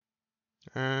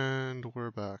And we're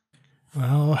back.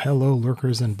 Well, hello,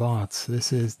 lurkers and bots.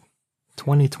 This is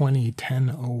 2020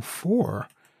 1004.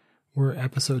 We're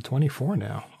episode 24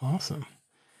 now. Awesome.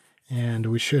 And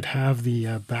we should have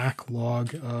the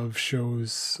backlog of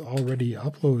shows already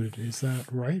uploaded. Is that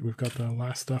right? We've got the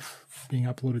last stuff being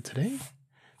uploaded today.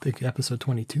 I think episode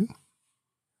 22.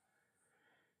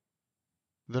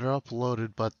 They're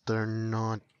uploaded, but they're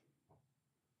not.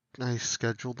 I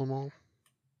scheduled them all.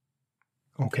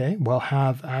 Okay, we'll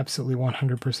have absolutely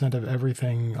 100% of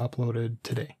everything uploaded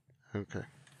today. Okay.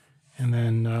 And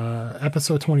then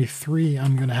episode 23,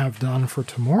 I'm going to have done for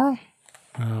tomorrow.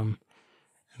 And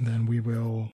then we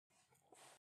will,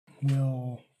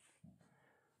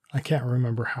 I can't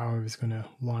remember how I was going to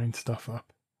line stuff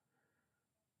up.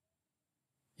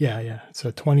 Yeah. So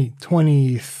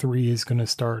 2023 is going to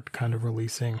start kind of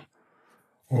releasing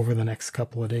over the next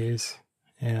couple of days.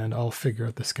 And I'll figure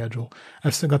out the schedule.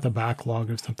 I've still got the backlog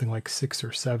of something like 6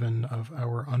 or 7 of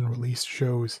our unreleased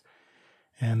shows.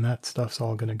 And that stuff's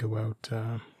all going to go out,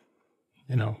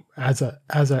 as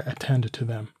I attend to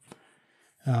them.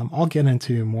 I'll get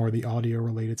into more of the audio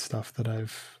related stuff that I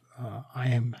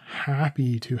am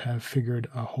happy to have figured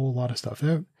a whole lot of stuff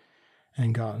out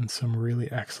and gotten some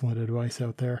really excellent advice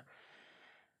out there.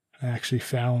 I actually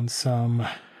found some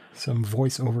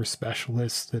voiceover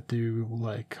specialists that do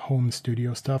like home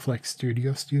studio stuff, like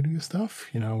studio stuff,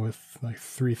 with like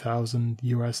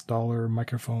 $3,000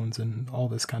 microphones and all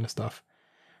this kind of stuff.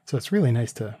 So it's really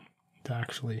nice to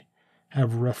actually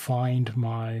have refined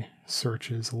my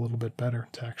searches a little bit better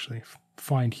to actually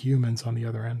find humans on the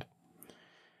other end.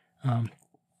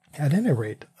 At any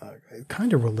rate,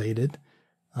 kind of related,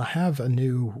 I have a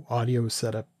new audio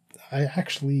setup. I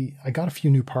got a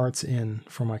few new parts in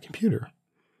for my computer.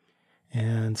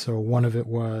 And so one of it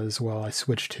was, I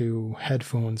switched to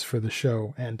headphones for the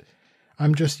show, and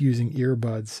I'm just using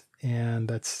earbuds, and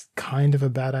that's kind of a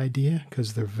bad idea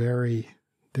because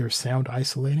they're sound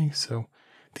isolating. So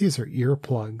these are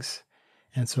earplugs,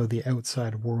 and so the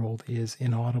outside world is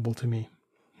inaudible to me.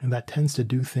 And that tends to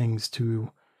do things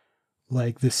to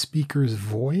like the speaker's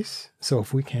voice. So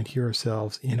if we can't hear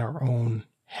ourselves in our own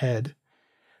head,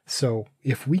 so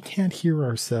if we can't hear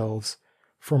ourselves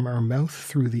from our mouth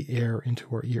through the air into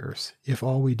our ears, if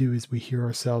all we do is we hear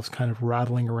ourselves kind of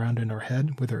rattling around in our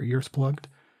head with our ears plugged,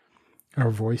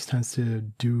 our voice tends to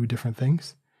do different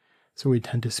things. So we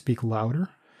tend to speak louder.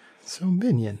 So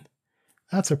Minion,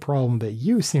 that's a problem that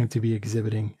you seem to be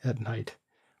exhibiting at night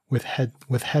with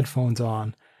headphones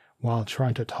on while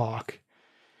trying to talk.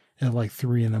 At like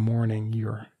 3 a.m,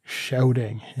 you're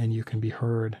shouting and you can be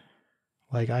heard.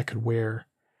 Like I could wear,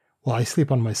 I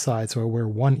sleep on my side, so I wear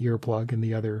one earplug and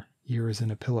the other ear is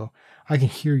in a pillow. I can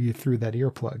hear you through that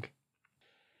earplug.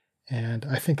 And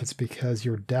I think it's because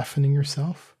you're deafening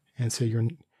yourself. And so you're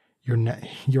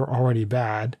already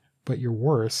bad, but you're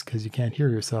worse because you can't hear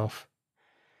yourself.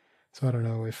 So I don't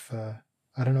know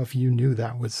if you knew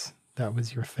that was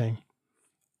your thing.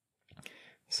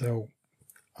 So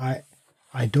I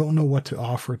don't know what to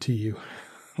offer to you.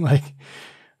 like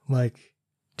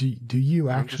do you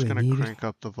actually need? I'm just gonna crank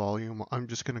up the volume. I'm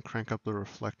just gonna crank up the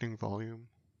reflecting volume.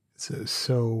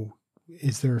 So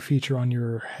is there a feature on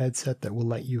your headset that will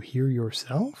let you hear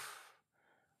yourself?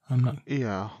 I'm not.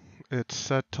 Yeah, it's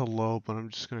set to low, but I'm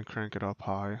just gonna crank it up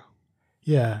high.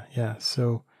 Yeah.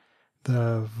 So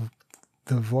the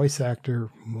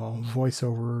voiceover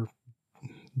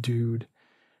dude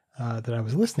that I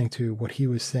was listening to, what he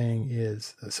was saying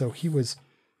is, so he was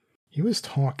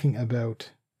talking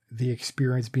about the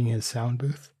experience being in a sound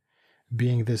booth,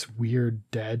 being this weird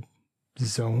dead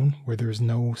zone where there's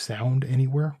no sound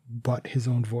anywhere but his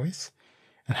own voice,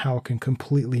 and how it can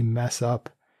completely mess up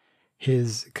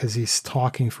because he's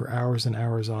talking for hours and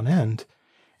hours on end,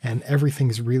 and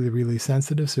everything's really, really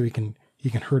sensitive, so he can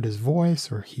hurt his voice,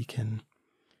 or he can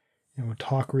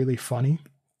talk really funny,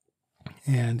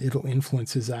 and it'll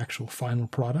influence his actual final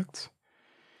product.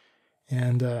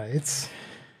 And it's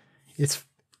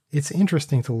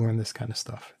interesting to learn this kind of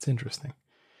stuff. It's interesting.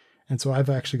 And so I've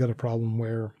actually got a problem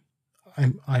where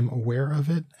I'm aware of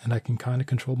it and I can kind of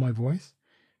control my voice,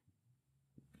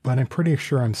 but I'm pretty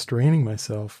sure I'm straining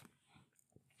myself,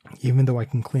 even though I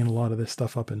can clean a lot of this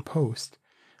stuff up in post.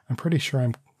 I'm pretty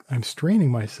sure I'm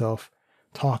straining myself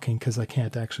talking because I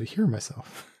can't actually hear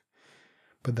myself.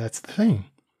 But that's the thing.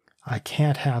 I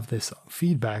can't have this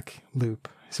feedback loop.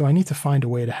 So I need to find a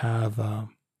way to have, I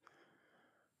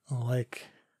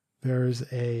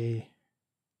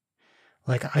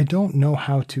don't know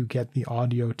how to get the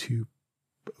audio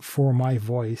for my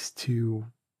voice to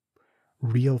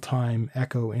real time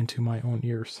echo into my own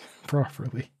ears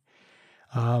properly.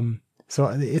 So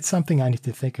it's something I need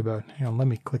to think about. Let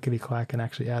me clickety clack and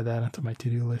actually add that onto my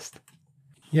to-do list.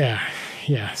 Yeah.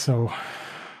 So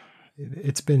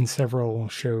it's been several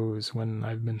shows when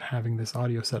I've been having this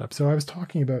audio setup. So I was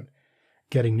talking about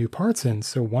getting new parts in.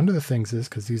 So one of the things is,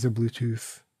 because these are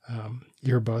Bluetooth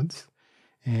earbuds,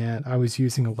 and I was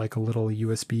using like a little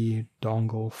USB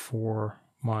dongle for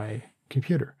my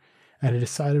computer. And I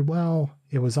decided, well,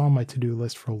 it was on my to-do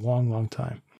list for a long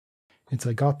time. And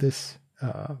so I got this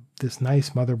this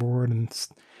nice motherboard, and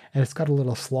it's got a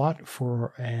little slot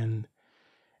for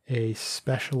a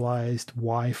specialized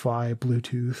Wi-Fi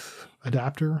Bluetooth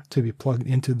adapter to be plugged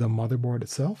into the motherboard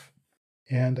itself.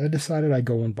 And I decided I'd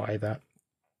go and buy that.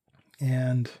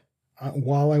 And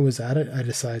while I was at it, I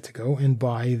decided to go and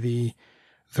buy the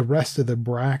rest of the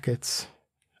brackets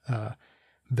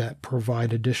that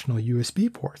provide additional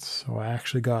USB ports. So I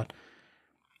actually got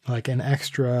like an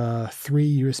extra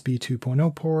 3 USB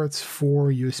 2.0 ports, 4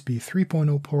 USB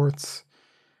 3.0 ports.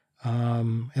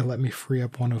 It let me free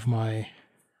up one of my,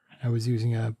 I was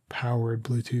using a powered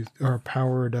Bluetooth or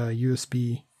powered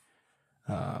USB,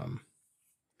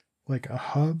 like a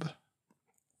hub.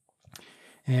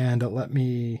 And it let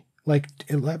me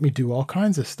do all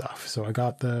kinds of stuff. So I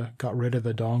got rid of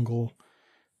the dongle,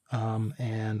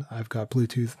 and I've got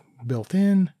Bluetooth built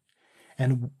in,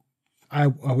 and I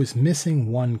was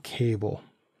missing one cable,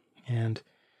 and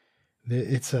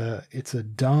it's a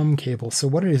dumb cable. So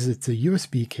what it is, it's a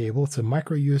USB cable. It's a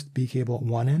micro USB cable at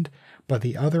one end, but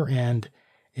the other end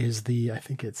is I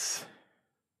think it's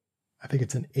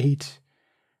an 8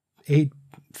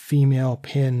 female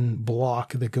pin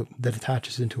block that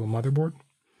attaches into a motherboard.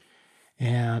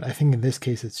 And I think in this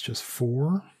case it's just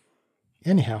 4.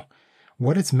 Anyhow,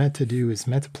 what it's meant to do is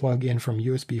meant to plug in from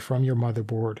USB from your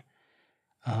motherboard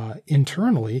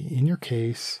internally, in your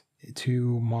case,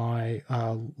 to my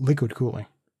liquid cooling.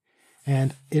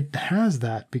 And it has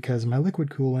that because my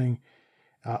liquid cooling,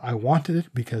 I wanted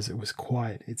it because it was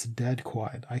quiet. It's dead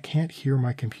quiet. I can't hear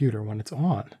my computer when it's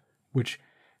on, which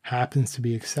happens to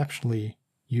be exceptionally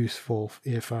useful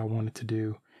if I wanted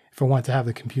to have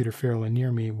the computer fairly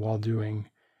near me while doing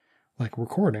like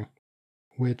recording,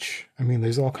 which, I mean,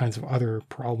 there's all kinds of other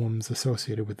problems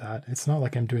associated with that. It's not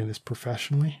like I'm doing this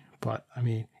professionally, but I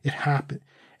mean, it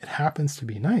happens to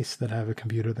be nice that I have a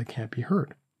computer that can't be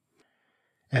heard.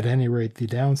 At any rate, the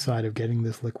downside of getting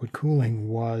this liquid cooling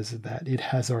was that it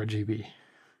has RGB.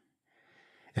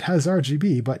 It has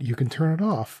RGB, but you can turn it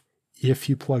off if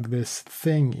you plug this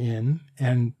thing in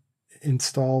and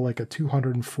install like a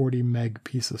 240 meg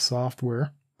piece of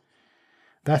software.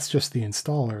 That's just the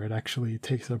installer. It actually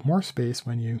takes up more space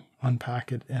when you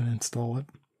unpack it and install it.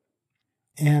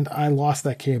 And I lost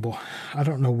that cable. I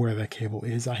don't know where that cable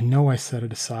is. I know I set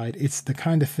it aside. It's the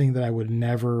kind of thing that I would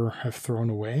never have thrown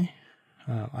away.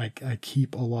 I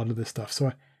keep a lot of this stuff.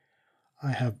 So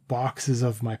I have boxes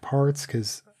of my parts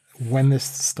because when this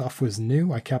stuff was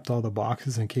new, I kept all the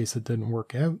boxes in case it didn't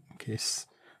work out, in case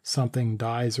something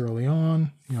dies early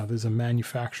on. There's a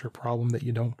manufacturer problem that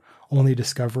you don't only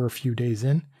discover a few days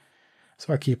in.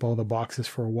 So I keep all the boxes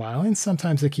for a while, and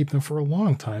sometimes I keep them for a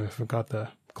long time if I've got the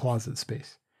closet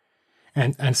space.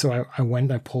 And so I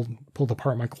went, I pulled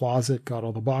apart my closet, got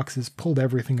all the boxes, pulled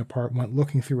everything apart, went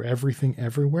looking through everything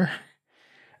everywhere.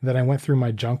 Then I went through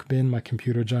my junk bin, my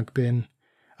computer junk bin.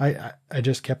 I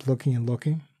just kept looking and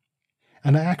looking.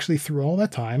 And I actually, through all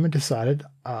that time, I decided,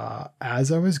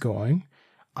 as I was going,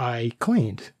 I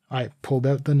cleaned. I pulled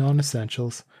out the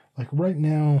non-essentials. Like right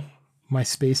now, my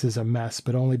space is a mess,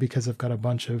 but only because I've got a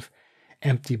bunch of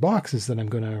empty boxes that I'm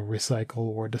going to recycle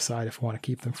or decide if I want to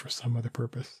keep them for some other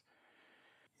purpose.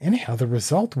 Anyhow, the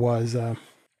result was a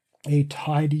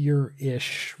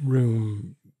tidier-ish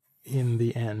room in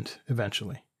the end,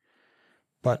 eventually.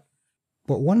 But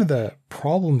one of the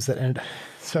problems that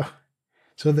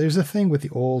so there's a thing with the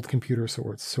old computer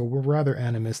sorts. So we're rather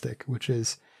animistic, which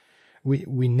is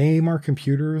we name our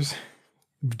computers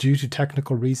due to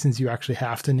technical reasons. You actually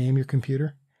have to name your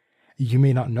computer. You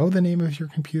may not know the name of your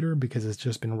computer because it's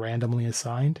just been randomly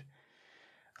assigned.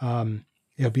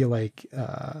 It'll be like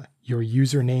your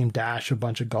username dash a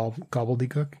bunch of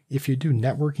gobbledygook. If you do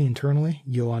networking internally,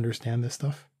 you'll understand this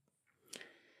stuff.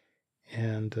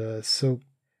 And so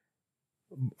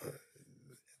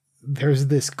there's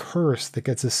this curse that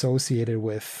gets associated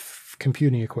with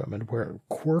computing equipment where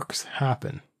quirks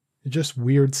happen. Just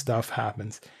weird stuff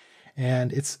happens.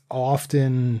 And it's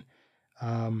often,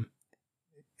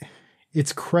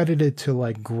 it's credited to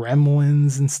like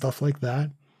gremlins and stuff like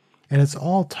that. And it's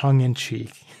all tongue in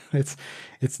cheek. It's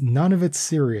none of it's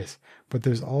serious, but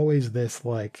there's always this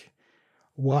like,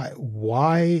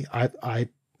 why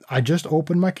I just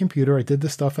opened my computer. I did the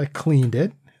stuff. I cleaned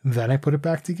it. Then I put it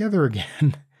back together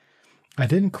again. I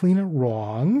didn't clean it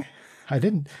wrong. I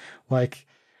didn't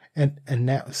and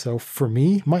now, so for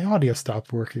me, my audio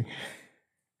stopped working.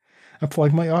 I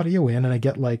plug my audio in and I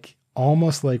get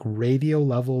almost like radio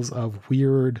levels of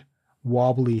weird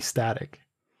wobbly static.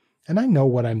 And I know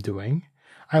what I'm doing.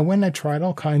 I went and I tried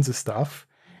all kinds of stuff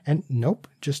and nope,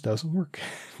 just doesn't work.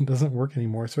 It doesn't work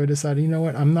anymore. So I decided, you know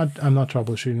what? I'm not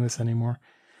troubleshooting this anymore.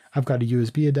 I've got a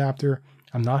USB adapter.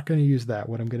 I'm not going to use that.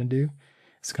 What I'm going to do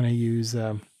is going to use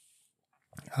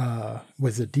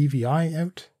was a DVI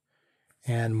out,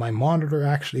 and my monitor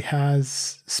actually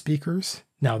has speakers.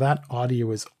 Now that audio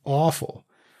is awful,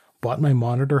 but my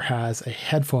monitor has a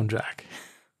headphone jack,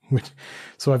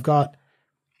 so I've got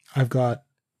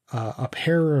a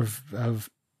pair of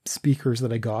speakers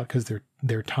that I got because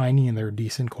they're tiny and they're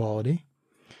decent quality,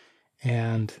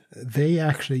 and they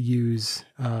actually use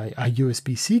a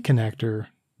USB-C connector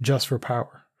just for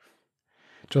power.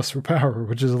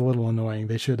 Which is a little annoying.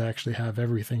 They should actually have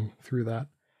everything through that.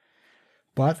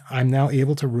 But I'm now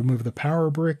able to remove the power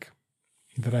brick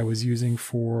that I was using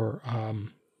for,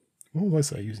 what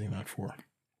was I using that for?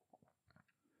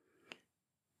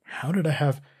 How did I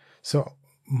have, so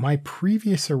my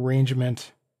previous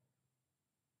arrangement,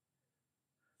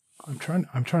 I'm trying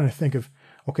to think of,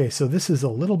 okay, so this is a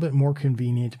little bit more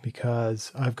convenient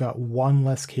because I've got one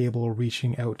less cable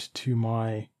reaching out to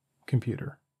my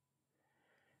computer.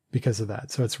 Because of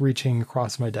that. So it's reaching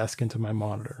across my desk into my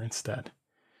monitor instead.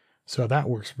 So that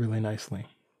works really nicely.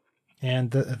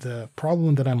 And the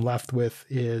problem that I'm left with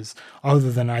is,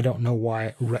 other than I don't know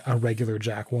why a regular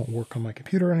jack won't work on my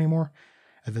computer anymore.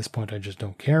 At this point, I just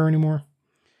don't care anymore.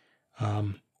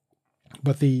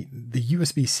 But the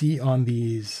USB-C on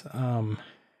these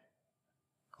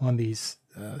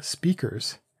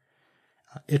speakers,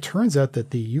 it turns out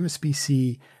that the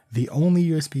USB-C, the only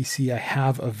USB-C I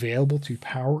have available to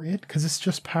power it, because it's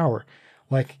just power.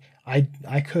 I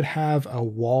could have a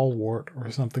wall wart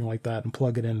or something like that and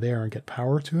plug it in there and get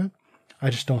power to it. I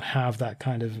just don't have that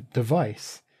kind of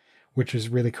device, which is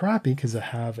really crappy because I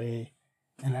have an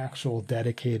actual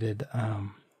dedicated.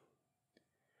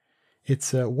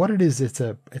 It's what it is. It's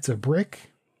a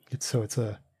brick. It's got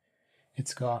 5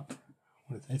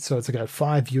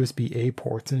 USB-A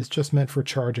ports, and it's just meant for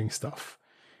charging stuff.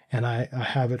 And I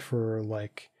have it for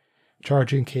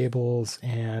charging cables,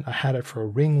 and I had it for a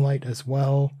ring light as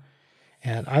well.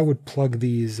 And I would plug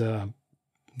these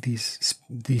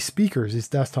speakers, these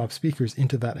desktop speakers,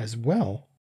 into that as well,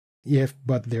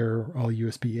 but they're all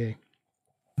USB-A.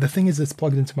 The thing is, it's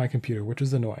plugged into my computer, which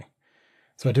is annoying.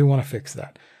 So I do want to fix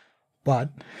that.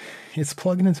 But it's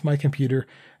plugged into my computer,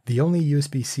 the only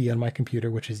USB-C on my computer,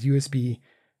 which is USB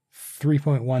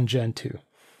 3.1 Gen 2.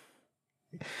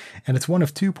 And it's one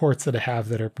of 2 ports that I have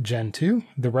that are Gen 2.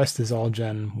 The rest is all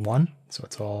Gen 1, so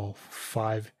it's all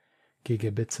 5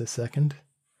 gigabits a second.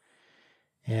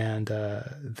 And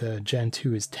the Gen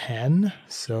 2 is 10,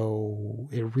 so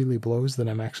it really blows that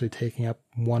I'm actually taking up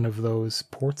one of those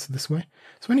ports this way.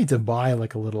 So I need to buy a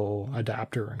little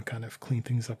adapter and kind of clean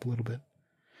things up a little bit.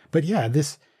 But yeah,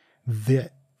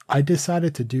 I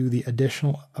decided to do the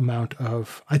additional amount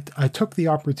of, I took the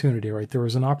opportunity, right? There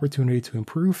was an opportunity to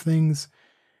improve things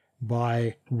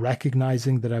by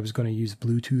recognizing that I was going to use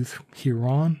Bluetooth here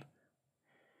on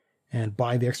and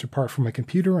buy the extra part for my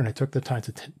computer. And I took the time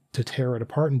to tear it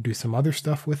apart and do some other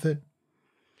stuff with it.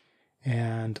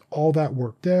 And all that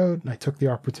worked out. And I took the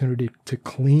opportunity to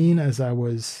clean as I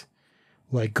was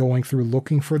going through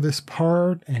looking for this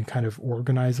part and kind of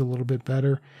organize a little bit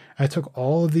better. I took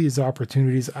all of these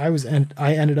opportunities. I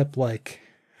ended up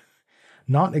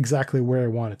not exactly where I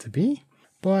wanted to be,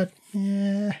 but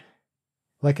it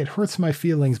hurts my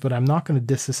feelings, but I'm not going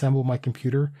to disassemble my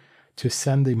computer to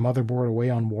send the motherboard away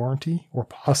on warranty or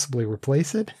possibly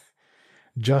replace it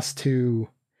just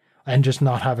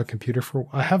not have a computer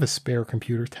I have a spare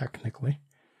computer technically,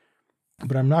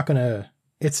 but I'm not going to.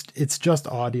 It's just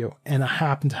audio, and I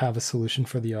happen to have a solution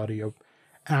for the audio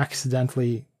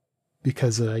accidentally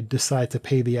because I decided to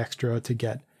pay the extra to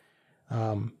get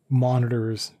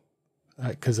monitors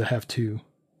because I have 2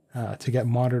 to get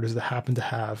monitors that happen to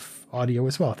have audio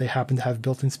as well. They happen to have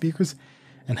built-in speakers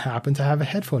and happen to have a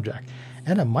headphone jack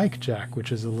and a mic jack,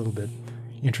 which is a little bit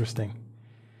interesting.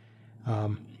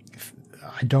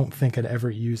 I don't think I'd ever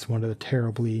use one of the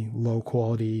terribly low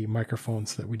quality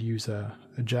microphones that would use a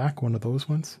jack, one of those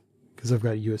ones, because I've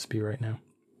got USB right now.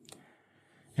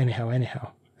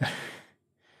 Anyhow,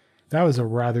 that was a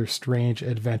rather strange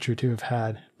adventure to have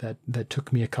had that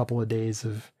took me a couple of days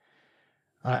of,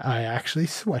 I actually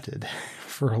sweated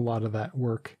for a lot of that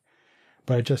work,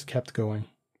 but I just kept going.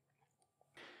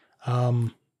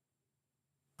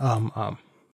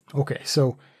 Okay,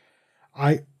 so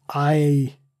I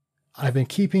I I've been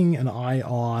keeping an eye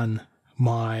on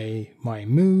my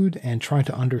mood and trying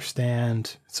to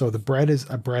understand. So the bread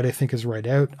I think is right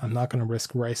out. I'm not going to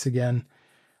risk rice again.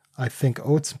 I think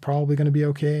oats probably going to be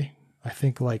okay. I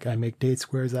think like I make date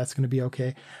squares, that's going to be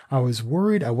okay. I was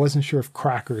worried. I wasn't sure if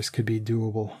crackers could be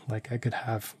doable. Like I could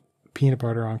have peanut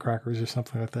butter on crackers or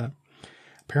something like that.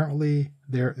 Apparently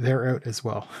they're out as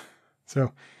well.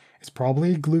 So it's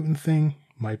probably a gluten thing,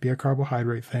 might be a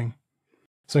carbohydrate thing.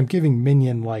 So I'm giving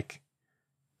Minion like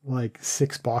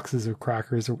 6 boxes of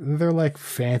crackers. They're like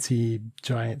fancy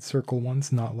giant circle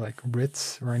ones, not like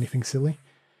Ritz or anything silly.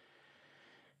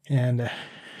 And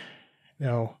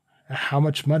how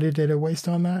much money did I waste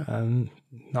on that?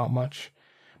 Not much.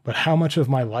 But how much of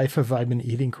my life have I been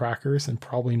eating crackers and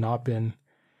probably not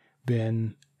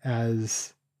been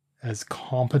as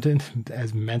competent,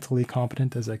 as mentally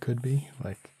competent as I could be?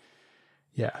 Like,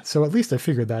 yeah. So at least I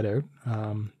figured that out.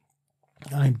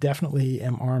 I definitely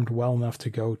am armed well enough to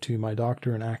go to my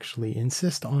doctor and actually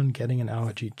insist on getting an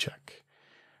allergy check,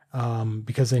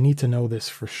 because I need to know this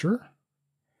for sure.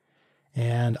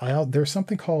 And there's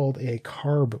something called a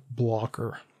carb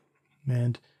blocker.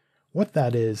 And what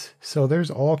that is, so there's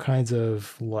all kinds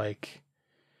of like,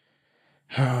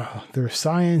 there's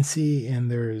science-y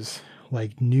and there's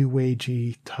like new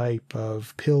agey type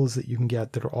of pills that you can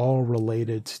get that are all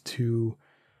related to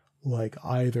like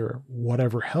either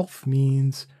whatever health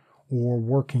means or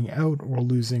working out or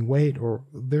losing weight, or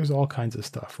there's all kinds of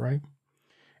stuff, right?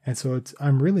 And so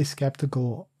I'm really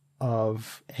skeptical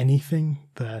of anything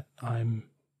that I'm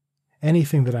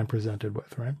presented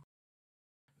with, right?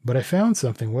 But I found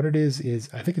something. What it is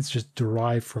I think it's just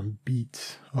derived from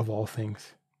beets of all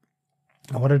things.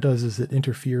 And what it does is it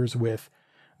interferes with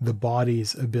the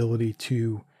body's ability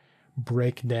to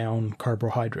break down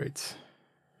carbohydrates.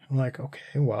 I'm like,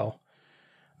 okay, well,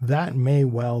 that may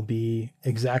well be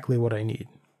exactly what I need,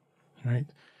 right?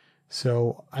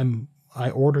 So I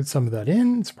ordered some of that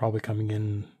in. It's probably coming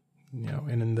in,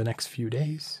 in the next few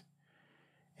days.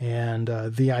 And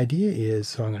the idea is,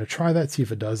 so I'm going to try that, see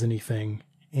if it does anything,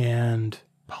 and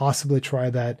possibly try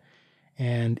that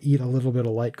and eat a little bit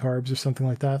of light carbs or something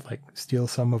like that, like steal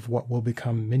some of what will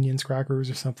become Minions crackers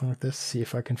or something like this, see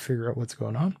if I can figure out what's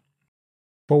going on.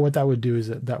 But what that would do is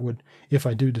that would, if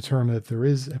I do determine that there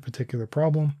is a particular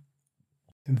problem,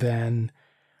 then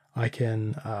I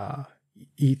can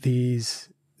eat these,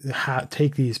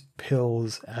 take these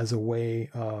pills as a way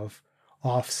of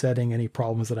offsetting any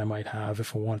problems that I might have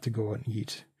if I wanted to go out and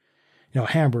eat, a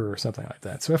hamburger or something like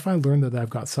that. So if I learn that I've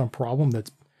got some problem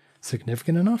that's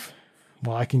significant enough,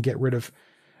 well, I can get rid of,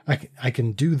 I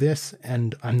can do this,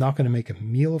 and I'm not going to make a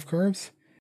meal of carbs,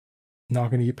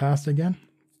 not going to eat pasta again.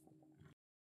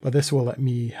 But this will let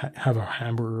me have a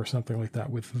hamburger or something like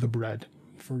that with the bread,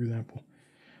 for example.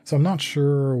 So I'm not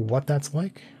sure what that's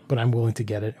like, but I'm willing to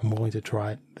get it. I'm willing to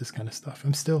try it, this kind of stuff.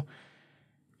 I'm still,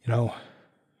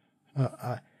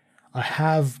 I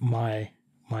have my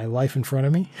life in front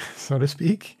of me, so to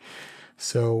speak.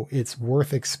 So it's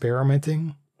worth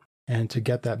experimenting and to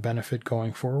get that benefit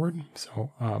going forward.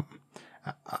 So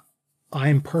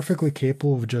I'm perfectly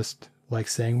capable of just like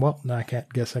saying, well, no, I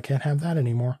can't have that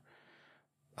anymore.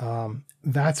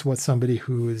 That's what somebody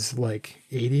who is like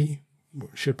 80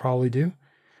 should probably do.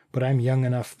 But I'm young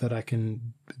enough that I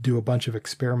can do a bunch of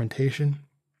experimentation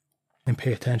and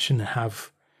pay attention and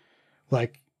have,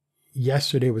 like,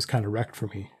 yesterday was kind of wrecked for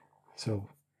me. So,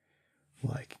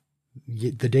 like,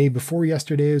 the day before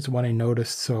yesterday is when I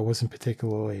noticed, so it wasn't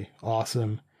particularly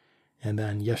awesome. And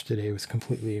then yesterday was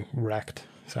completely wrecked.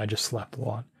 So I just slept a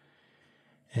lot.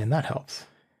 And that helps.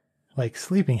 Like,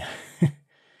 sleeping.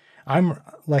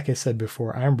 Like I said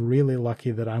before, I'm really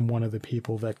lucky that I'm one of the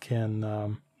people that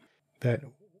can,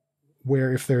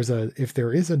 where if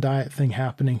there is a diet thing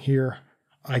happening here,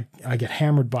 I get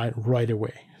hammered by it right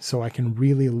away. So I can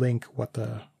really link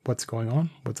what's going on,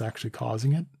 what's actually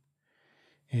causing it.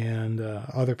 And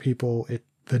other people,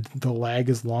 the lag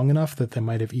is long enough that they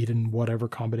might have eaten whatever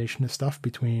combination of stuff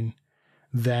between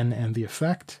then and the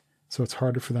effect. So it's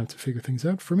harder for them to figure things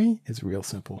out. For me, it's real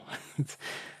simple.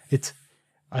 It's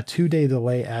a 2-day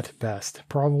delay at best,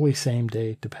 probably same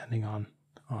day, depending on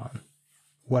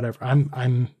whatever.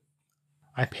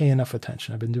 I pay enough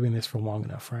attention. I've been doing this for long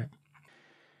enough, right?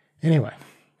 Anyway,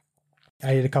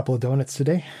 I ate a couple of donuts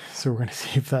today, so we're going to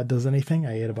see if that does anything.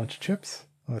 I ate a bunch of chips.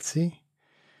 Let's see.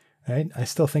 All right, I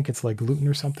still think it's like gluten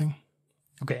or something.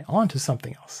 Okay, on to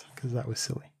something else, because that was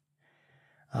silly.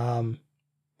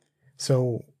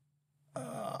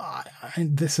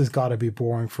 This has got to be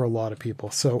boring for a lot of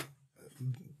people. So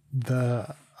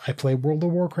I play World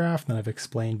of Warcraft, and I've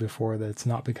explained before that it's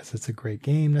not because it's a great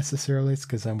game necessarily, it's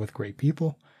because I'm with great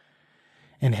people.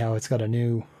 Anyhow, it's got a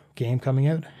new game coming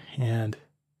out, and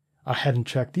I hadn't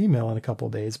checked email in a couple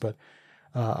of days, but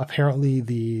apparently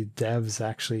the devs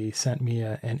actually sent me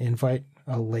an invite,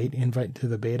 a late invite to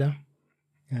the beta.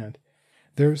 And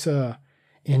there's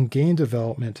in game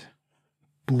development,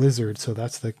 Blizzard, so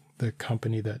that's the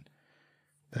company that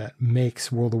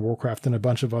makes World of Warcraft and a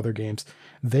bunch of other games.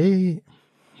 They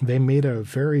made a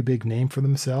very big name for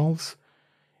themselves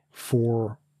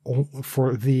for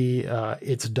the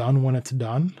it's done when it's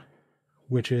done,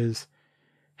 which is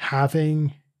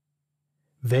having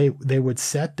they would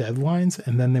set deadlines,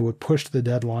 and then they would push the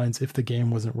deadlines if the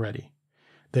game wasn't ready.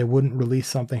 They wouldn't release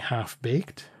something half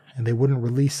baked, and they wouldn't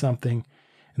release something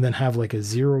and then have like a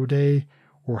 0 day,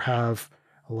 or have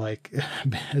like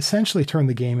essentially turn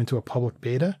the game into a public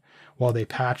beta while they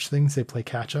patch things, they play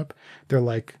catch up. They're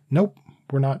like, nope,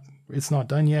 it's not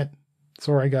done yet.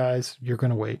 Sorry guys, you're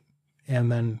going to wait.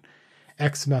 And then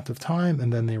X amount of time,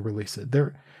 and then they release it.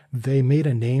 They made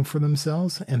a name for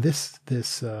themselves, and this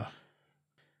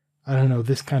I don't know,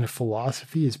 this kind of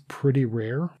philosophy is pretty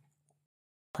rare.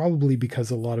 Probably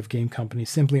because a lot of game companies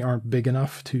simply aren't big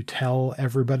enough to tell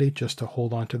everybody just to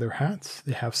hold on to their hats.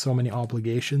 They have so many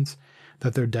obligations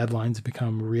that their deadlines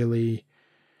become really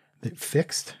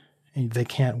fixed, and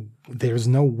there's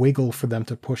no wiggle for them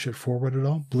to push it forward at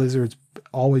all. Blizzard's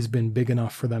always been big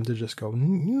enough for them to just go,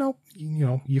 nope,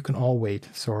 you can all wait,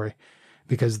 sorry,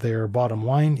 because their bottom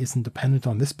line isn't dependent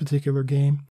on this particular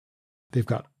game. They've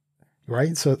got,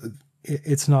 right? So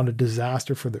it's not a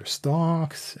disaster for their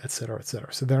stocks, et cetera, et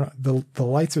cetera. So the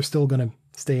lights are still going to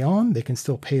stay on. They can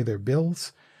still pay their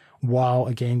bills while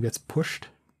a game gets pushed.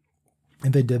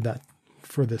 And they did that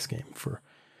for this game, for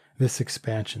this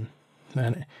expansion.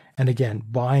 And again,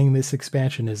 buying this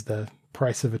expansion is the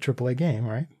price of a AAA game,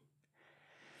 right?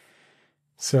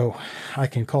 So I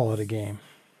can call it a game.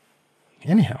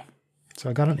 Anyhow,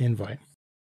 so I got an invite.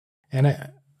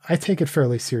 And I take it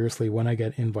fairly seriously when I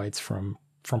get invites from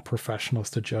professionals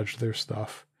to judge their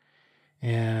stuff.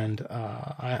 And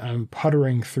I'm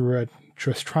puttering through it,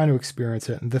 just trying to experience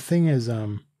it. And the thing is,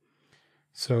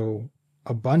 so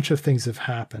a bunch of things have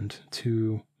happened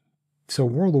so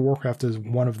World of Warcraft is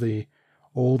one of the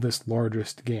oldest,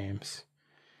 largest games.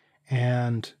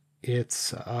 And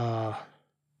it's got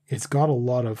a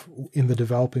lot of, in the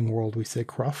developing world, we say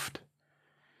cruft.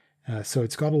 So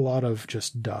it's got a lot of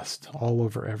just dust all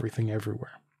over everything,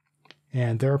 everywhere.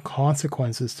 And there are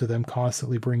consequences to them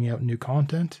constantly bringing out new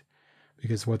content,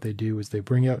 because what they do is they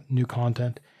bring out new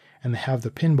content and they have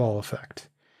the pinball effect,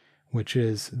 which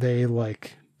is they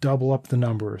like double up the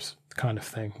numbers kind of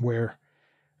thing, where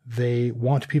they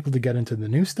want people to get into the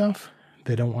new stuff.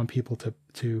 They don't want people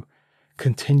to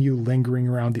continue lingering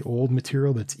around the old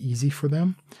material that's easy for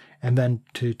them. And then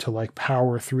to like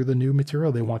power through the new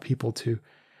material, they want people to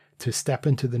step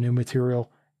into the new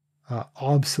material,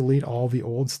 obsolete all the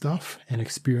old stuff, and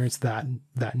experience that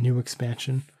new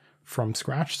expansion from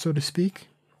scratch, so to speak,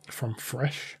 from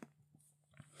fresh.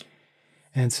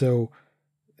 And so,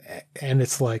 and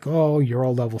it's like, oh, you're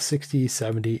all level 60,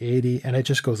 70, 80, and it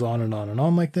just goes on and on and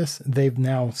on like this. They've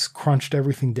now crunched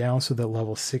everything down so that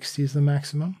level 60 is the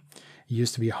maximum. It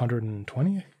used to be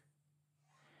 120.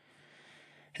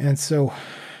 And so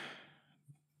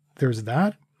there's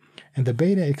that. And the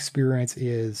beta experience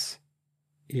is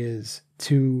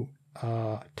to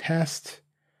test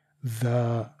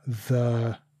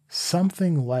the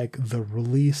something like the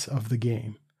release of the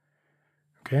game.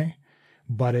 Okay?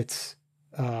 But it's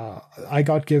I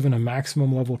got given a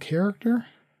maximum level character,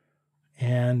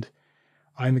 and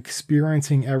I'm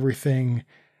experiencing everything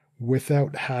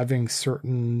without having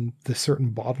certain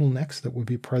bottlenecks that would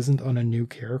be present on a new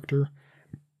character,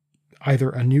 either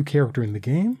a new character in the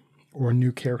game or a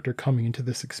new character coming into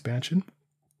this expansion.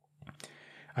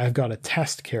 I've got a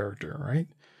test character, right?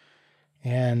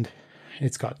 And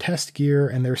it's got test gear,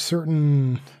 and there's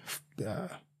certain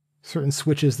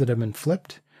switches that have been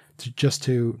flipped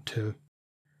to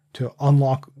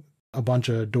unlock a bunch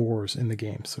of doors in the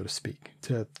game, so to speak,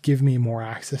 to give me more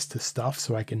access to stuff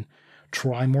so I can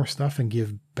try more stuff and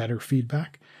give better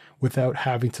feedback without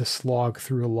having to slog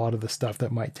through a lot of the stuff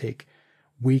that might take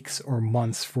weeks or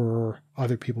months for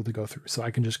other people to go through. So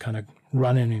I can just kind of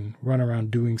run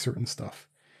around doing certain stuff.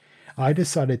 I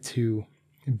decided to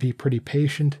be pretty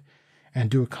patient and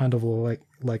do a kind of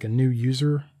like a new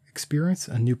user experience,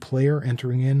 a new player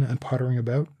entering in and puttering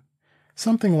about.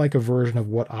 Something like a version of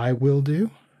what I will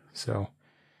do. So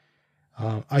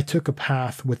I took a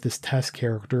path with this test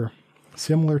character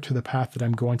similar to the path that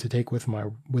I'm going to take with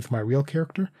my real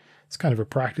character. It's kind of a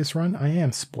practice run. I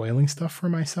am spoiling stuff for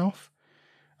myself.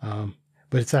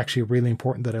 But it's actually really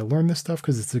important that I learn this stuff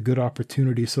because it's a good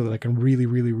opportunity so that I can really,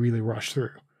 really, really rush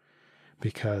through.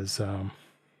 Because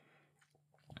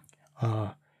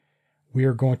we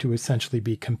are going to essentially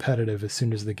be competitive as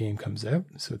soon as the game comes out.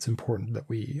 So it's important that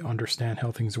we understand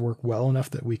how things work well enough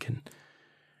that we can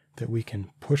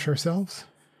push ourselves.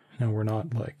 Now, we're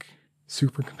not like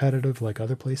super competitive like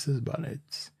other places, but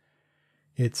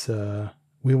it's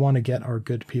we want to get our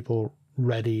good people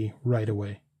ready right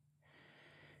away.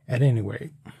 At any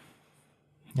rate,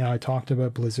 now I talked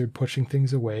about Blizzard pushing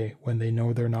things away when they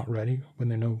know they're not ready, when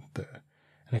they know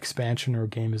an expansion or a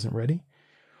game isn't ready.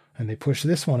 And they push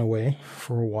this one away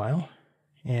for a while.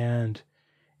 And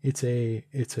it's a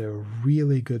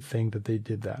really good thing that they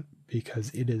did that,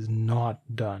 because it is not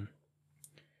done.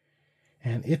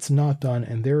 And it's not done,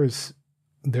 and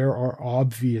there are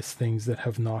obvious things that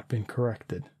have not been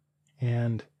corrected.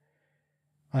 And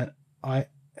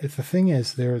if the thing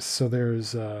is, there's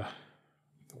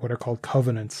what are called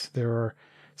covenants. There are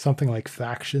something like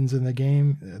factions in the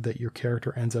game that your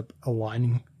character ends up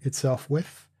aligning itself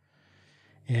with.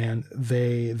 And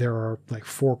there are like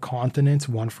 4 continents,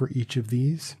 one for each of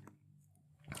these.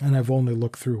 And I've only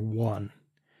looked through one.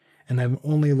 And I've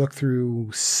only looked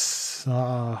through,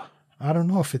 I don't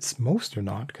know if it's most or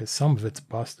not, because some of it's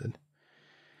busted.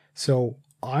 So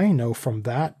I know from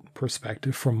that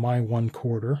perspective, from my 1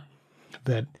 quarter,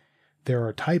 that there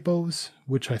are typos,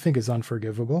 which I think is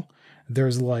unforgivable.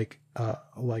 There's like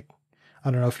I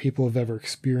don't know if people have ever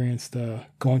experienced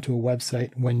going to a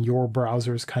website when your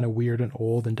browser is kind of weird and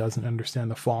old and doesn't understand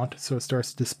the font, so it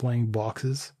starts displaying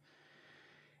boxes.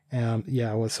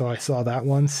 So I saw that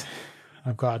once.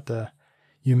 I've got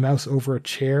you mouse over a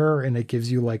chair and it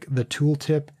gives you like the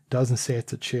tooltip doesn't say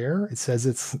it's a chair. It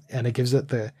says and it gives it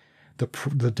the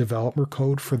developer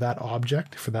code for that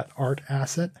object, for that art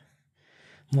asset.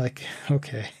 I'm like,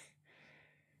 okay,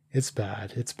 it's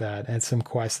bad. And some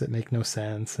quests that make no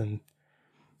sense. And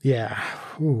yeah,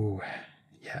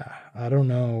 I don't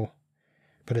know,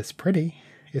 but it's pretty.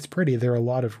 There are a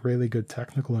lot of really good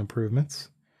technical improvements.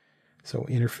 So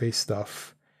interface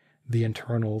stuff, the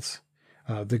internals,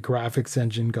 the graphics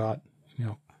engine got,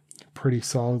 pretty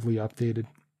solidly updated.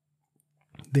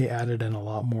 They added in a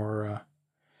lot more.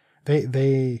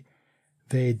 They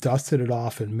dusted it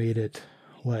off and made it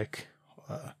like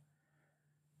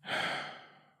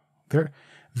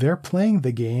they're playing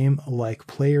the game like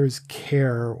players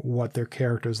care what their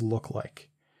characters look like.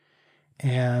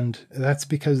 And that's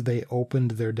because they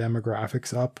opened their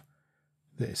demographics up.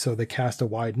 So they cast a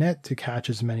wide net to catch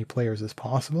as many players as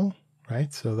possible,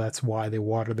 right? So that's why they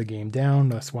water the game down.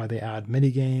 That's why they add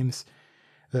mini games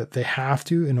that they have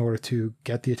to in order to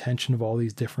get the attention of all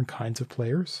these different kinds of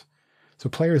players. So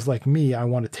players like me, I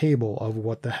want a table of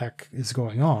what the heck is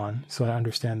going on, so I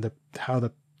understand how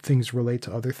the things relate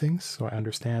to other things. So I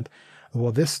understand,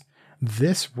 well, this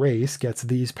race gets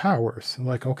these powers. I'm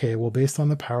like, okay, well, based on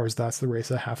the powers, that's the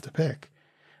race I have to pick.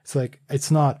 It's like,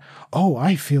 it's not, oh,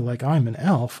 I feel like I'm an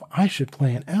elf, I should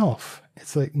play an elf.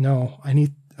 It's like, no,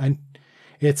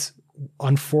 it's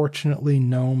unfortunately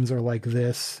gnomes are like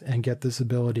this and get this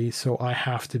ability, so I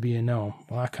have to be a gnome.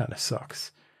 Well, that kind of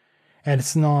sucks. And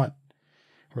it's not,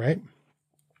 right?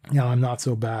 Now, I'm not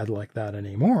so bad like that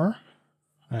anymore.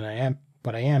 And I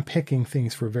am picking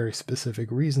things for very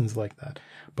specific reasons like that.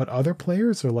 But other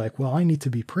players are like, well, I need to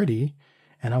be pretty,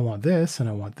 and I want this, and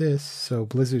I want this. So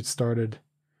Blizzard started,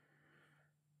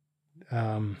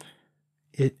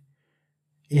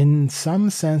 in some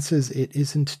senses, it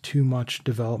isn't too much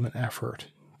development effort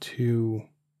to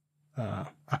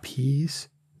appease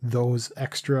those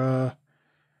extra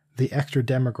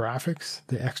demographics,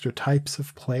 the extra types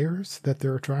of players that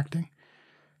they're attracting.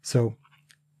 So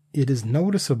it is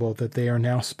noticeable that they are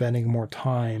now spending more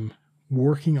time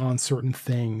working on certain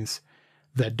things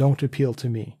that don't appeal to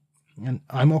me. And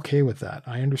I'm okay with that.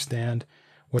 I understand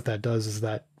what that does is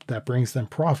that brings them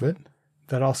profit.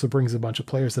 That also brings a bunch of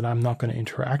players that I'm not going to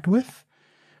interact with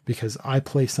because I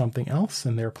play something else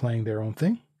and they're playing their own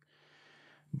thing.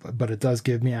 But it does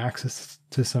give me access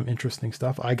to some interesting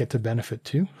stuff. I get to benefit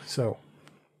too. So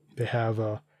they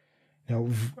have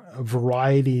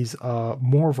varieties,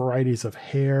 more varieties of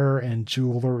hair and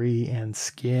jewelry and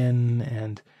skin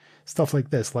and stuff like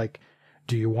this. Like,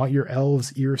 do you want your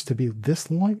elves' ears to be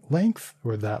this length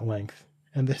or that length?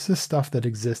 And this is stuff that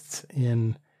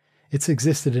it's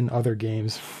existed in other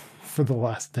games for the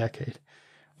last decade.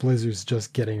 Blizzard's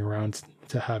just getting around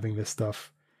to having this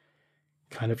stuff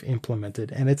kind of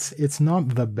implemented. And it's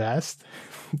not the best,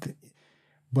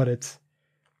 but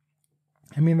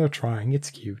I mean, they're trying. It's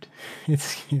cute.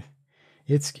 It's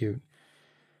it's cute.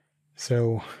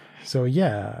 So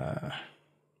yeah.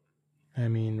 I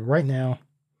mean, right now,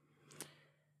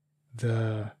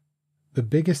 the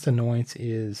biggest annoyance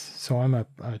is, so I'm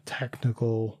a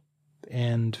technical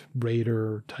and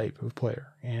raider type of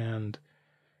player, and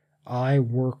I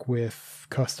work with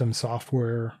custom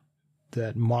software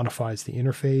that modifies the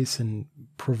interface and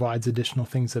provides additional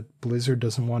things that Blizzard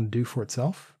doesn't want to do for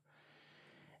itself.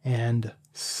 And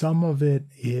some of it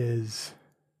is,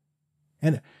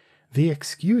 and the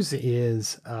excuse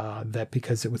is that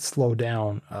because it would slow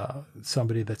down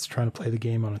somebody that's trying to play the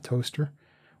game on a toaster,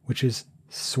 which is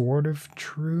sort of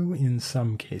true in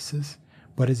some cases,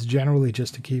 but it's generally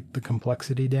just to keep the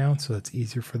complexity down so it's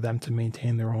easier for them to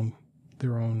maintain their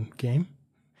own game.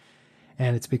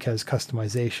 And it's because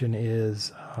customization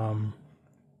is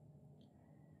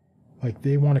like,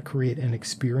 they want to create an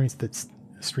experience that's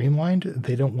streamlined.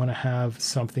 They don't want to have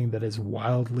something that is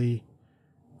wildly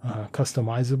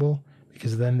customizable,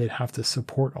 because then they'd have to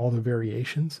support all the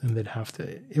variations, and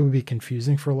it would be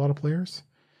confusing for a lot of players,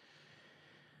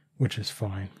 which is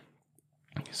fine.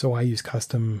 So I use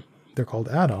custom, they're called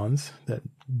add-ons, that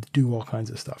do all kinds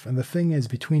of stuff. And the thing is,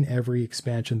 between every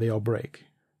expansion, they all break.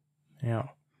 When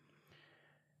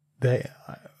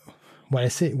I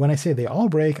say they all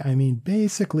break, I mean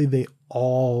basically they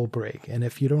all break. And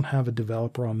if you don't have a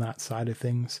developer on that side of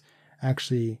things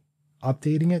actually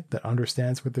updating it that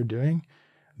understands what they're doing,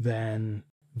 then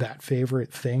that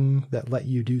favorite thing that let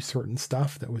you do certain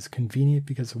stuff that was convenient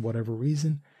because of whatever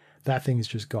reason, that thing's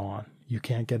just gone. You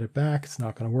can't get it back. It's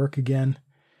not going to work again.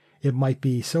 It might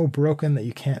be so broken that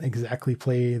you can't exactly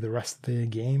play the rest of the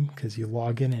game because you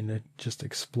log in and it just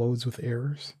explodes with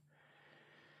errors.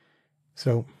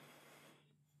 So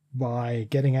by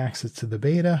getting access to the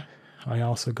beta, I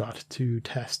also got to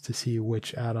test to see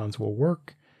which add-ons will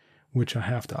work, which I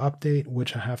have to update,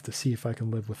 which I have to see if I can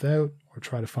live without or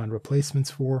try to find replacements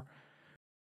for.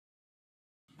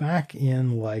 Back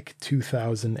in like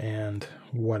 2000 and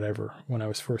whatever, when I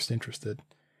was first interested,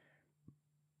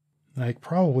 like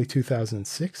probably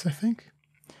 2006, I think,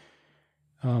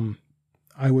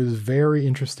 I was very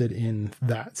interested in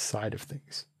that side of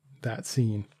things, that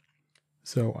scene.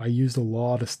 So I used a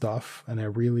lot of stuff and I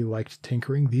really liked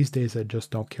tinkering. These days, I just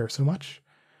don't care so much.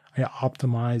 I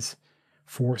optimize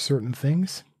for certain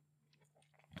things.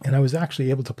 And I was actually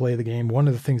able to play the game. One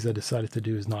of the things I decided to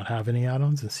do is not have any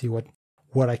add-ons and see what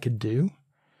I could do,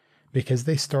 because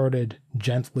they started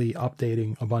gently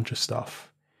updating a bunch of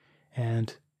stuff.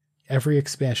 And every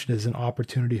expansion is an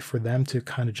opportunity for them to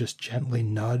kind of just gently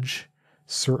nudge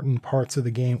certain parts of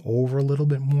the game over a little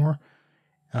bit more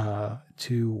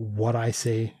to what I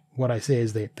say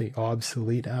is the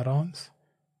obsolete add-ons.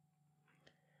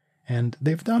 And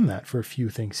they've done that for a few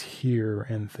things here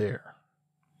and there.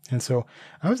 And so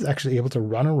I was actually able to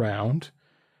run around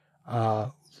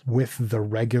with the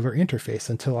regular interface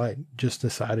until I just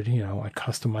decided, I'd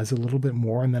customize a little bit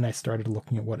more. And then I started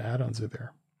looking at what add-ons are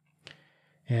there.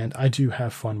 And I do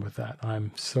have fun with that.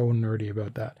 I'm so nerdy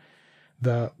about that.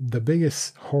 The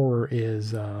biggest horror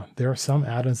is there are some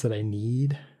add-ons that I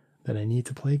need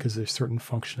to play because there's certain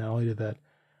functionality that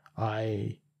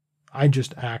I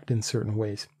just act in certain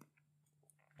ways.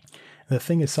 The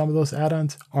thing is, some of those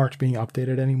add-ons aren't being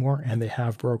updated anymore, and they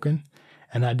have broken,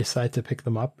 and I decided to pick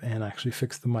them up and actually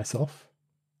fix them myself.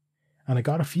 And I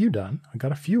got a few done. I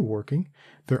got a few working.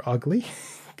 They're ugly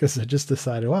because I just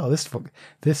decided, well,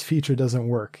 this feature doesn't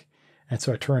work. And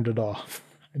so I turned it off.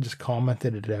 I just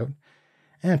commented it out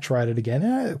and tried it again.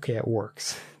 Okay, it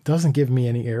works. Doesn't give me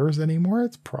any errors anymore.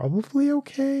 It's probably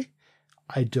okay.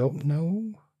 I don't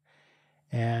know.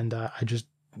 And I just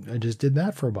did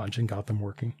that for a bunch and got them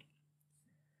working.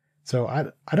 So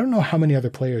I don't know how many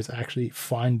other players actually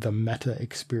find the meta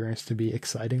experience to be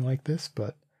exciting like this,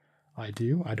 but I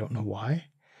do. I don't know why.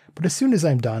 But as soon as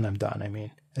I'm done, I'm done. I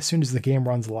mean, as soon as the game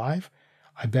runs live,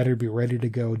 I better be ready to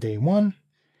go day one.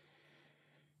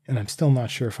 And I'm still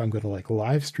not sure if I'm going to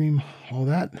live stream all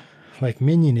that.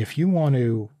 Minion, if you want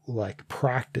to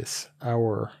practice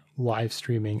our live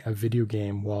streaming a video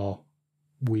game while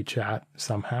we chat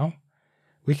somehow,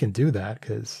 we can do that,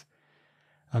 because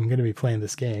I'm going to be playing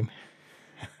this game.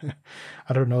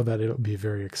 I don't know that it'll be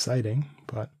very exciting,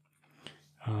 but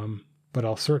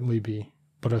I'll certainly be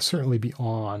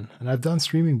on. And I've done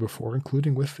streaming before,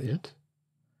 including with it.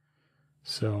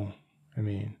 So, I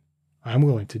mean, I'm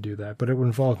willing to do that, but it would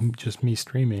involve just me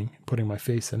streaming, putting my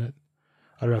face in it.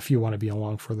 I don't know if you want to be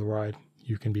along for the ride.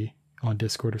 You can be on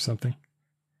Discord or something.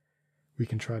 We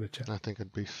can try to chat. I think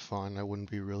it'd be fun. I wouldn't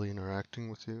be really interacting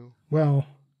with you. Well,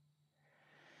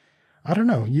 I don't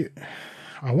know.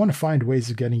 I want to find ways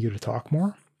of getting you to talk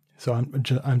more. So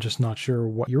I'm just not sure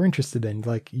what you're interested in.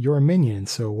 Like, you're a minion,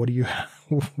 so what do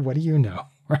you know,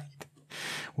 right?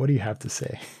 What do you have to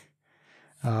say?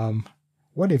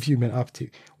 What have you been up to?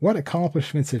 What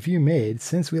accomplishments have you made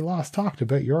since we last talked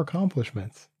about your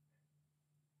accomplishments?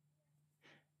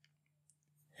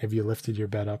 Have you lifted your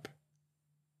bed up?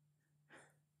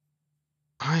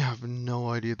 I have no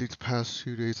idea. These past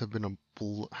 2 days have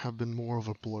been more of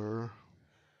a blur.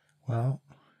 Well,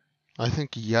 I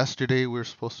think yesterday we were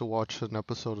supposed to watch an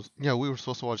episode of, we were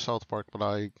supposed to watch South Park, but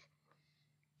I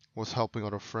was helping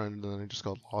out a friend and then I just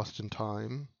got lost in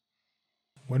time.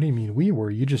 What do you mean we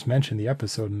were? You just mentioned the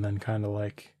episode and then kind of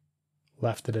like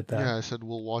left it at that. Yeah, I said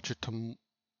we'll watch it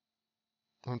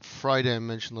on Friday. I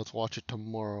mentioned let's watch it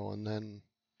tomorrow, and then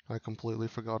I completely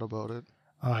forgot about it.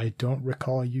 I don't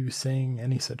recall you saying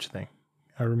any such thing.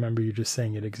 I remember you just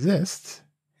saying it exists,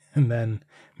 and then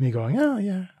me going, oh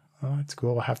yeah, oh, it's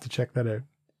cool. I'll have to check that out.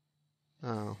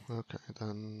 Oh, okay.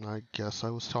 Then I guess I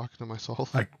was talking to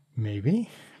myself. Like, maybe.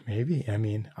 I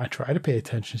mean, I try to pay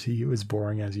attention to you, as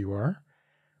boring as you are,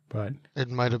 but... It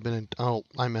might have been...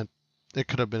 I meant it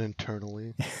could have been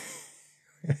internally.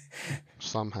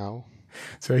 Somehow.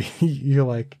 So you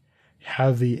like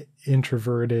have the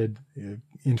introverted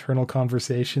internal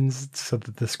conversations so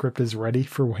that the script is ready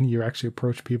for when you actually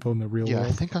approach people in the real world? Yeah,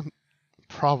 I think I'm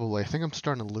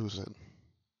starting to lose it.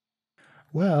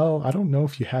 Well, I don't know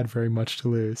if you had very much to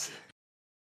lose.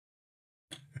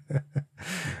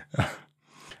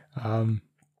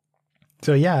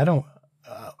 So yeah, I don't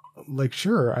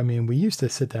sure. I mean, we used to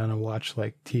sit down and watch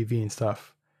like TV and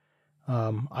stuff.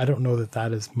 I don't know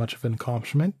that is much of an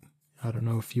accomplishment. I don't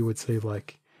know if you would say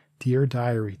like, Dear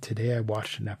Diary, today I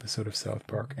watched an episode of South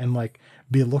Park, and like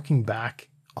be looking back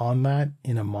on that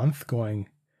in a month going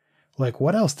like,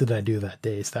 what else did I do that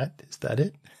day? Is that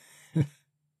it?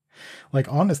 Like,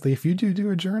 honestly, if you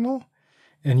do a journal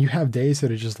and you have days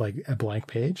that are just like a blank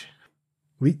page,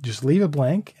 just leave it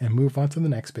blank and move on to the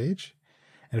next page.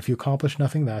 And if you accomplish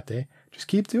nothing that day, just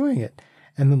keep doing it.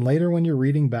 And then later when you're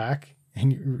reading back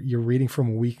and you're reading from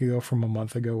a week ago, from a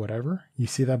month ago, whatever, you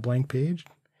see that blank page.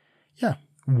 Yeah.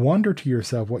 Wonder to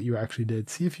yourself what you actually did.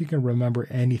 See if you can remember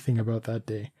anything about that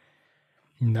day.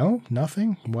 No,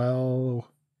 nothing. Well,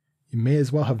 you may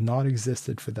as well have not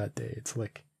existed for that day. It's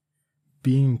like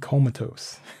being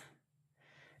comatose.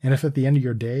 And if at the end of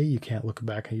your day, you can't look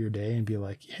back at your day and be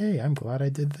like, hey, I'm glad I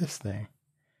did this thing.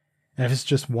 And if it's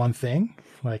just one thing,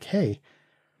 like, hey,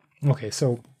 okay,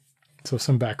 so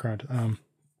some background.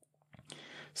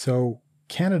 So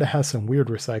Canada has some weird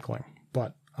recycling,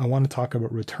 but I want to talk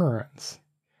about returns.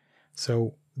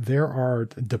 So there are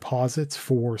deposits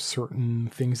for certain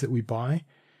things that we buy,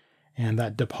 and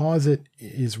that deposit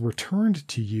is returned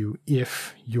to you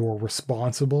if you're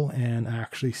responsible and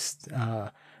actually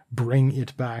bring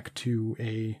it back to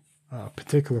a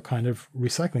particular kind of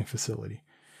recycling facility.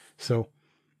 So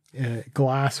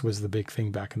glass was the big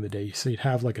thing back in the day. So you'd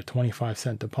have like a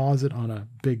 25-cent deposit on a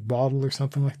big bottle or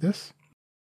something like this.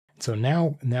 So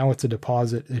now it's a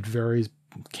deposit. It varies,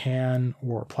 can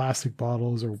or plastic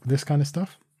bottles or this kind of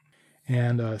stuff.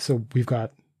 And so we've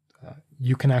got,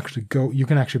 you can actually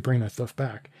bring that stuff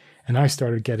back. And I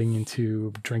started getting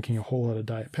into drinking a whole lot of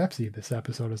Diet Pepsi. This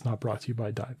episode is not brought to you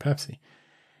by Diet Pepsi.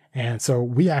 And so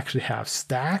we actually have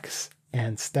stacks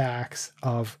and stacks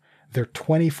of their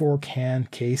 24 can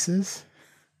cases,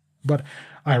 but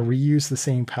I reuse the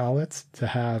same pallets to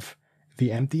have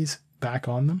the empties back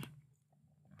on them.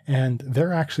 And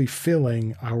they're actually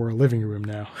filling our living room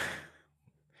now.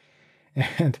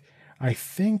 And I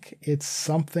think it's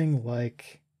something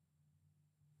like,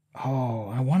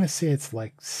 I want to say it's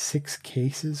like 6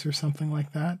 cases or something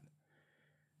like that.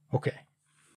 Okay.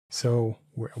 So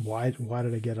why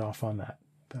did I get off on that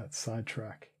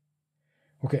sidetrack?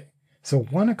 Okay. So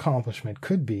one accomplishment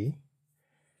could be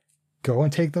go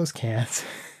and take those cans,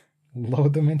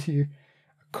 load them into your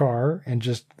car, and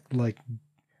just like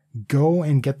go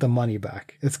and get the money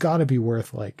back. It's got to be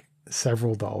worth like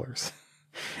several dollars.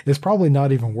 It's probably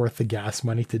not even worth the gas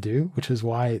money to do, which is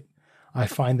why I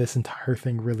find this entire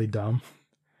thing really dumb.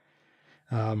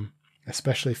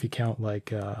 Especially if you count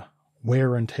like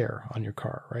wear and tear on your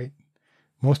car, right?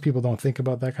 Most people don't think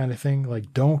about that kind of thing.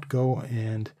 Like, don't go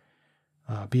and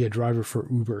be a driver for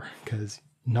Uber, because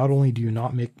not only do you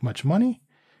not make much money,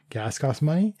 gas costs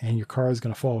money, and your car is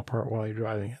going to fall apart while you're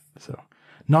driving it. So,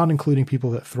 not including people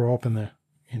that throw up in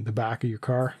the back of your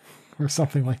car or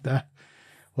something like that.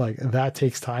 Like, that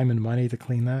takes time and money to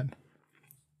clean that.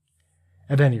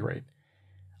 At any rate,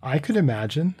 I could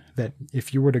imagine that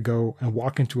if you were to go and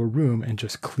walk into a room and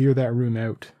just clear that room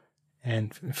out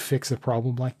and fix a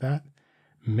problem like that,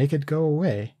 make it go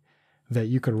away, that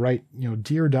you could write,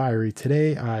 dear diary,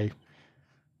 today I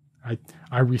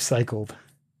recycled,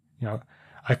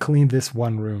 I cleaned this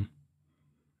one room.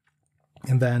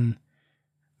 And then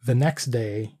the next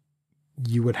day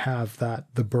you would have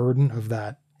the burden of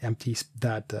that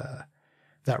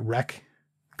that wreck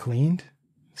cleaned.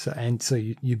 So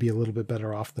you'd be a little bit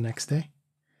better off the next day.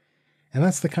 And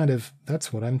that's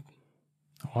what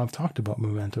I've talked about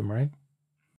momentum, right?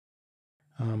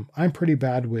 I'm pretty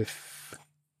bad with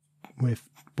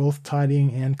both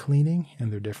tidying and cleaning,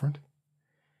 and they're different.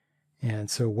 And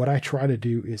so what I try to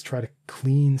do is try to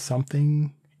clean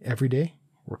something every day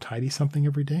or tidy something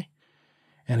every day.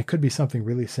 And it could be something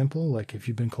really simple, like if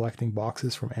you've been collecting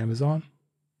boxes from Amazon,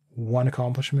 one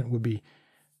accomplishment would be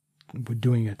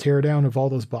doing a teardown of all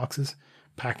those boxes,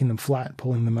 packing them flat,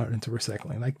 pulling them out into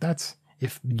recycling. Like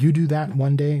if you do that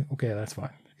one day, okay, that's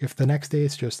fine. If the next day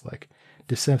it's just like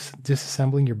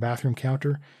disassembling your bathroom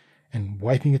counter and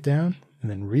wiping it down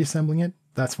and then reassembling it,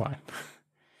 that's fine.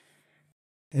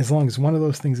 As long as one of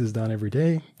those things is done every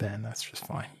day, then that's just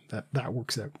fine. That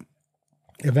works out.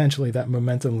 Eventually that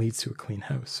momentum leads to a clean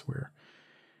house where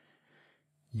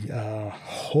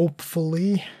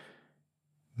hopefully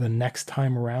the next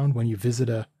time around when you visit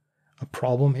a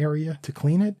problem area to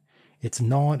clean it, it's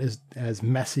not as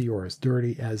messy or as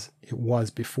dirty as it was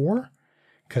before,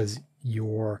 because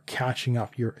you're catching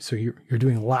up. You're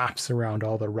doing laps around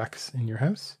all the wrecks in your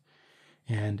house.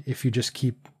 And if you just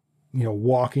keep,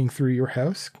 walking through your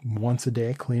house once a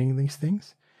day, cleaning these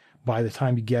things, by the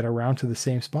time you get around to the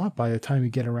same spot, by the time you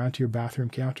get around to your bathroom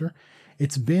counter,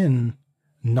 it's been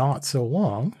not so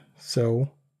long.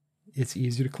 So it's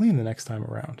easier to clean the next time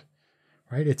around,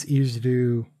 right? It's easy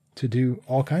to do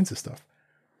all kinds of stuff,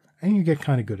 and you get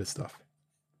kind of good at stuff.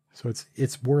 So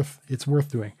it's worth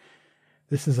doing.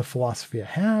 This is a philosophy I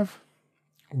have.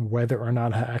 Whether or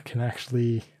not I can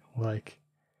actually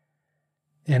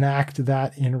enact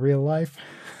that in real life,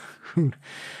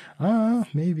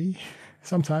 maybe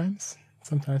sometimes,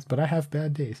 but I have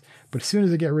bad days. But as soon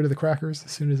as I get rid of the crackers,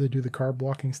 as soon as I do the carb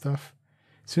blocking stuff,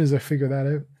 as soon as I figure that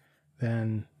out,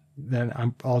 then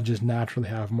I'll just naturally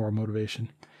have more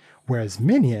motivation. Whereas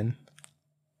Minion,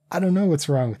 I don't know what's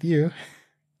wrong with you.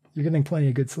 You're getting plenty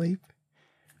of good sleep.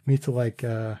 Me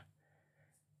to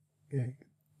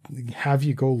have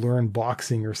you go learn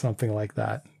boxing or something like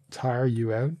that, tire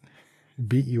you out,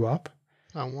 beat you up.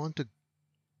 I want to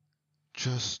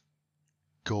just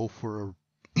go for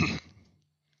as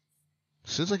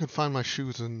soon as I can find my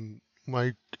shoes and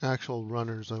my actual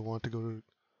runners, I want to go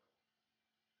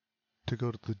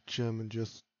to the gym and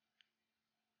just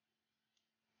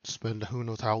spend who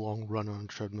knows how long running on a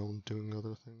treadmill and doing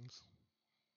other things.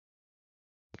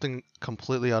 Something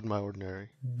completely out of my ordinary.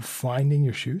 Finding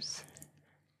your shoes?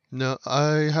 No,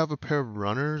 I have a pair of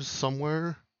runners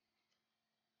somewhere.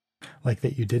 Like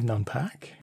that you didn't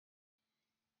unpack?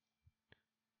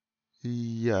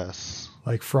 Yes.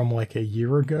 Like from a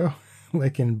year ago?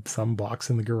 Like in some box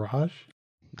in the garage?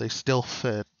 They still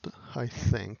fit, I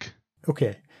think.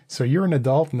 Okay, so you're an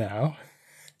adult now.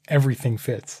 Everything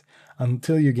fits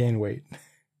until you gain weight.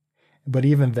 But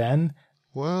even then...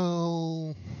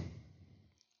 Well...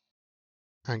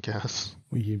 I guess.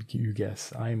 Well, you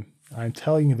guess. I'm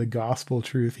telling you the gospel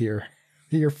truth here.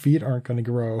 Your feet aren't going to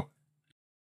grow.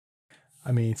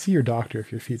 I mean, see your doctor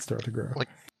if your feet start to grow. Like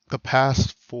the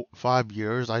past 5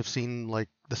 years, I've seen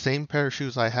the same pair of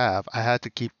shoes I have. I had to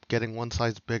keep getting one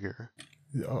size bigger.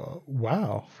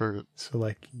 Wow.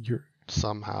 So you're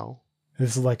somehow.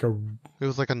 This is It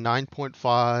was like a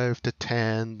 9.5 to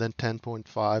 10, then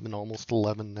 10.5, and almost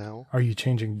 11 now. Are you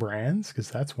changing brands?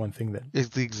 Because that's one thing that... It's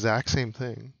the exact same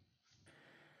thing.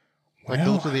 Well,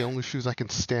 those are the only shoes I can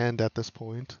stand at this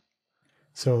point.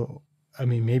 So, I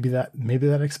mean, maybe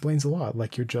that explains a lot.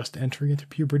 Like you're just entering into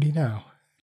puberty now.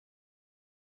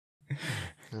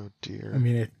 Oh dear. I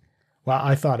mean,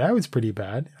 I thought I was pretty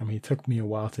bad. I mean, it took me a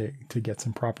while to get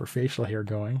some proper facial hair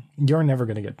going. You're never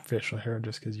going to get facial hair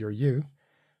just because you're you.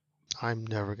 I'm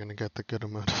never going to get the good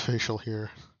amount of facial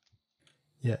hair.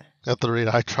 Yeah. At the rate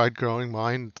I tried growing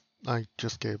mine, I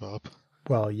just gave up.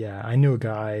 Well, yeah, I knew a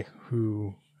guy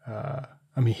who,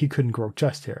 he couldn't grow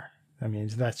chest hair. I mean,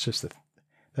 that's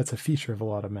a feature of a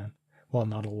lot of men. Well,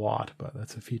 not a lot, but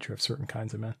that's a feature of certain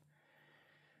kinds of men.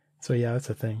 So yeah, that's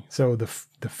a thing. So the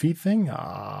feet thing,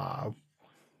 that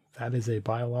is a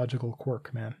biological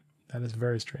quirk, man. That is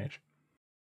very strange.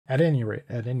 At any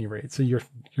rate. So your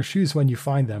shoes, when you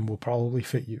find them, will probably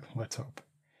fit you. Let's hope.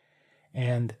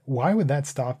 And why would that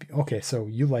stop you? Okay, so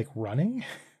you like running,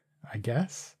 I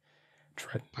guess.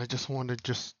 I just want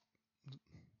to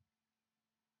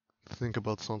think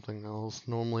about something else.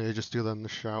 Normally, I just do that in the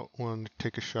shower when I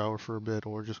take a shower for a bit,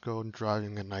 or just go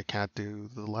driving, and I can't do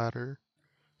the latter.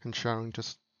 And showering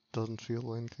just doesn't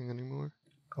feel anything anymore.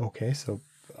 Okay, so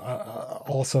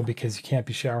also because you can't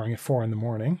be showering at 4 in the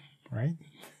morning, right?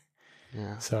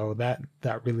 Yeah. So that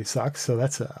really sucks. So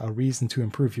that's a reason to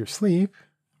improve your sleep,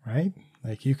 right?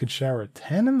 Like you could shower at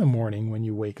 10 in the morning when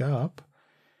you wake up,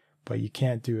 but you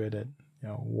can't do it at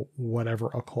whatever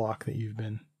o'clock that you've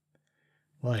been.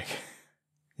 Like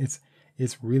it's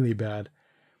really bad.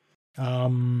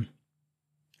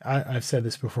 I've said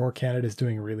this before. Canada's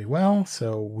doing really well,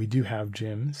 so we do have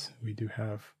gyms. We do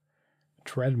have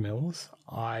treadmills.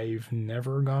 I've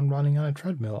never gone running on a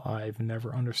treadmill. I've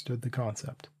never understood the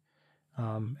concept.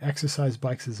 Exercise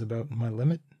bikes is about my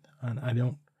limit, and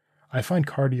I find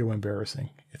cardio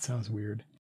embarrassing. It sounds weird.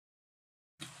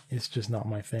 It's just not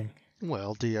my thing.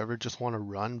 Well, do you ever just want to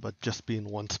run, but just be in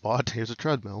one spot? Here's a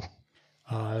treadmill.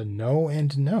 No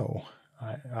and no.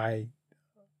 I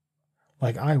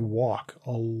walk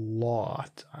a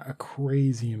lot, a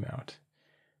crazy amount.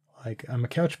 Like I'm a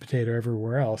couch potato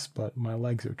everywhere else, but my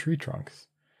legs are tree trunks.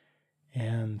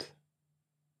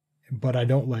 But I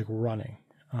don't like running.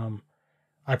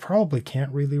 I probably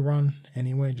can't really run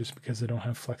anyway, just because I don't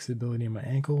have flexibility in my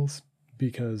ankles,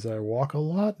 because I walk a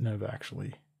lot, and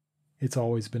it's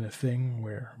always been a thing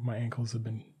where my ankles have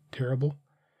been terrible.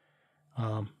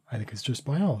 I think it's just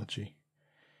biology.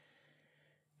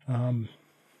 But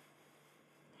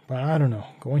I don't know.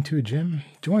 Going to a gym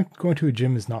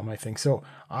is not my thing. So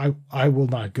I will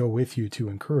not go with you to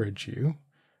encourage you,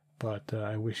 but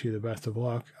I wish you the best of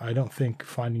luck. I don't think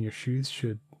finding your shoes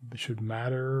should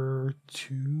matter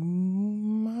too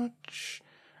much.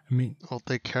 I mean, well,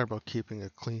 they care about keeping a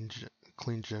clean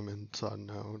gym inside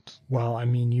and out. Well, I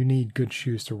mean, you need good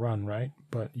shoes to run, right?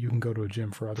 But you can go to a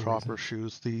gym for other proper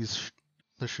reasons. shoes.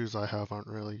 The shoes I have aren't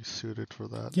really suited for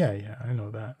that. Yeah, I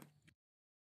know that.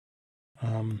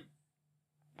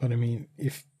 But I mean,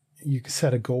 if you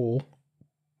set a goal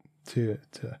to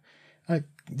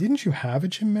didn't you have a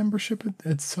gym membership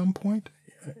at some point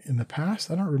in the past?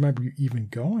 I don't remember you even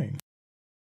going.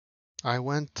 I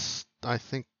went, I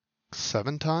think,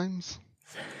 7 times.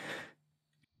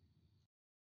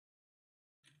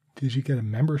 Did you get a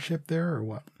membership there or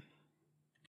what?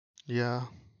 Yeah.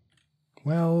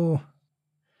 Well,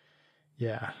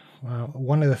 yeah. Well,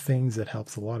 one of the things that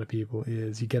helps a lot of people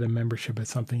is you get a membership at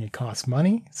something, it costs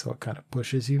money, so it kind of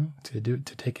pushes you to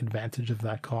take advantage of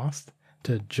that cost,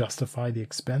 to justify the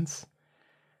expense.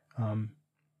 And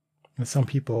some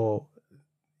people,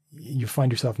 you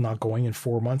find yourself not going in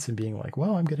 4 months and being like,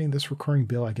 well, I'm getting this recurring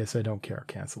bill, I guess I don't care,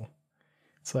 cancel.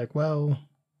 It's like, well,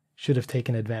 should have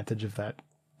taken advantage of that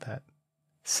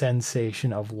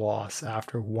sensation of loss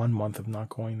after 1 month of not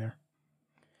going there.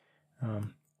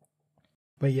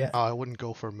 But yeah. I wouldn't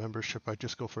go for a membership, I'd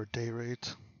just go for a day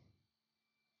rate.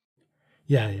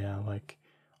 Yeah, like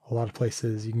a lot of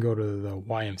places you can go to the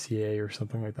YMCA or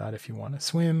something like that if you want to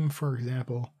swim, for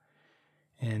example,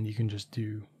 and you can just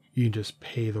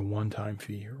pay the one-time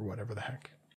fee or whatever the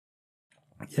heck.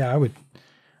 Yeah, I would.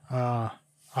 I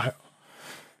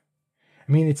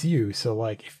mean, it's you, so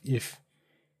like if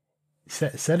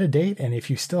set a date, and if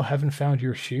you still haven't found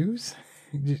your shoes,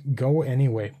 just go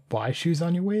anyway. Buy shoes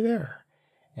on your way there,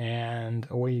 and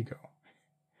away you go.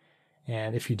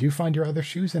 And if you do find your other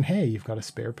shoes, then hey, you've got a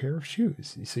spare pair of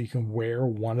shoes, so you can wear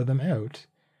one of them out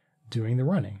doing the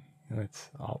running. And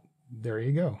there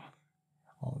you go.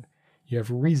 You have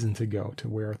a reason to go to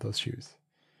wear those shoes.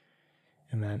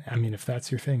 And then, I mean, if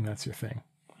that's your thing, that's your thing.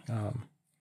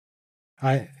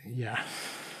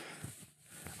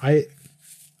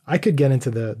 I could get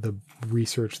into the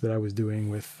research that I was doing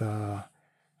with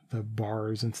the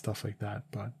bars and stuff like that,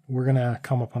 but we're going to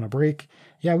come up on a break.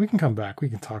 Yeah, we can come back. We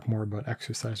can talk more about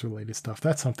exercise related stuff.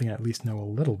 That's something I at least know a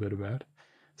little bit about.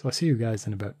 So I'll see you guys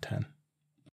in about 10.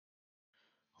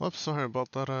 Whoops, sorry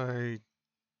about that. I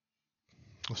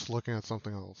was looking at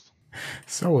something else.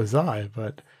 So was I,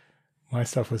 but my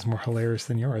stuff was more hilarious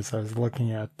than yours. I was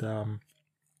looking at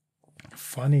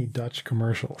funny Dutch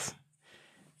commercials.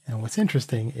 And what's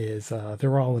interesting is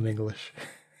they're all in English.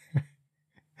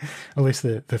 At least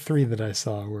the 3 that I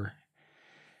saw were,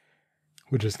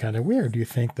 which is kind of weird. You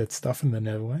think that stuff in the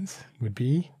Netherlands would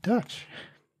be Dutch.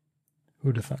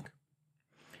 Who'd have thunk?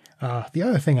 The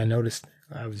other thing I noticed,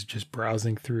 I was just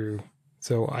browsing through.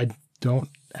 So I don't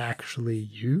actually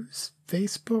use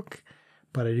Facebook,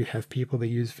 but I do have people that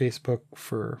use Facebook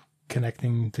for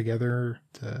connecting together.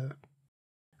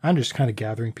 I'm just kind of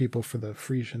gathering people for the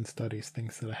Frisian studies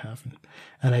things that I have.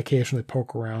 And I occasionally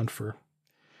poke around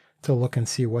to look and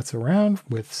see what's around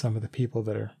with some of the people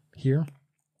that are here.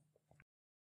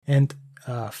 And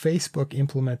Facebook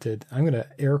implemented, I'm going to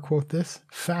air quote this,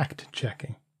 fact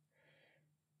checking.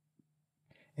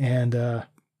 And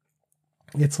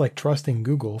it's like trusting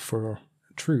Google for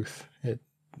truth,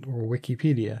 or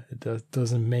Wikipedia. It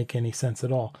doesn't make any sense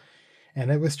at all.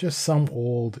 And it was just some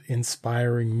old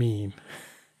inspiring meme.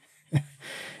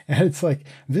 And it's like,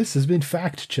 this has been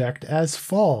fact checked as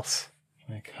false.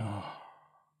 Like, oh,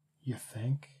 you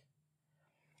think?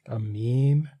 A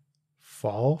meme?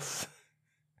 False?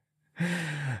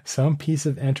 Some piece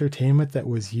of entertainment that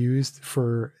was used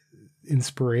for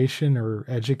inspiration or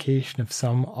education of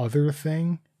some other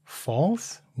thing?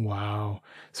 False? Wow.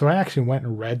 So I actually went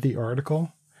and read the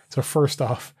article. So first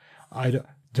off, I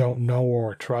don't know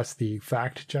or trust the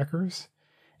fact checkers.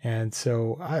 And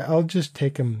so I'll just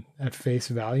take them at face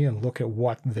value and look at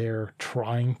what they're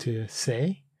trying to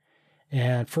say.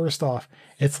 And first off,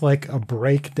 it's like a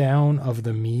breakdown of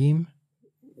the meme,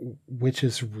 which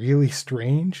is really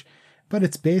strange. But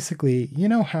it's basically, you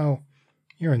know how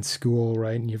you're in school,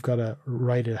 right? And you've got to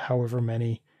write a however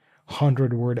many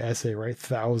 100-word essay, right?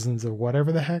 Thousands of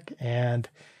whatever the heck. And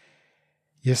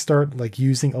you start like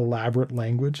using elaborate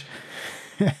language.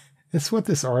 It's what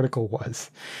this article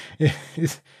was.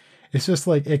 It's just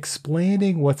like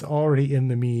explaining what's already in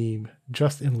the meme,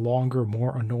 just in longer,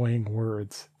 more annoying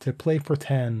words to play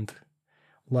pretend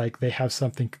like they have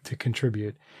something to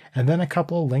contribute. And then a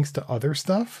couple of links to other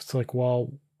stuff. It's like,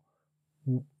 well,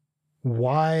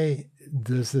 why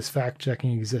does this fact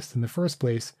checking exist in the first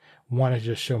place? Want to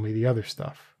just show me the other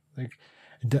stuff? Like,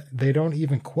 they don't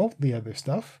even quote the other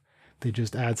stuff. They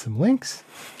just add some links,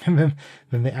 and then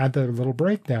they add their little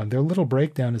breakdown. Their little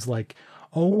breakdown is like,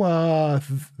 oh,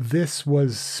 this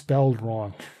was spelled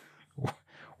wrong,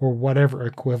 or whatever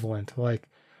equivalent. Like,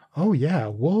 oh yeah,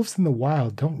 wolves in the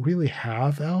wild don't really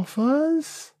have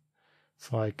alphas.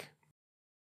 It's like,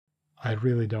 I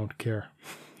really don't care.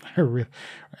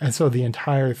 And so the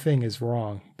entire thing is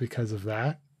wrong because of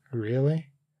that. Really?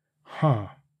 Huh.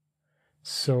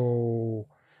 So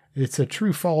it's a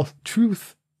true false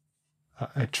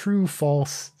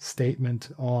statement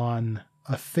on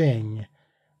a thing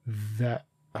that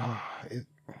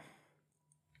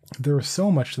there is so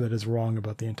much that is wrong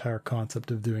about the entire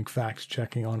concept of doing fact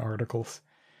checking on articles.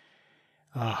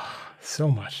 So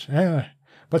much.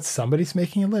 But somebody's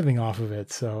making a living off of it,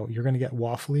 so you're going to get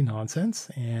waffly nonsense,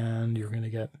 and you're going to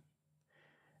get,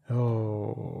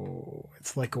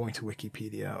 it's like going to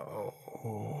Wikipedia.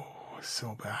 Oh,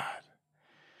 so bad.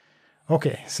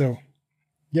 Okay, so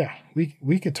yeah,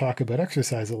 we could talk about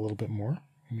exercise a little bit more.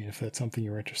 I mean, if that's something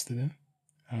you're interested in.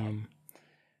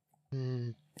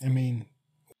 I mean,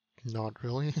 not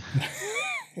really.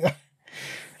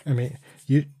 I mean,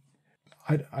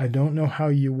 I don't know how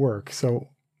you work. So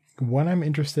when I'm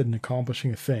interested in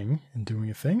accomplishing a thing and doing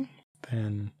a thing,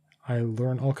 then I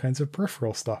learn all kinds of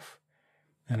peripheral stuff,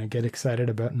 and I get excited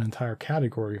about an entire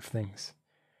category of things.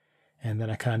 And then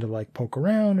I kind of like poke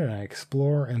around and I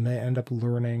explore, and they end up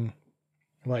learning.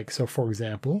 Like, so for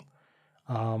example,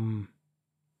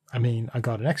 I mean, I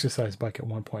got an exercise bike at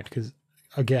one point because,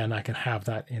 again, I can have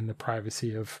that in the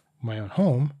privacy of my own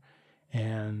home,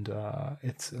 and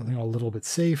it's, you know, a little bit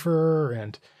safer,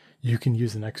 and you can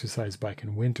use an exercise bike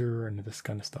in winter and this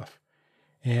kind of stuff.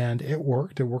 And it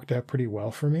worked. It worked out pretty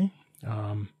well for me.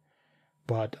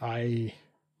 But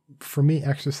for me,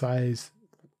 exercise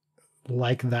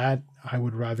like that, I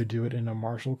would rather do it in a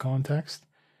martial context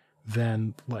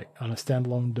than like on a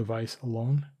standalone device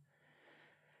alone.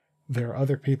 There are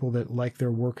other people that like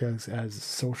their workouts as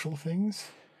social things.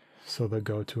 So they'll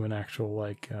go to an actual,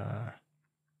 like,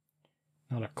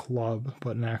 not a club,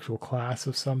 but an actual class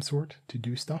of some sort to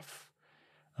do stuff.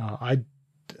 I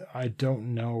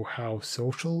don't know how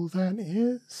social that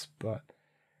is, but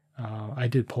I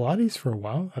did Pilates for a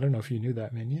while. I don't know if you knew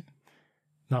that, Minion.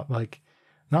 Not like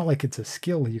it's a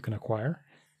skill you can acquire.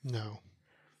 No.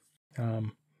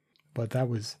 But that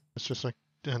was... It's just like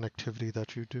an activity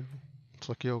that you do. It's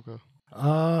like yoga.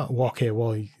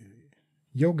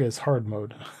 Yoga is hard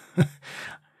mode.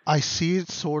 I see it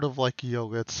sort of like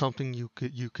yoga. It's something you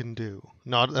can do,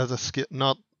 not as a skill,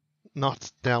 not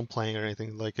downplaying or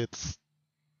anything. Like, it's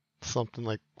something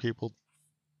like people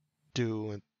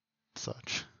do and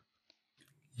such.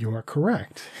 You are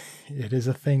correct. It is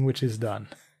a thing which is done.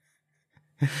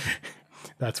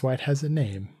 That's why it has a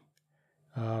name.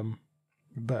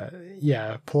 But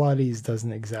yeah, Pilates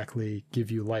doesn't exactly give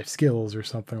you life skills or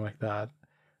something like that.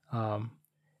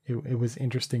 It was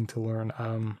interesting to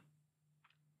learn.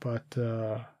 But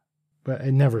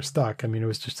it never stuck. I mean, it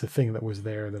was just a thing that was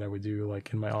there that I would do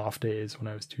like in my off days when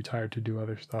I was too tired to do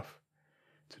other stuff,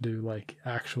 to do like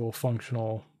actual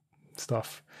functional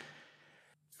stuff.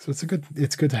 So it's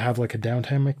good to have like a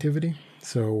downtime activity.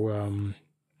 So,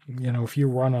 if you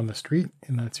run on the street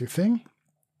and that's your thing,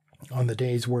 on the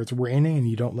days where it's raining and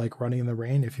you don't like running in the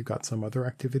rain, if you've got some other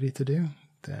activity to do,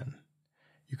 then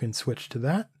you can switch to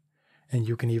that. And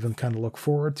you can even kind of look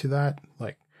forward to that.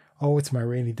 Like, oh, it's my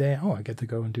rainy day. Oh, I get to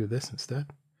go and do this instead.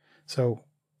 So,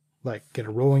 like, get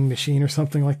a rowing machine or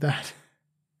something like that.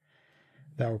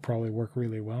 That would probably work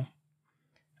really well.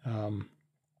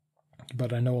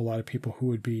 But I know a lot of people who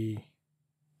would be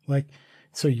like,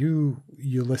 so you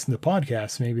listen to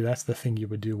podcasts. Maybe that's the thing you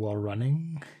would do while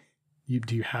running.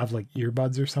 Do you have like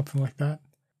earbuds or something like that?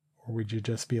 Or would you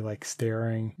just be like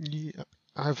staring? Yeah,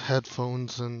 I have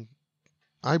headphones and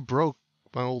I broke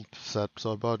my old set,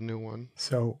 so I bought a new one.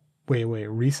 So wait,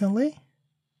 recently?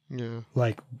 Yeah.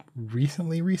 Like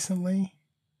recently?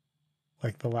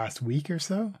 Like the last week or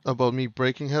so? About me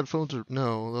breaking headphones?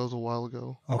 No, that was a while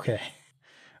ago.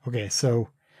 Okay, so,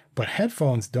 but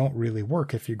headphones don't really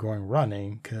work if you're going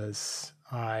running because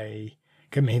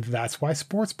that's why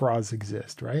sports bras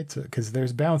exist, right? Because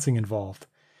there's bouncing involved.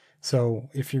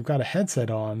 So if you've got a headset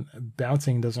on,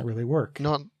 bouncing doesn't really work.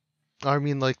 I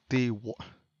mean like the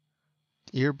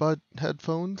earbud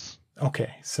headphones.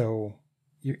 Okay, so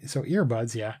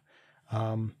earbuds, yeah.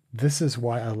 This is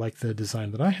why I like the design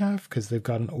that I have because they've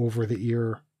got an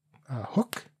over-the-ear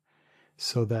hook.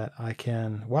 So that I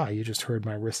can, wow, you just heard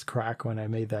my wrist crack when I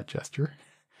made that gesture.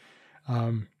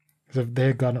 So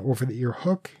they've got an over-the-ear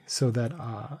hook so that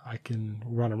I can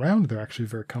run around. They're actually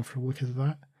very comfortable because of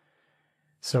that.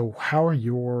 So how are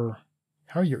your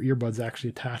earbuds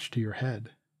actually attached to your head?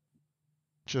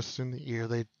 Just in the ear.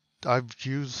 I've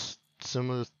used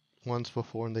similar ones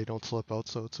before and they don't slip out,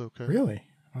 so it's okay. Really?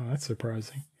 Oh, that's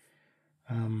surprising.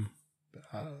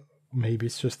 Maybe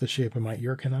it's just the shape of my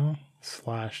ear canal /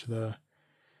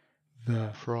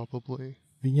 the probably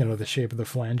the shape of the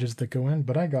flanges that go in,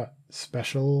 but I got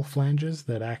special flanges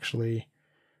that actually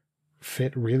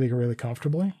fit really, really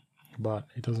comfortably, but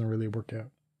it doesn't really work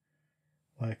out.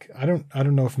 Like I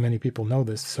don't know if many people know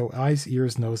this. So eyes,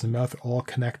 ears, nose, and mouth all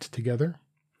connect together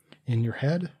in your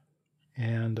head.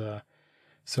 And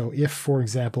so if, for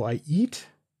example,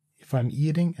 if I'm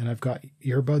eating and I've got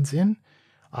earbuds in,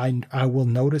 I will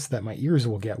notice that my ears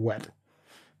will get wet.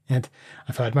 And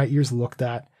I've had my ears looked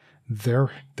at. They're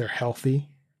healthy.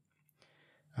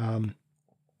 So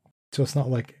it's not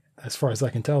like, as far as I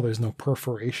can tell, there's no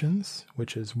perforations,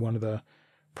 which is one of the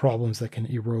problems that can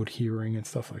erode hearing and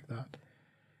stuff like that.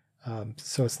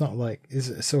 So it's not like,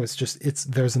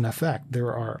 there's an effect.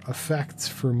 There are effects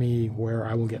for me where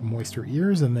I will get moister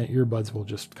ears and the earbuds will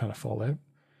just kind of fall out.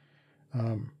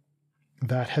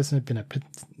 That hasn't been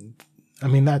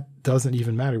that doesn't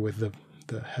even matter with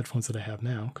the headphones that I have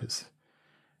now because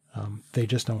they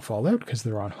just don't fall out because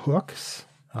they're on hooks.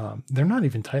 They're not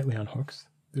even tightly on hooks.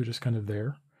 They're just kind of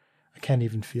there. I can't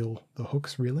even feel the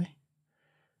hooks really.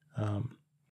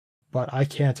 But I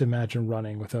can't imagine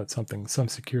running without some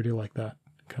security like that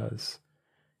because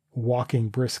walking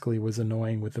briskly was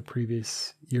annoying with the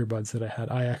previous earbuds that I had.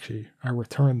 I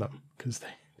returned them because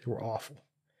they were awful.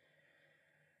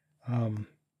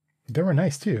 They were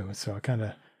nice too, so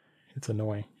it's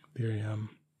annoying.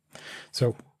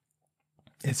 So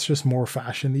it's just more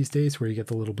fashion these days where you get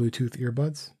the little Bluetooth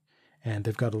earbuds and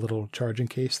they've got a little charging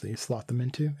case that you slot them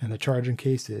into, and the charging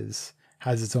case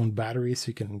has its own battery so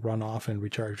you can run off and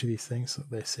recharge these things. So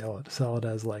they sell it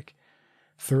as like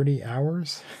 30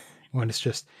 hours when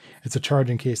it's a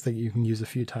charging case that you can use a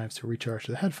few times to recharge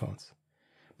the headphones.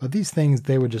 But these things,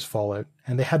 they would just fall out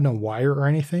and they had no wire or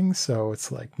anything. So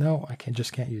it's like, no, I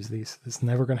just can't use these. It's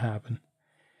never going to happen.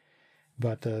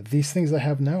 But these things I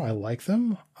have now, I like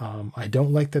them. I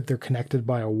don't like that they're connected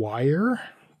by a wire,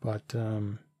 but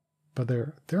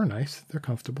they're nice. They're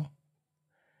comfortable.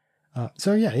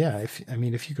 So yeah.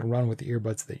 If you can run with the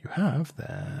earbuds that you have,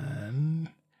 then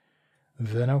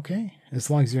okay. As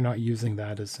long as you're not using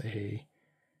that as a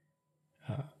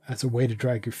way to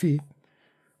drag your feet,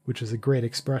 which is a great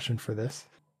expression for this.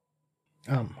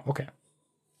 Okay.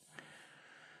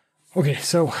 Okay,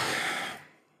 so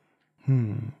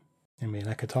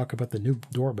I could talk about the new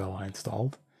doorbell I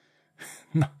installed.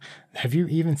 No, have you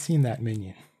even seen that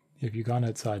minion? Have you gone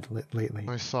outside lately?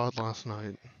 I saw it last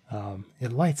night.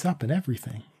 It lights up and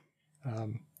everything.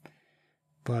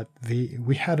 But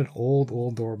we had an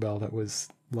old doorbell that was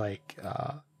like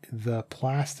the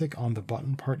plastic on the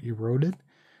button part eroded.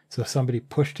 So if somebody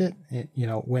pushed it,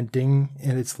 went ding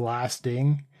in its last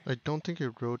ding. I don't think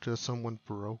it wrote that someone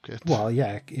broke it. Well,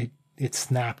 yeah, it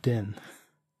snapped in,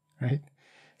 right?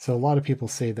 So a lot of people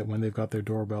say that when they've got their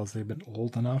doorbells, they've been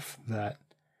old enough that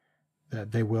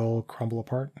they will crumble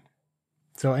apart.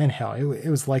 So anyhow, it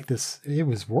was like this. It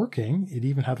was working. It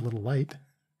even had a little light.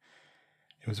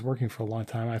 It was working for a long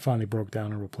time. I finally broke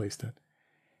down and replaced it.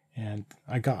 And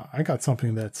I got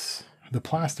something that's, the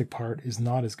plastic part is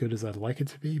not as good as I'd like it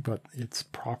to be, but it's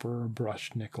proper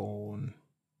brushed nickel and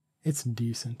it's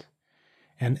decent.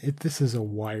 And this is a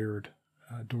wired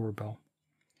doorbell.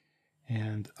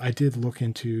 And I did look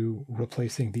into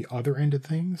replacing the other end of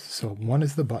things. So one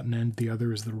is the button end, the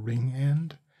other is the ring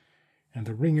end. And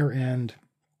the ringer end,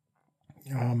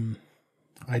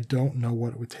 I don't know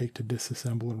what it would take to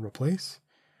disassemble and replace.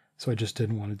 So I just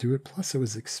didn't want to do it. Plus it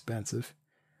was expensive.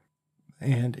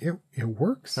 And it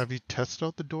works. Have you tested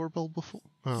out the doorbell before?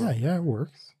 Yeah, it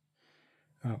works.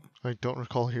 I don't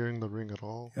recall hearing the ring at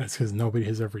all. That's because nobody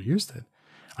has ever used it.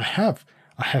 I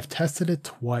have tested it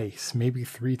twice, maybe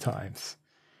 3 times.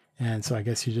 And so I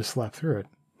guess you just slept through it.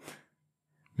 I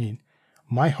mean,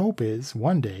 my hope is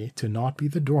one day to not be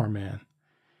the doorman.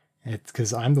 It's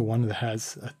because I'm the one that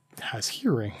has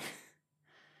hearing.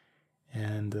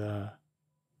 And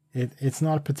it's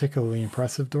not a particularly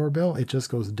impressive doorbell. It just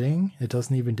goes ding. It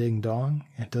doesn't even ding dong.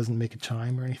 It doesn't make a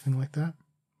chime or anything like that.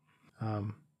 I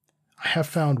have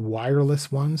found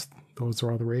wireless ones. Those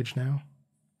are all the rage now.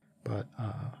 But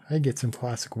I get some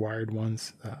classic wired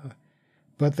ones.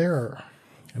 But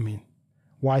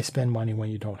why spend money when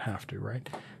you don't have to, right?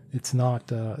 It's not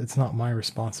my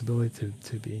responsibility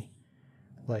to be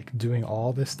like doing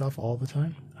all this stuff all the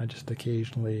time. I just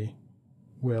occasionally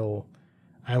will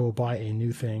buy a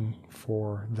new thing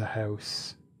for the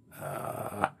house.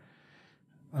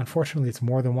 Unfortunately, it's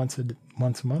more than once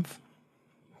a month,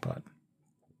 but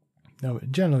no,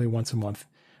 generally once a month.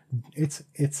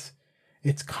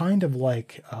 It's kind of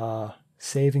like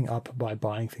saving up by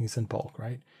buying things in bulk,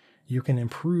 right? You can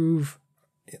improve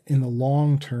in the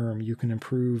long term. You can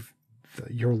improve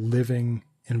your living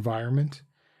environment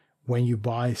when you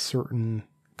buy certain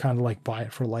kind of like buy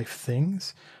it for life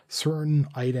things, certain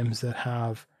items that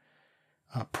have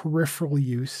peripheral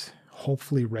use,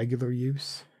 hopefully regular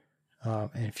use.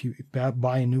 And if you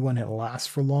buy a new one, it lasts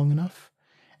for long enough,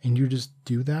 and you just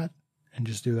do that,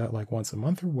 like once a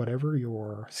month or whatever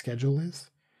your schedule is,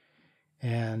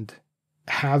 and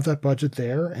have that budget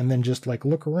there, and then just like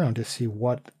look around to see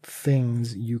what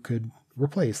things you could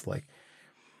replace. Like,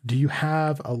 do you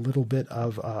have a little bit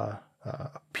of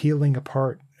peeling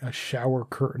apart a shower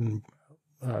curtain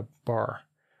bar?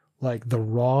 Like the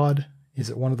rod, is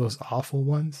it one of those awful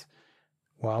ones?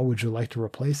 Well, would you like to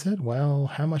replace it? Well,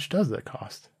 how much does that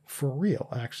cost? For real,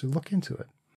 actually look into it.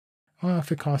 Well,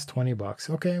 if it costs $20,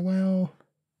 okay, well,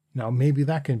 now maybe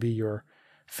that can be your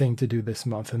thing to do this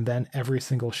month. And then every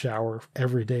single shower,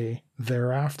 every day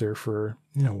thereafter for,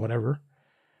 whatever,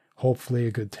 hopefully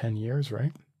a good 10 years,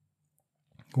 right?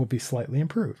 Will be slightly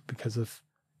improved because of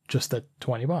just that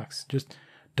 $20. Just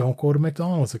don't go to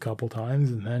McDonald's a couple times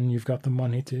and then you've got the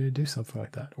money to do something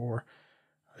like that. Or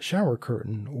a shower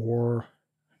curtain, or,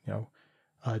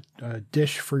 a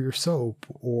dish for your soap,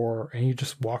 and you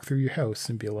just walk through your house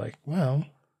and be like, well,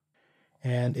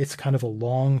 and it's kind of a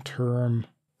long-term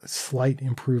slight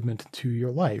improvement to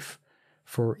your life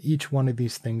for each one of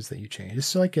these things that you change.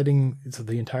 It's like it's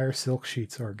the entire silk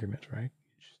sheets argument, right?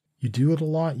 You do it a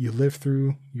lot. You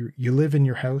live in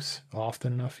your house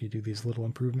often enough. You do these little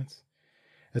improvements.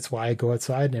 That's why I go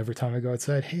outside, and every time I go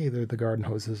outside, hey, they're the garden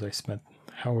hoses I spent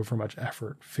however much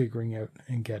effort figuring out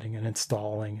and getting and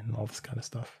installing and all this kind of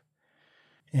stuff.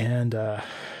 And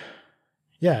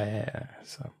yeah.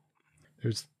 So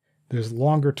there's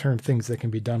longer term things that can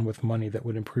be done with money that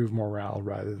would improve morale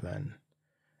rather than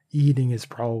eating is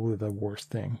probably the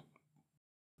worst thing.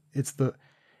 It's the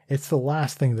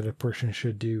last thing that a person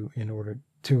should do in order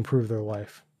to improve their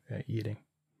life, eating.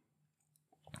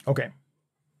 Okay.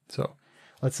 So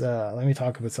let me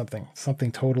talk about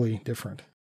something totally different.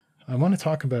 I want to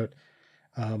talk about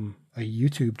a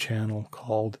YouTube channel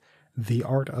called The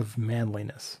Art of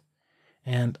Manliness.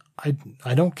 And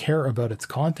I don't care about its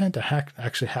content. I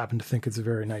actually happen to think it's a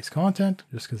very nice content,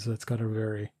 just because it's got a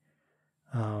very,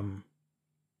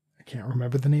 I can't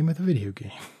remember the name of the video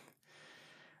game.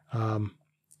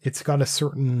 It's got a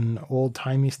certain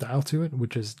old-timey style to it,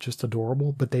 which is just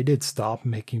adorable, but they did stop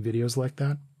making videos like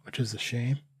that, which is a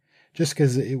shame. Just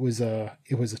because it was a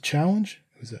challenge.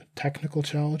 It was a technical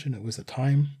challenge, and it was a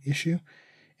time issue.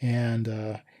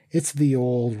 And it's the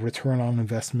old return on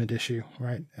investment issue,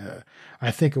 right?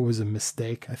 I think it was a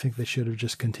mistake. I think they should have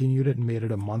just continued it and made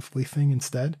it a monthly thing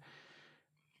instead.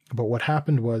 But what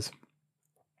happened was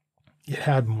it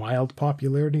had mild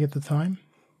popularity at the time,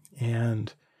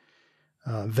 and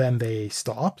then they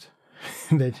stopped.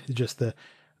 They just their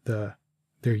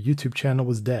YouTube channel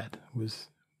was dead. It was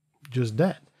just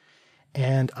dead.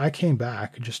 And I came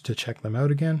back just to check them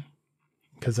out again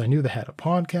because I knew they had a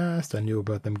podcast. I knew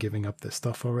about them giving up this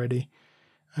stuff already.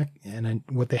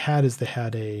 What they had is they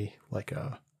had a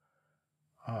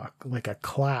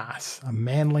class, a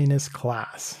manliness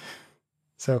class.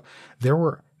 So there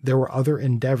were other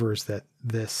endeavors that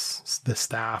the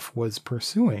staff was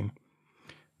pursuing,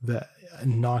 that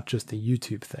not just a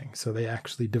YouTube thing. So they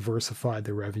actually diversified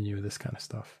their revenue, this kind of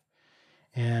stuff.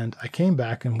 And I came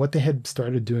back, and what they had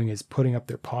started doing is putting up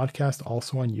their podcast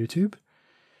also on YouTube.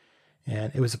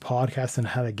 And it was a podcast and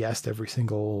had a guest every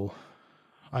single,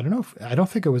 I don't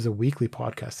think it was a weekly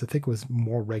podcast. I think it was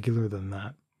more regular than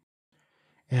that.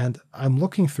 And I'm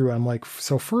looking through, I'm like,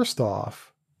 so first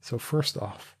off,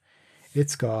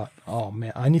 it's got, oh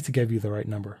man, I need to give you the right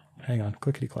number. Hang on,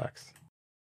 clickety clacks.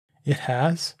 It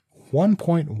has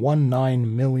 1.19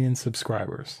 million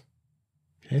subscribers.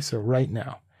 Okay, so right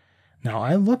now. Now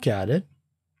I look at it,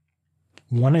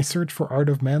 when I search for Art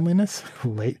of Manliness,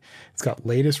 it's got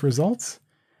latest results.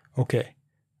 Okay,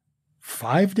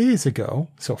 5 days ago,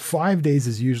 so 5 days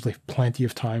is usually plenty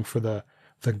of time for the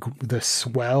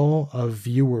swell of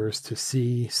viewers to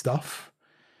see stuff.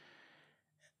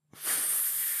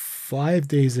 5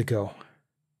 days ago,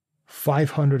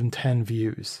 510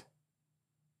 views.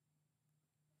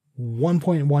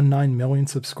 1.19 million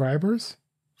subscribers,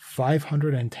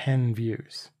 510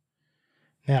 views.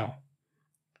 Now,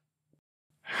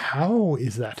 how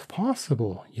is that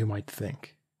possible, you might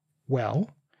think?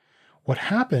 Well, what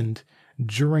happened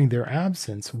during their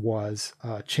absence was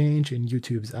a change in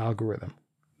YouTube's algorithm.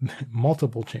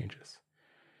 Multiple changes.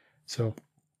 So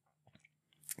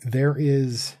there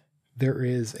is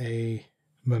a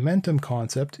momentum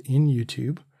concept in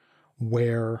YouTube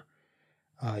where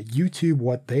YouTube,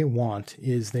 what they want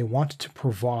is they want to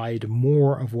provide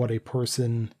more of what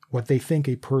they think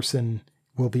a person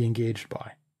will be engaged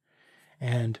by.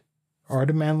 And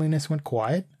Art of Manliness went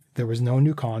quiet. There was no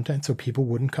new content, so people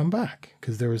wouldn't come back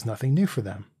because there was nothing new for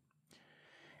them.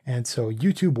 And so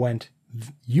YouTube went,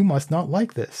 you must not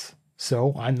like this,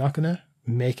 so I'm not going to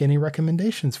make any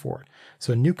recommendations for it.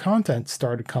 So new content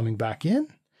started coming back in,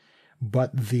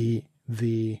 but the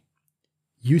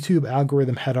YouTube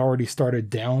algorithm had already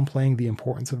started downplaying the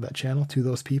importance of that channel to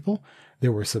those people. They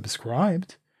were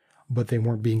subscribed, but they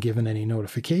weren't being given any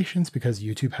notifications because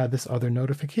YouTube had this other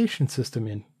notification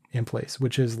system in place,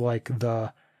 which is like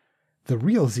the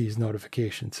RealZ's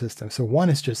notification system. So one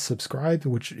is just subscribe,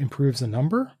 which improves the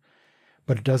number,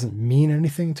 but it doesn't mean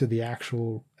anything to the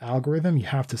actual algorithm. You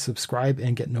have to subscribe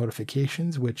and get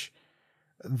notifications, which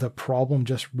the problem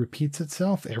just repeats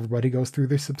itself. Everybody goes through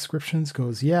their subscriptions,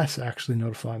 goes, yes, actually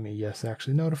notify me. Yes,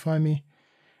 actually notify me.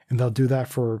 And they'll do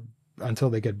that until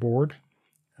they get bored.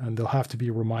 And they'll have to be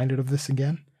reminded of this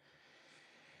again.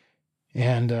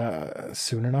 And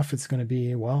soon enough, it's going to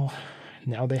be, well,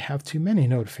 now they have too many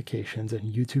notifications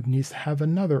and YouTube needs to have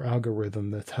another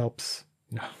algorithm that helps.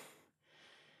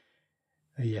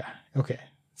 Yeah, okay.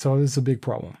 So this is a big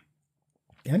problem.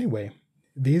 Anyway,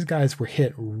 these guys were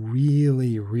hit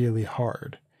really, really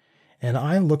hard. And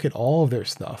I look at all of their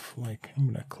stuff. Like, I'm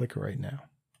going to click right now.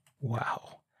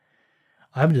 Wow.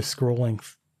 I'm just scrolling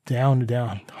down to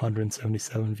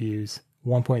 177 views,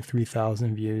 1.3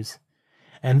 thousand views.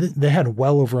 And they had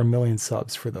well over 1 million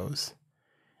subs for those.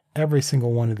 Every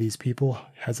single one of these people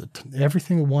every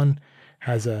single one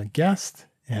has a guest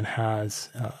and has,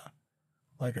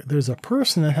 there's a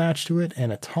person attached to it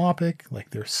and a topic, like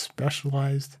they're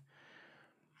specialized.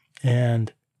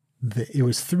 And it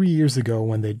was 3 years ago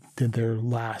when they did their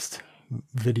last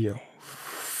video.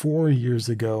 4 years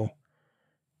ago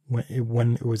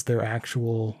when it was their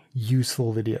actual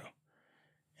useful video.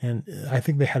 And I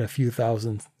think they had a few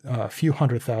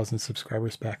 100,000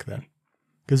 subscribers back then.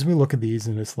 Because we look at these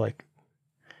and it's like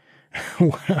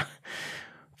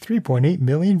 3.8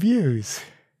 million views.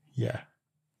 Yeah.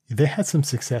 They had some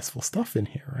successful stuff in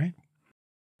here, right?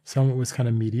 Some of it was kind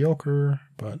of mediocre,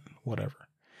 but whatever.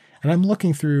 And I'm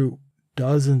looking through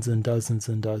dozens and dozens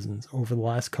and dozens over the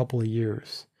last couple of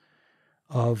years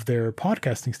of their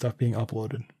podcasting stuff being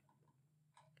uploaded.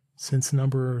 Since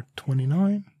number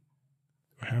 29, do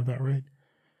I have that right?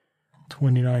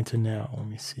 29 to now, let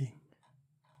me see.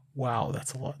 Wow,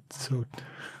 that's a lot. So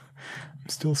I'm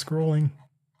still scrolling.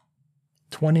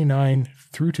 29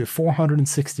 through to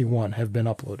 461 have been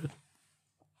uploaded.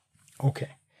 Okay.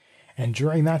 And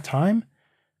during that time,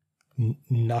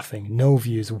 nothing, no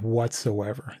views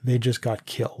whatsoever. They just got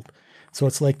killed. So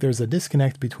it's like there's a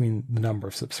disconnect between the number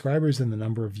of subscribers and the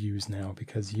number of views now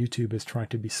because YouTube is trying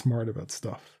to be smart about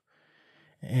stuff.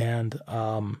 And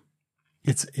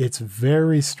It's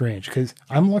very strange because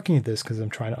I'm looking at this because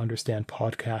I'm trying to understand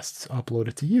podcasts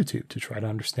uploaded to YouTube to try to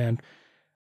understand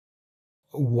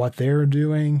what they're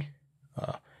doing,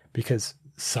 because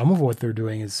some of what they're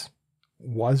doing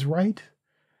was right,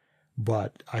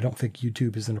 but I don't think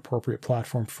YouTube is an appropriate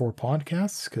platform for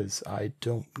podcasts because I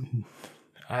don't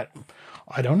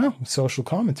know. Social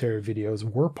commentary videos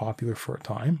were popular for a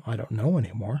time. I don't know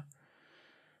anymore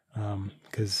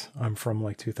because I'm from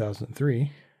like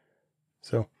 2003.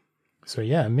 So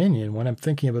yeah, Minion, when I'm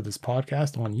thinking about this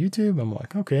podcast on YouTube, I'm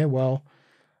like, okay, well,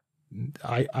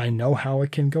 I know how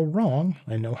it can go wrong.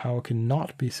 I know how it can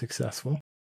not be successful.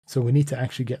 So we need to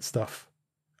actually get stuff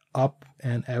up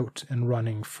and out and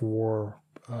running for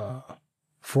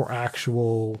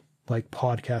actual like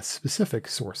podcast specific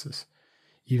sources.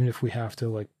 Even if we have to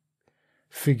like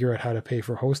figure out how to pay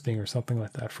for hosting or something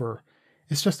like that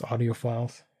it's just audio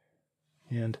files.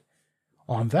 And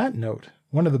on that note,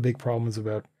 one of the big problems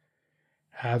about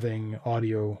having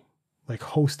audio, like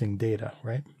hosting data,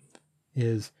 right,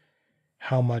 is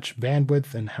how much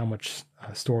bandwidth and how much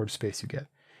storage space you get.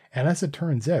 And as it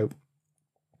turns out,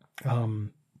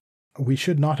 we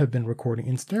should not have been recording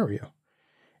in stereo.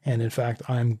 And in fact,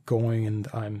 I'm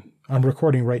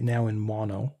recording right now in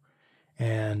mono.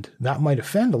 And that might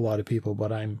offend a lot of people,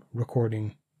 but I'm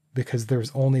recording because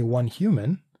there's only one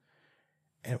human,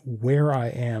 and where I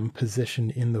am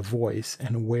positioned in the voice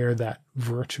and where that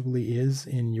virtually is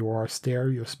in your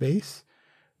stereo space,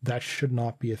 that should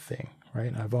not be a thing,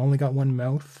 right? I've only got one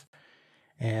mouth,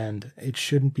 and it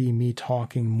shouldn't be me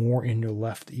talking more in your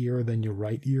left ear than your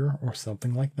right ear or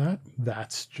something like that.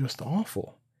 That's just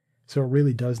awful. So it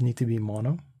really does need to be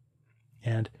mono.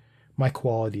 And my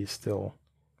quality is still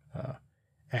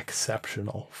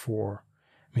exceptional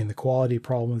the quality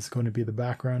problem is going to be the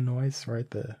background noise, right?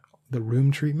 The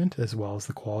room treatment, as well as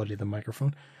the quality of the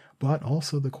microphone, but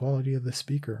also the quality of the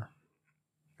speaker.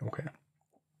 Okay.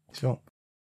 So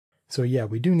yeah,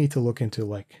 we do need to look into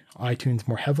like iTunes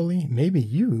more heavily. Maybe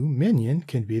you, Minion,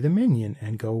 can be the Minion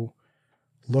and go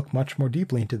look much more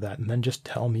deeply into that and then just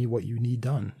tell me what you need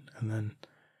done. And then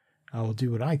I will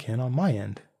do what I can on my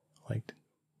end, like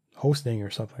hosting or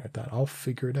something like that. I'll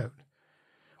figure it out.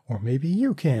 Or maybe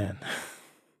you can.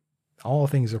 All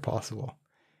things are possible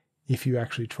if you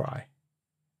actually try.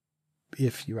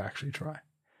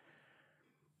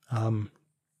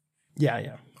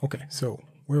 Yeah. Okay, so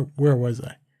where was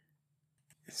I?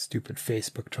 Stupid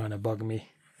Facebook trying to bug me.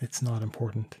 It's not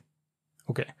important.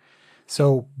 Okay,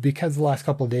 so because the last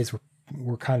couple of days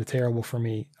were kind of terrible for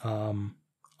me, I'm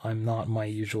not my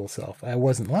usual self. I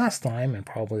wasn't last time, and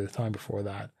probably the time before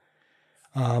that.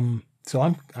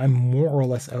 So I'm more or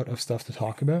less out of stuff to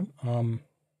talk about.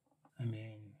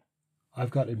 I've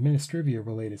got Administrivia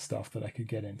related stuff that I could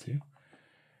get into,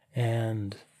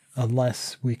 and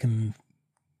unless we can,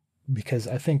 because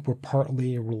I think we're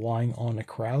partly relying on a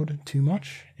crowd too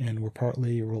much, and we're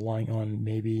partly relying on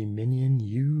maybe Minion,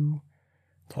 you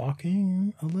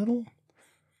talking a little,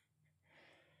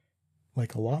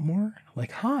 like a lot more.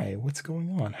 Like, hi, what's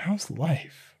going on? How's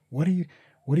life? What are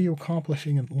you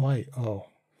accomplishing in life? Oh,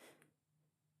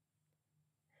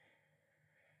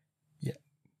 yeah.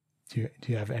 Do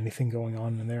you have anything going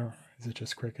on in there? Is it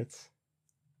just crickets?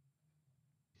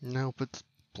 Nope, it's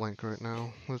blank right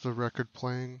now. There's a record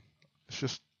playing. It's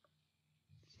just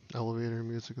elevator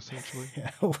music, essentially.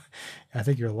 Yeah, I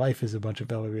think your life is a bunch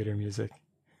of elevator music.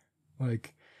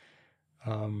 Like,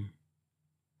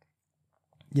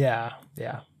 yeah.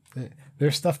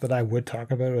 There's stuff that I would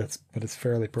talk about, but it's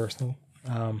fairly personal.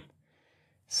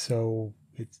 So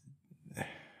it's,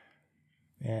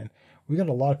 and we got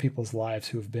a lot of people's lives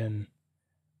who have been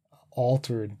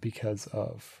altered because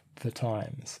of the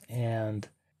times, and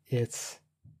it's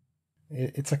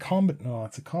a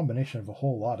combination of a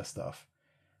whole lot of stuff,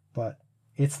 but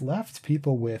it's left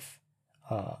people with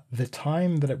the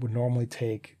time that it would normally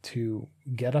take to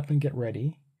get up and get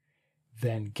ready,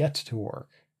 then get to work,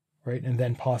 right, and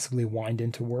then possibly wind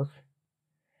into work,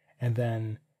 and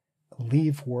then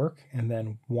leave work, and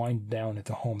then wind down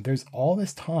into home. There's all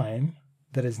this time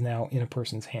that is now in a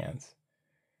person's hands,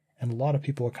 and a lot of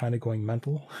people are kind of going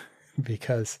mental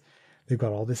because they've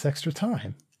got all this extra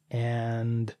time,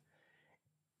 and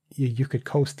you could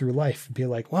coast through life and be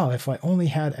like, wow, if I only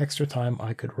had extra time,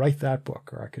 I could write that book,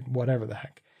 or I could whatever the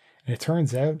heck. And it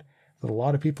turns out that a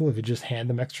lot of people, if you just hand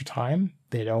them extra time,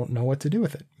 they don't know what to do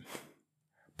with it.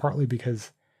 Partly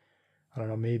because, I don't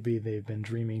know, maybe they've been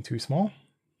dreaming too small,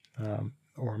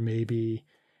 or maybe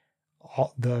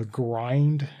the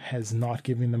grind has not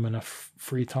given them enough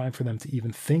free time for them to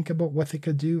even think about what they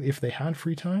could do if they had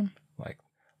free time. Like,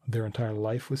 their entire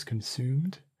life was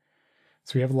consumed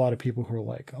So we have a lot of people who are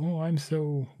like, oh, I'm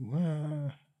so,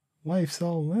 life's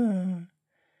all,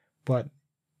 but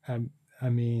I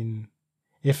mean,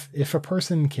 if a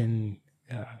person can,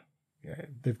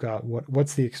 they've got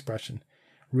what's the expression?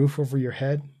 Roof over your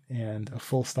head and a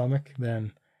full stomach,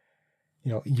 then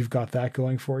you've got that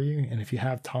going for you. And if you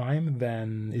have time,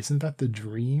 then isn't that the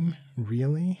dream,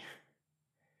 really?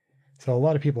 So a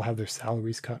lot of people have their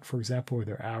salaries cut, for example, or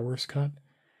their hours cut,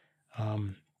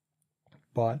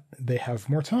 but they have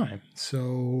more time.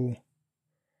 So,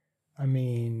 I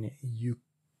mean, you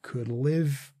could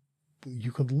live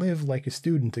like a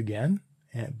student again,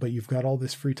 but you've got all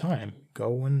this free time.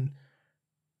 Go and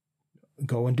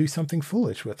do something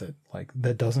foolish with it, like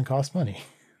that doesn't cost money.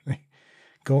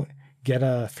 Go get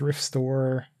a thrift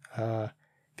store,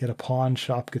 get a pawn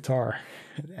shop guitar,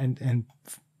 and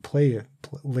play,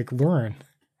 like learn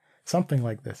something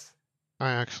like this. I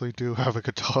actually do have a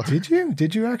guitar. Did you?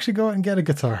 Did you actually go out and get a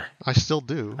guitar? I still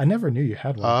do. I never knew you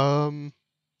had one.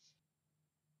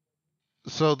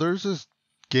 So there's this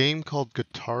game called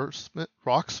Guitarsmith,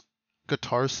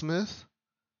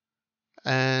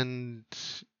 and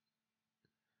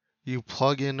you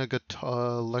plug in a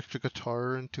electric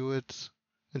guitar into it,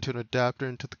 into an adapter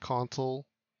into the console,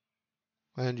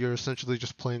 and you're essentially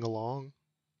just playing along.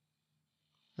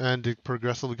 And it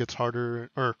progressively gets harder,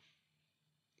 or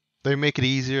they make it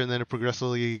easier, and then it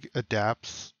progressively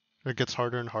adapts, or it gets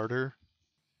harder and harder.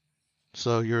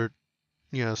 So you're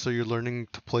learning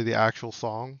to play the actual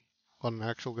song on an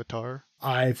actual guitar.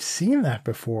 I've seen that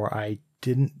before. I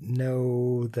didn't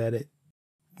know that it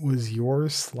was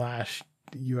yours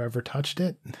 / you ever touched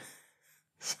it.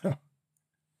 So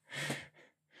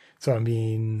I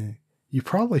mean, you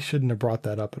probably shouldn't have brought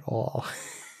that up at all.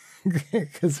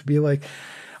 Because it'd be like,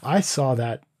 I saw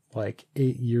that like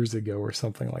 8 years ago or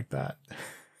something like that.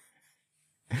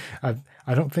 I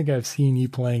don't think I've seen you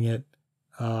playing it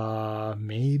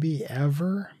maybe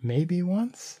ever, maybe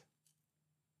once.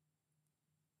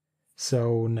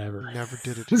 So never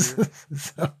did it here.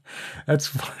 So that's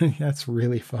funny. That's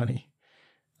really funny.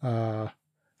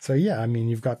 So yeah, I mean,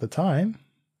 you've got the time.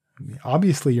 I mean,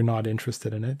 obviously you're not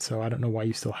interested in it, so I don't know why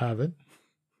you still have it.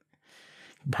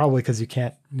 Probably because you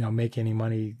can't, make any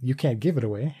money. You can't give it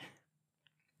away.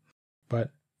 But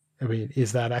I mean,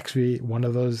 is that actually one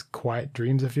of those quiet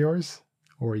dreams of yours?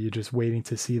 Or are you just waiting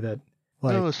to see that?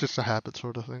 Like, no, it's just a habit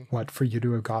sort of thing. What, for you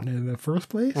to have gotten it in the first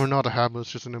place? Or not a habit,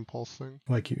 it's just an impulse thing.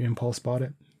 Like you impulse bought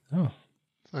it? Oh.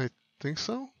 I think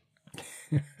so.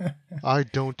 I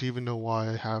don't even know why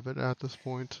I have it at this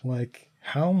point. Like,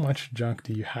 how much junk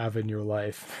do you have in your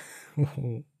life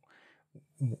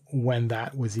when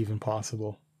that was even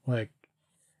possible? Like,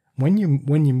 when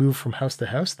you move from house to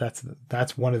house,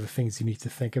 that's one of the things you need to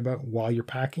think about while you're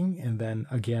packing, and then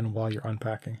again while you're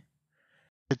unpacking.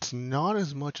 It's not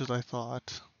as much as I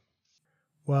thought.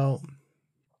 Well,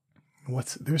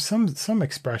 there's some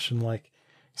expression like,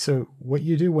 so what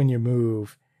you do when you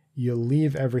move, you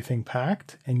leave everything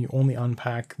packed and you only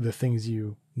unpack the things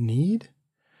you need.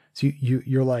 So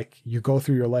you're like, you go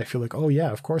through your life, you're like, oh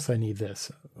yeah, of course I need this.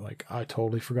 Like, I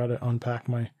totally forgot to unpack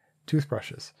my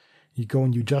toothbrushes. You go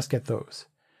and you just get those.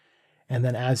 And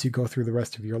then as you go through the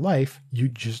rest of your life, you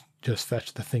just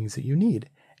fetch the things that you need.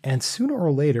 And sooner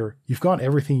or later, you've got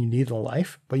everything you need in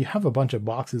life, but you have a bunch of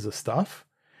boxes of stuff.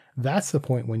 That's the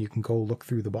point when you can go look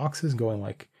through the boxes going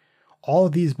like, all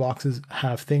of these boxes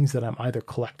have things that I'm either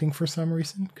collecting for some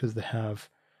reason, because they have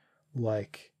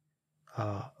like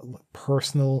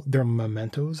they're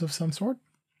mementos of some sort,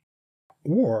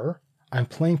 or I'm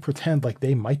playing pretend like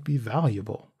they might be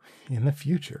valuable in the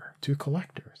future to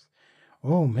collectors.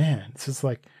 Oh man, it's just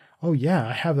like, oh yeah,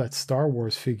 I have that Star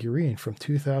Wars figurine from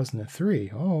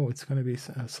 2003. Oh, it's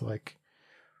like,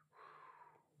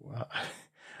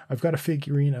 I've got a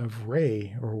figurine of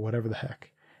Rey or whatever the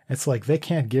heck. It's like they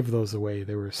can't give those away.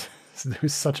 There was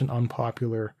such an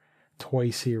unpopular toy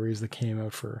series that came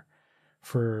out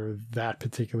for that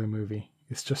particular movie.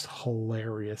 It's just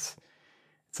hilarious.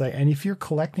 It's like, and if you're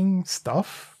collecting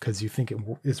stuff because you think it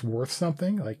is worth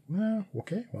something, like,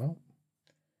 okay, well,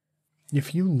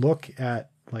 if you look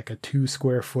at like a 2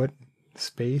 square foot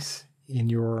space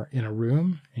in a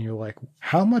room and you're like,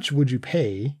 how much would you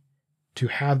pay to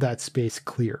have that space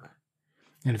clear?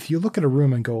 And if you look at a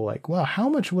room and go like, well, how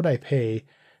much would I pay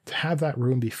to have that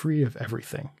room be free of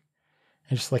everything?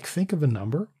 And just like think of a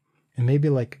number and maybe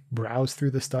like browse through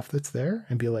the stuff that's there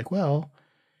and be like, well,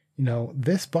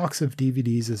 this box of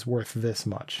DVDs is worth this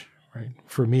much, right?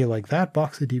 For me, like that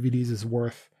box of DVDs is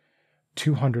worth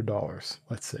 $200,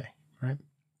 let's say, right?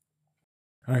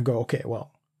 And I go, okay,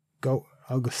 well,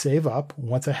 I'll go save up.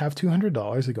 Once I have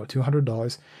 $200, I go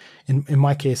 $200. In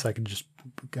my case, I could just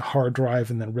hard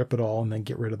drive and then rip it all and then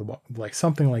get rid of the, like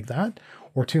something like that.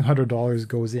 Or $200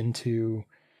 goes into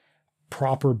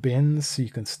proper bins so you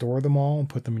can store them all and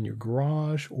put them in your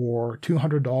garage. Or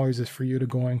 $200 is for you to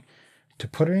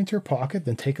put it into your pocket,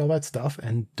 then take all that stuff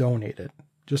and donate it.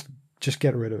 Just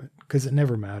get rid of it, because it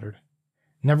never mattered.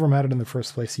 Never mattered in the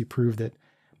first place. You proved it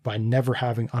by never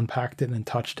having unpacked it and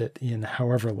touched it in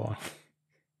however long.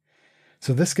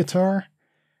 So this guitar,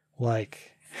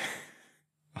 like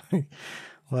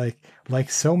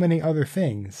so many other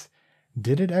things,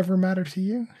 did it ever matter to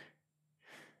you?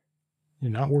 You're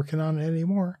not working on it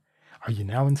anymore. Are you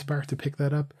now inspired to pick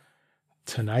that up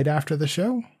tonight after the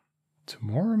show?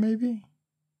 Tomorrow, maybe?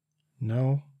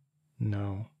 No.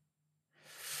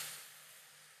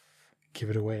 Give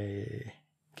it away.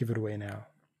 Give it away now.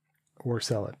 Or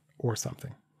sell it. Or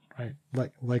something. Right?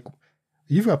 Like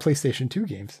you've got PlayStation 2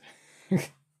 games.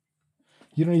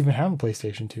 You don't even have a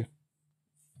PlayStation 2.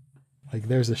 Like,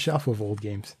 there's a shelf of old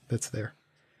games that's there.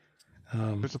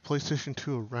 There's a PlayStation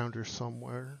 2 around here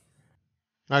somewhere.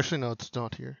 Actually, no, it's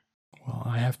not here. Well,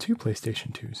 I have 2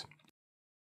 PlayStation 2s.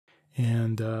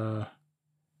 And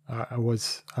I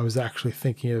was actually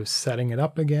thinking of setting it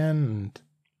up again,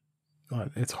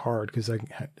 and it's hard because I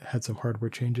had some hardware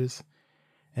changes,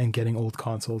 and getting old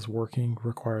consoles working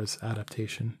requires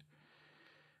adaptation.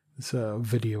 So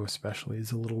video especially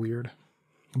is a little weird,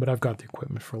 but I've got the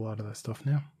equipment for a lot of that stuff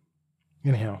now.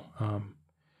 Anyhow,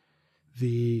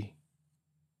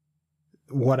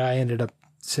 what I ended up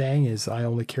saying is I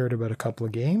only cared about a couple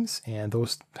of games, and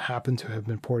those happened to have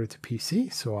been ported to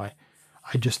PC. So I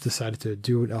just decided to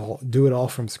do it all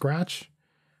from scratch.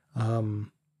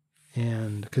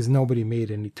 And because nobody made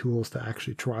any tools to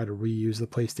actually try to reuse the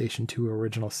PlayStation 2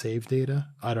 original save data.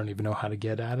 I don't even know how to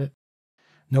get at it.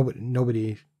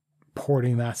 Nobody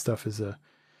porting that stuff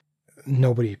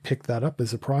nobody picked that up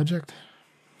as a project.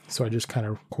 So I just kind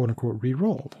of quote unquote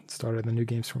re-rolled, started the new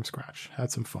games from scratch,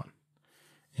 had some fun.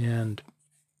 And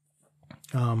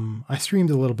I streamed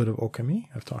a little bit of Okami.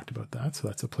 I've talked about that. So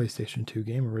that's a PlayStation 2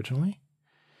 game originally.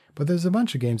 But there's a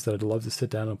bunch of games that I'd love to sit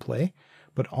down and play.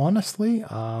 But honestly,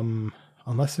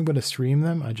 unless I'm going to stream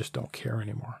them, I just don't care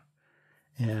anymore.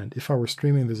 And if I were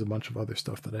streaming, there's a bunch of other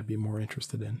stuff that I'd be more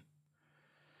interested in.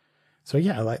 So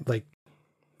yeah, like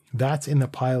that's in the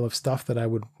pile of stuff that I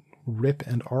would rip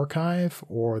and archive,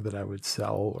 or that I would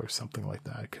sell or something like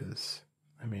that. Because,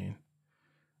 I mean,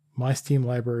 my Steam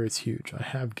library is huge. I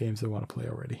have games I want to play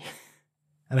already.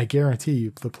 And I guarantee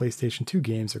you the PlayStation 2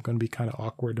 games are going to be kind of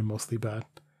awkward and mostly bad.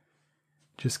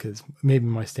 Just because maybe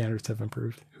my standards have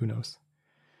improved. Who knows?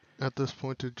 At this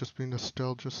point, it'd just be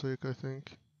nostalgia's sake, I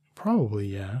think. Probably,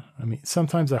 yeah. I mean,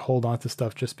 sometimes I hold on to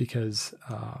stuff just because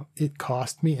it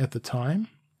cost me at the time,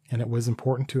 and it was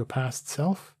important to a past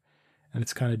self. And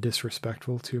it's kind of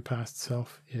disrespectful to a past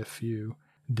self if you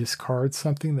discard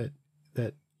something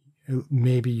that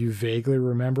maybe you vaguely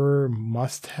remember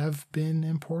must have been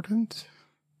important.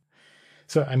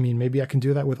 So, I mean, maybe I can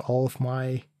do that with all of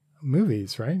my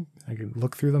movies, right? I can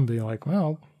look through them and be like,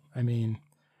 well, I mean,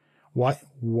 why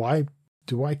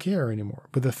do I care anymore?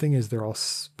 But the thing is, they're all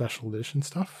special edition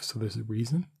stuff, so there's a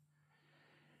reason.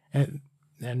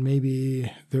 And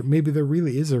maybe there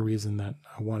really is a reason that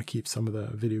I want to keep some of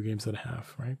the video games that I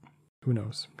have, right? Who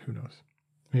knows?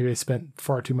 Maybe I spent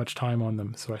far too much time on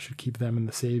them, so I should keep them in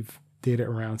the save data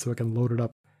around so I can load it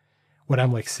up when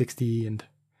I'm like 60 and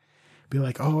be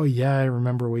like, oh yeah, I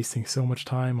remember wasting so much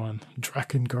time on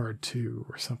Drakengard 2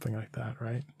 or something like that,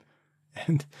 right?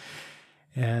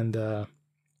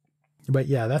 But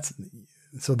yeah,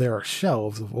 so there are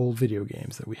shelves of old video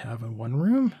games that we have in one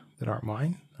room that aren't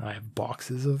mine. I have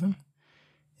boxes of them,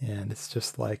 and it's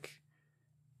just like,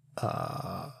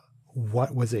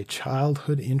 what was a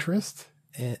childhood interest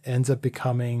ends up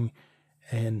becoming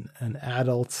an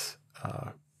adult's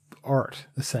art,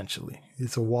 essentially.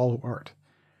 It's a wall of art.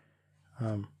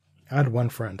 I had one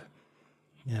friend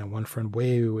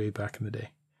way, way back in the day.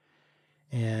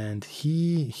 And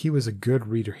he was a good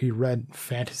reader. He read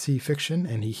fantasy fiction,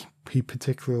 and he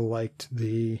particularly liked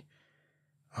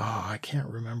I can't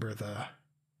remember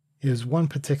it was one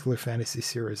particular fantasy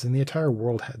series, and the entire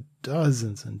world had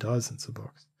dozens and dozens of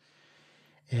books.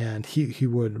 And he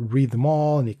would read them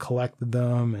all, and he collected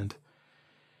them,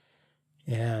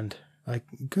 and like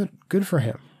good for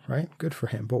him. Right? Good for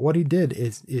him. But what he did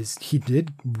is he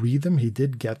did read them, he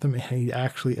did get them, and he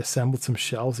actually assembled some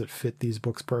shelves that fit these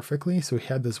books perfectly. So he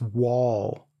had this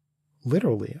wall,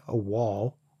 literally a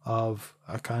wall of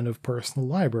a kind of personal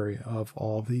library of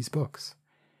all of these books.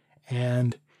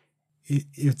 And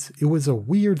it was a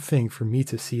weird thing for me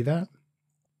to see that.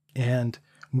 And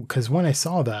because when I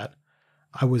saw that,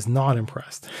 I was not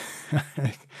impressed.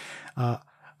 uh,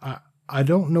 I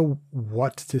don't know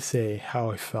what to say,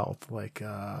 how I felt. Like,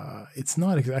 it's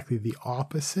not exactly the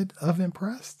opposite of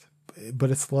impressed,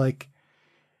 but it's like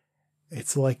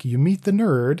you meet the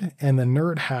nerd and the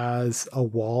nerd has a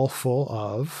wall full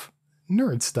of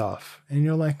nerd stuff. And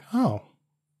you're like, oh,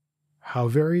 how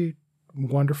very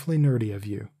wonderfully nerdy of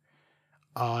you.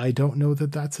 I don't know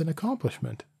that that's an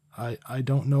accomplishment. I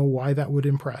don't know why that would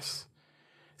impress.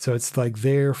 So it's like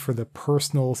there for the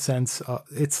personal sense.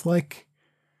 It's like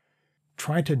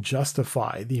trying to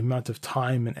justify the amount of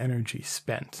time and energy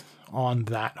spent on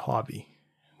that hobby.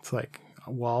 It's like,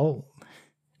 well,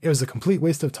 it was a complete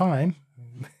waste of time.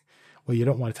 Well, you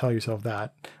don't want to tell yourself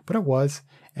that, but it was.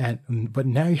 But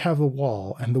now you have a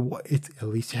wall, and at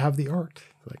least you have the art.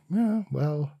 It's like, yeah,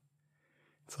 well,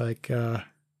 it's like,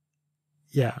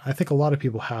 yeah, I think a lot of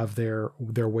people have their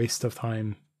waste of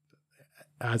time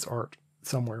as art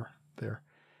somewhere.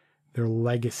 Their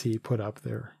legacy put up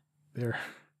their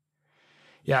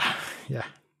yeah.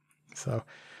 So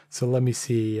let me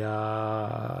see.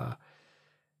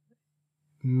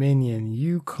 Minion,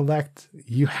 you're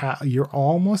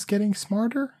almost getting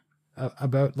smarter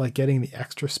about like getting the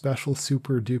extra special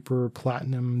super duper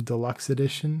platinum deluxe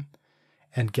edition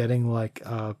and getting like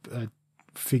a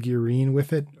figurine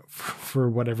with it for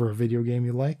whatever video game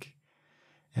you like.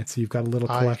 And so you've got a little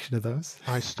collection of those.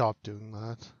 I stopped doing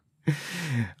that.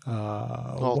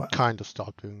 Kind of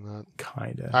stopped doing that.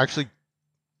 Kind of. Actually,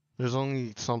 there's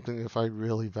only something if I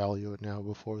really value it now.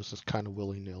 Before it was just kind of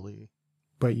willy-nilly.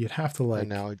 But you'd have to like... And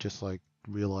now I just like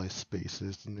realize space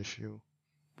is an issue.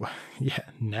 Well, yeah,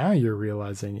 now you're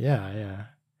realizing, yeah.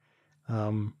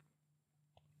 And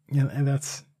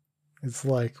that's... It's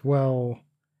like, well...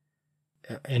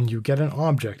 And you get an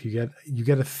object, you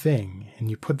get a thing, and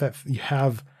you put that... You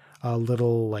have a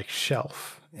little like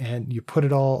shelf, and you put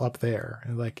it all up there.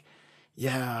 And like,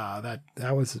 yeah,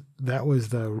 that was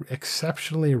the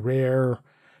exceptionally rare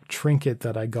trinket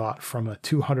that I got from a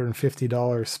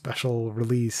 $250 special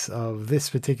release of this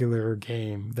particular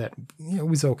game that, you know,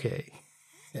 was okay.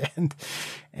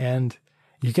 And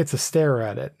you get to stare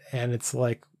at it, and it's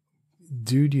like,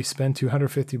 dude, you spend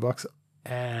 $250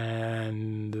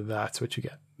 and that's what you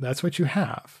get. That's what you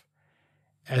have.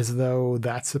 As though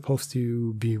that's supposed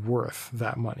to be worth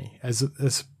that money. As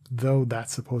though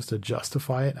that's supposed to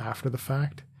justify it after the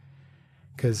fact.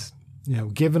 Because, you know,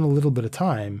 given a little bit of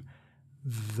time,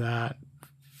 that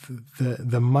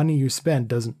the money you spent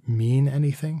doesn't mean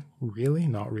anything, really,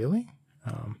 not really.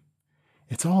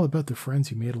 It's all about the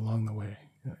friends you made along the way,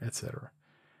 etc.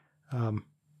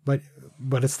 But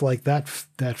it's like that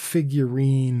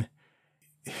figurine.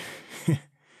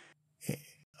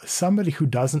 Somebody who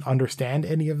doesn't understand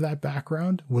any of that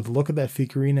background would look at that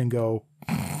figurine and go,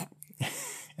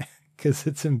 because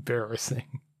it's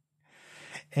embarrassing.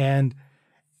 And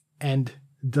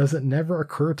does it never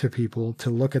occur to people to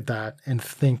look at that and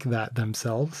think that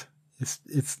themselves?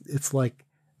 It's like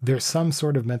there's some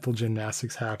sort of mental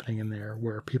gymnastics happening in there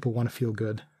where people want to feel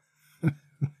good.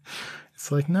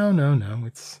 It's like, no.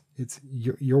 It's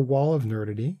your wall of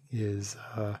nerdity is,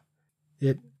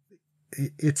 it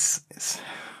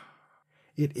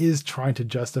is trying to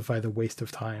justify the waste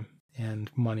of time and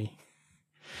money.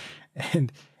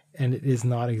 And it is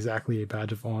not exactly a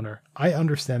badge of honor. I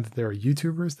understand that there are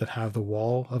YouTubers that have the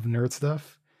wall of nerd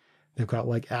stuff. They've got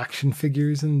like action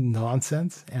figures and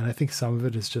nonsense. And I think some of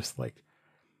it is just like,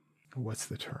 what's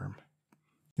the term?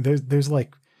 There's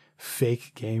like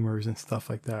fake gamers and stuff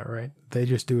like that, right? They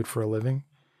just do it for a living.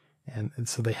 And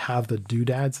so they have the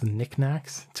doodads, the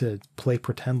knickknacks to play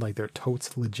pretend like they're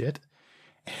totes legit.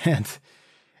 And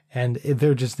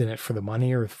they're just in it for the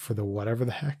money or for the whatever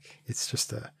the heck. It's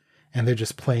just and they're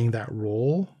just playing that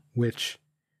role, which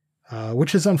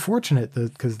is unfortunate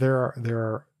because there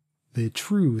are the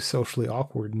true socially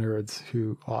awkward nerds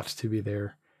who ought to be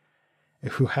there,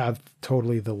 who have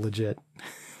totally the legit,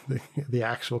 the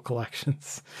actual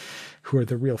collections, who are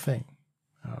the real thing.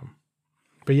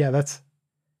 But yeah,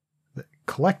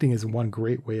 collecting is one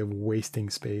great way of wasting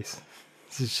space.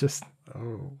 It's just,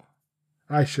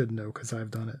 I should know because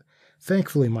I've done it.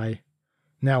 Thankfully,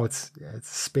 now it's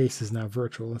space is now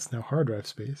virtual. It's now hard drive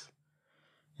space,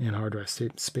 and hard drive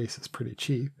space is pretty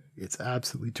cheap. It's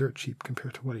absolutely dirt cheap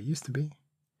compared to what it used to be.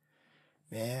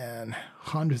 Man,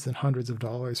 hundreds and hundreds of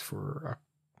dollars for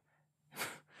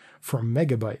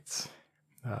megabytes.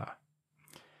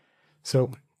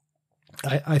 So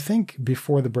I think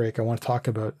before the break, I want to talk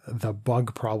about the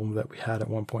bug problem that we had at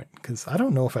one point, because I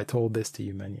don't know if I told this to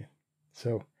you, Menu.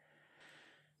 So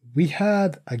we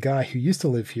had a guy who used to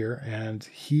live here, and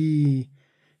he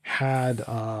had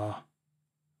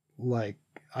like,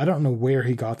 I don't know where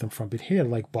he got them from, but he had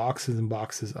like boxes and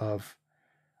boxes of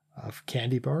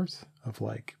candy bars of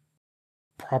like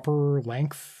proper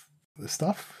length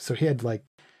stuff. So he had like,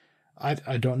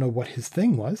 I don't know what his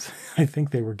thing was. I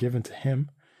think they were given to him,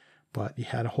 but he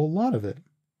had a whole lot of it.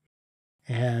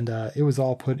 And it was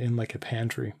all put in like a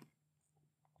pantry.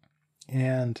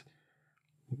 And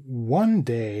one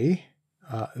day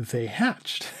they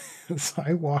hatched. So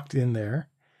I walked in there,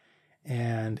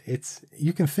 and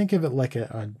you can think of it like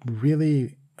a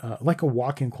really, like a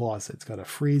walk-in closet. It's got a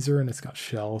freezer and it's got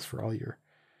shelves for all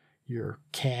your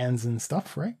cans and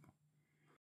stuff, right?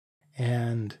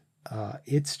 And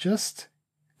it's just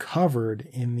covered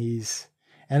in these.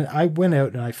 And I went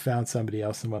out and I found somebody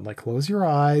else and went like, close your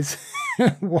eyes,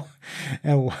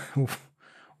 and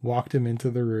walked him into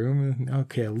the room. And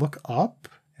okay, look up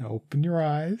and open your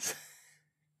eyes.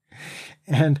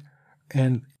 And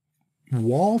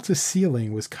wall to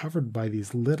ceiling was covered by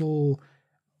these little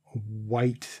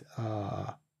white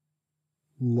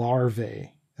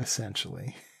larvae,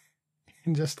 essentially,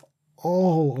 and just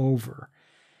all over.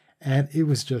 And it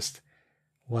was just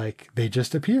like they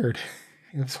just appeared.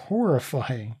 It was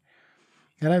horrifying.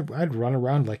 And I'd run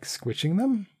around like squishing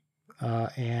them,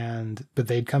 but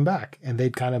they'd come back and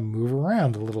they'd kind of move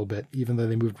around a little bit, even though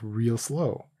they moved real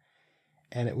slow.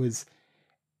 And it was,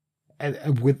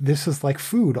 this was like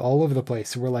food all over the place.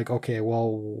 So we're like, okay,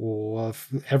 well, if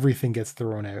everything gets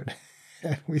thrown out,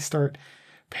 we start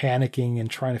panicking and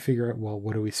trying to figure out, well,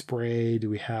 what do we spray? Do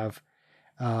we have,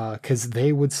 because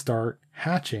they would start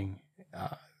hatching.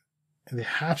 They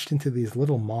hatched into these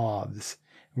little moths.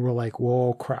 And we're like,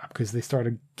 whoa, crap, because they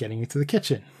started getting into the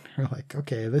kitchen. We're like,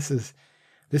 okay,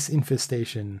 this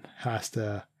infestation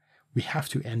we have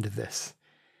to end this.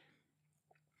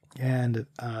 And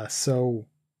so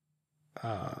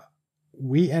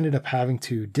we ended up having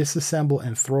to disassemble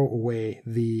and throw away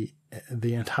the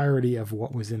entirety of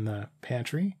what was in the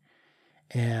pantry,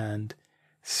 and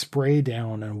spray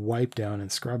down and wipe down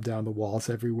and scrub down the walls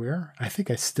everywhere. I think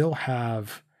I still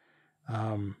have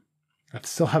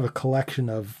a collection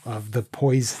of the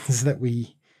poisons that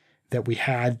we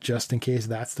had just in case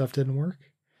that stuff didn't work.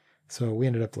 So we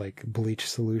ended up like bleach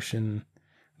solution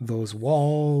those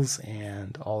walls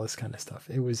and all this kind of stuff.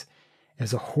 It was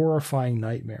a horrifying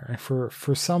nightmare. And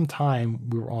for some time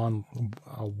we were on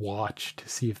a watch to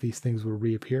see if these things would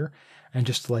reappear and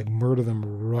just to like murder them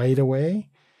right away.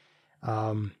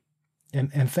 And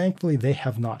thankfully they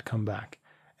have not come back.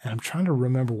 And I'm trying to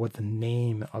remember what the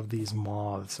name of these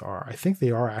moths are. I think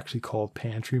they are actually called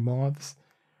pantry moths,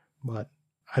 but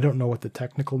I don't know what the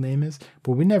technical name is.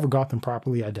 But we never got them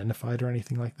properly identified or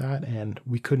anything like that. And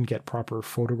we couldn't get proper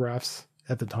photographs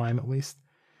at the time, at least.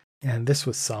 And this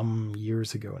was some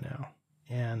years ago now.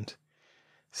 And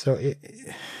so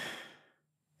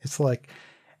it's like,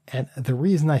 and the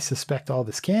reason I suspect all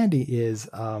this candy is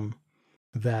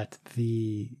that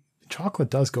the chocolate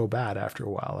does go bad after a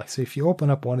while. Like, so if you open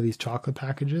up one of these chocolate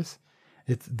packages,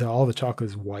 all the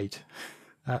chocolate is white.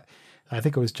 I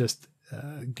think it was just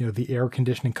the air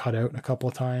conditioning cut out a couple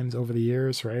of times over the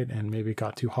years, right? And maybe it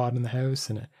got too hot in the house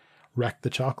and it wrecked the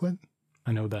chocolate.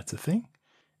 I know that's a thing.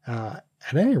 At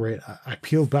any rate, I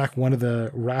peeled back one of the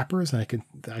wrappers and I could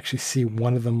actually see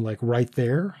one of them like right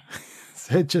there.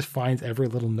 So it just finds every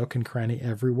little nook and cranny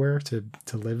everywhere to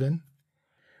live in.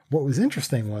 What was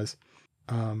interesting was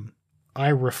I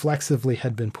reflexively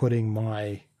had been putting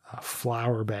my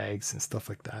flour bags and stuff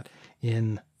like that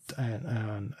in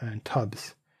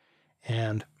tubs.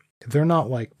 And they're not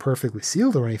like perfectly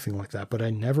sealed or anything like that, but I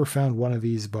never found one of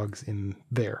these bugs in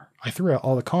there. I threw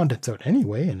all the contents out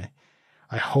anyway, and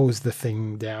I hosed the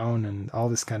thing down and all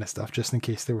this kind of stuff just in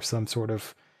case there was some sort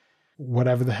of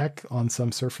whatever the heck on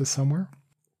some surface somewhere.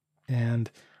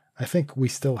 And I think we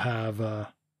still have,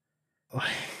 wow,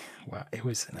 it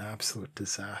was an absolute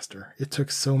disaster. It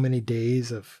took so many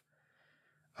days of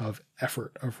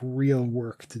effort, of real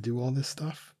work to do all this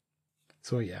stuff.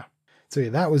 So yeah,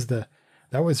 that was the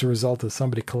result of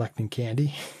somebody collecting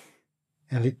candy.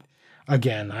 And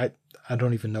again, I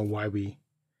don't even know why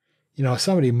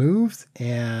somebody moved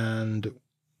and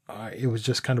it was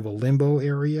just kind of a limbo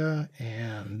area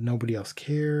and nobody else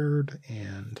cared,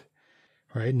 and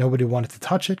right, nobody wanted to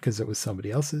touch it because it was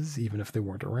somebody else's, even if they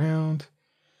weren't around.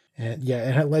 And yeah,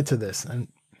 and it led to this, and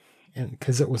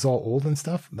because it was all old and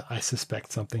stuff, I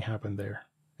suspect something happened there.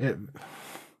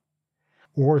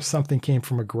 Or something came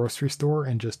from a grocery store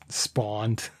and just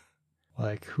spawned.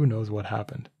 Like, who knows what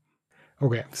happened.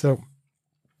 Okay, so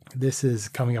this is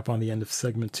coming up on the end of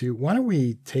segment 2. Why don't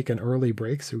we take an early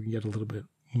break so we can get a little bit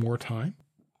more time?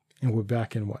 And we're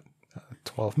back in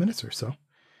 12 minutes or so.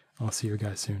 I'll see you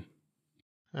guys soon.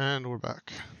 And we're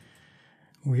back.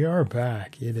 We are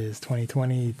back. It is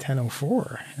 2020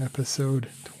 1004, episode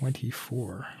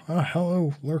 24.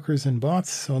 Hello, lurkers and bots.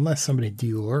 So unless somebody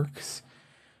de-lurks,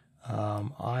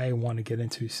 I want to get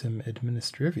into some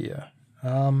administrivia.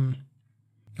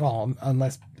 Well,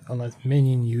 unless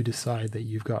Minion, you decide that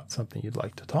you've got something you'd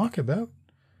like to talk about.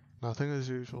 Nothing as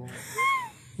usual.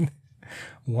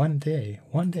 One day.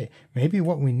 Maybe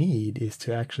what we need is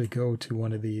to actually go to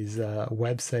one of these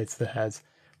websites that has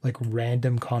like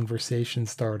random conversation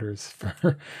starters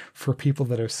for people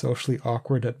that are socially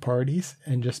awkward at parties,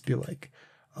 and just be like,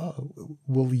 oh,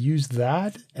 we'll use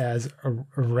that as a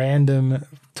random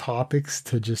topics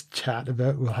to just chat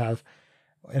about. We'll have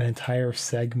an entire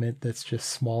segment that's just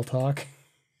small talk.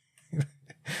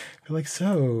 Like,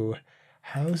 so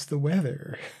how's the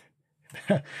weather?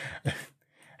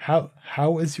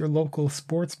 How is your local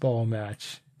sports ball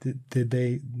match? Did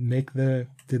they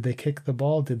kick the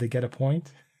ball? Did they get a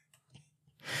point?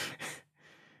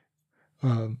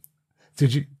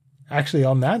 Did you actually,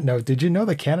 on that note, did you know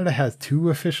that Canada has 2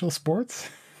 official sports?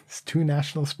 It's 2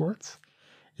 national sports.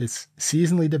 It's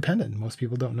seasonally dependent. Most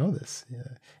people don't know this.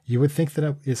 Yeah. You would think that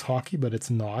it is hockey, but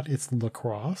it's not. It's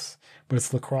lacrosse, but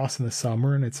it's lacrosse in the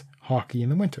summer and it's hockey in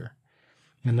the winter.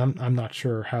 And I'm not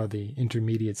sure how the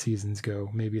intermediate seasons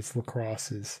go. Maybe it's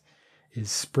lacrosse is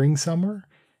spring summer,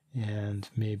 and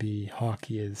maybe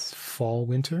hockey is fall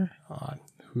winter.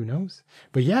 Who knows?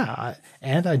 But yeah,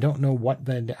 and I don't know what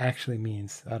that actually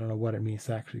means. I don't know what it means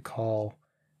to actually call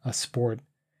a sport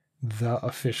the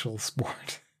official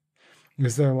sport.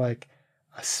 Is there like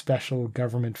a special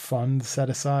government fund set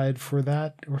aside for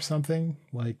that or something?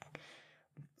 Like,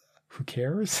 who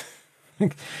cares?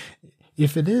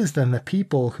 If it is, then the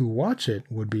people who watch it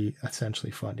would be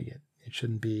essentially funding it. It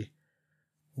shouldn't be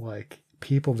like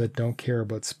people that don't care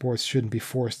about sports shouldn't be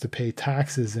forced to pay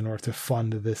taxes in order to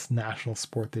fund this national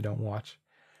sport they don't watch.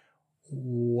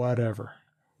 Whatever.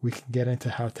 We can get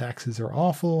into how taxes are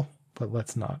awful, but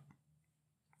let's not.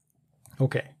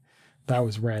 Okay, that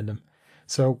was random.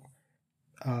 So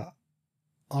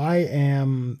I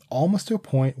am almost to a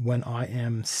point when I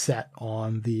am set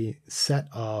on the set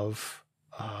of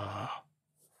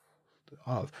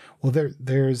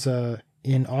there's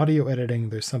in audio editing,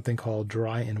 there's something called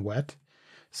dry and wet.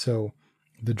 So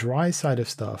the dry side of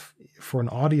stuff for an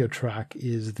audio track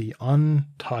is the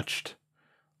untouched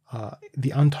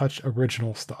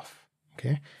original stuff.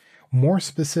 Okay. More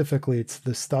specifically, it's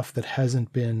the stuff that hasn't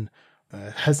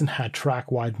had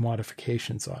track-wide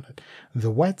modifications on it.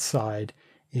 The wet side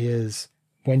is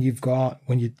when you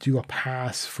do a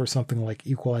pass for something like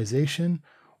equalization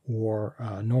or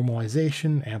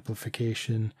normalization,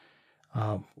 amplification,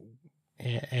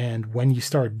 and when you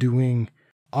start doing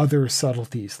other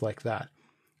subtleties like that.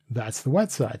 That's the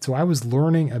wet side. So I was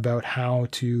learning about how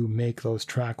to make those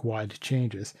track-wide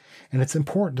changes. And it's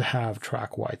important to have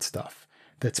track-wide stuff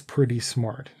that's pretty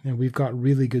smart. And we've got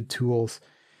really good tools.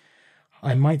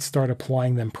 I might start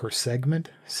applying them per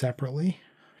segment separately,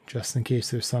 just in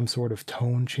case there's some sort of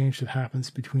tone change that happens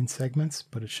between segments,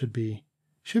 but it should be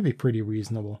pretty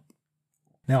reasonable.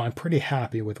 Now, I'm pretty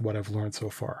happy with what I've learned so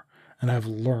far. And I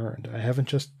haven't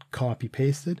just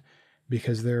copy-pasted,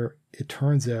 because it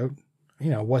turns out,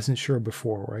 I wasn't sure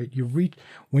before, right?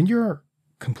 When you're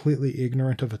completely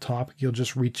ignorant of a topic, you'll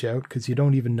just reach out because you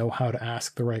don't even know how to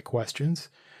ask the right questions.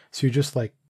 So you just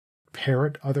like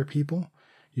parrot other people.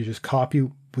 You just copy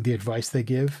with the advice they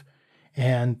give.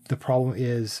 And the problem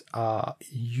is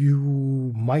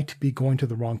you might be going to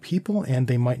the wrong people, and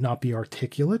they might not be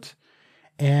articulate,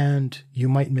 and you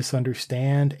might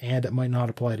misunderstand, and it might not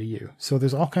apply to you. So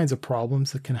there's all kinds of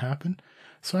problems that can happen.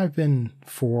 So I've been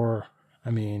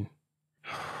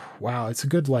wow, it's a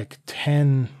good like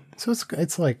 10. So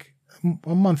it's like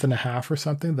a month and a half or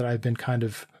something that I've been kind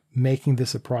of making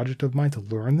this a project of mine to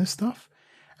learn this stuff.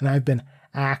 And I've been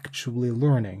actually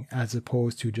learning as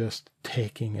opposed to just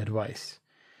taking advice.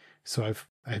 So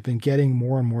I've been getting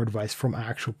more and more advice from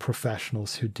actual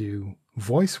professionals who do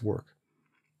voice work,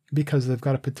 because they've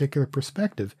got a particular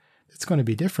perspective. It's going to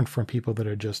be different from people that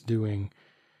are just doing,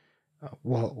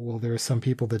 there are some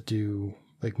people that do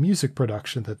like music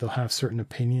production that they'll have certain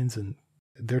opinions, and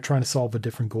they're trying to solve a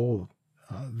different goal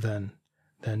than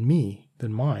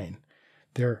mine.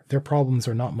 Their problems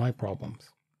are not my problems.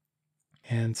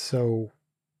 And so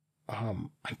I'm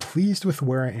pleased with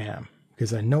where I am,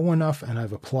 because I know enough and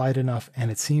I've applied enough, and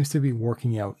it seems to be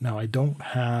working out. Now, I don't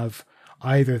have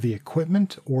either the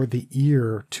equipment or the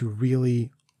ear to really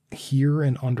hear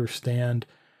and understand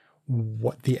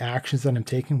what the actions that I'm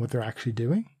taking, what they're actually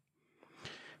doing.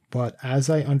 But as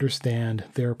I understand,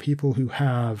 there are people who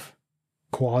have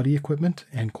quality equipment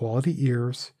and quality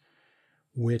ears,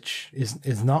 which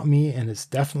is not me and is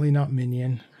definitely not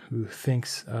Minion, who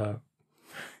thinks I'll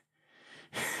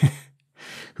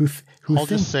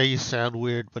just say you sound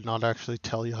weird, but not actually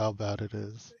tell you how bad it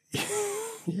is.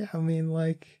 Yeah, I mean,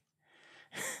 like,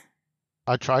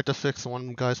 I tried to fix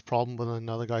one guy's problem, but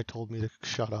another guy told me to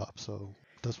shut up. So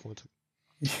this point,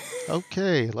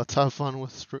 okay, let's have fun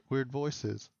with weird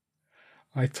voices.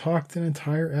 I talked an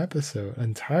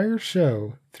entire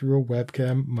show through a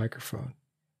webcam microphone.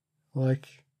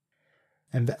 Like,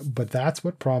 but that's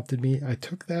what prompted me. I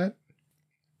took that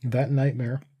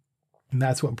nightmare, and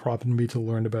that's what prompted me to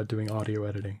learn about doing audio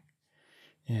editing.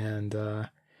 And,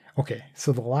 okay,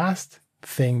 so the last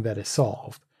thing that is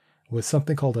solved was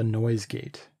something called a noise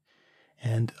gate.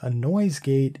 And a noise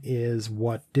gate is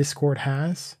what Discord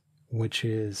has, which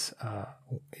is,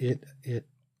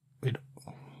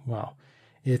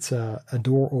 it's a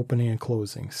door opening and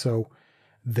closing. So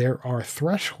there are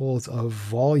thresholds of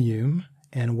volume,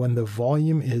 and when the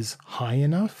volume is high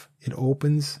enough, it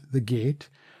opens the gate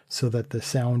so that the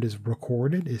sound is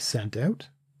recorded, is sent out.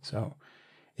 So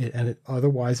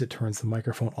otherwise it turns the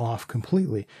microphone off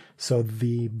completely. So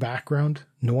the background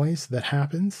noise that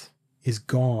happens is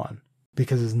gone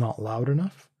because it's not loud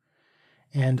enough.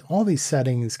 And all these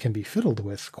settings can be fiddled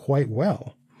with quite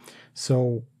well.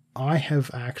 So I have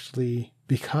actually,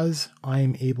 because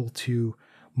I'm able to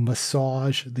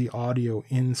massage the audio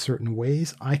in certain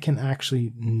ways, I can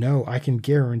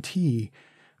guarantee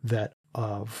that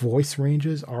voice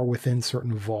ranges are within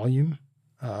certain volume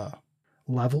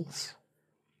levels.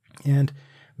 And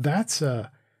that's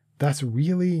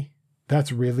really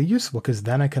useful, because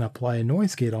then I can apply a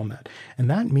noise gate on that. And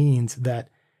that means that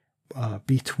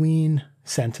between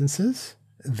sentences,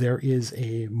 there is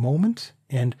a moment,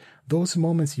 and those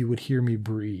moments you would hear me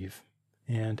breathe.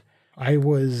 And I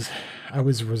was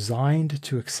resigned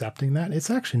to accepting that. It's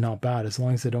actually not bad, as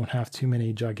long as I don't have too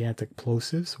many gigantic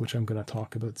plosives, which I'm going to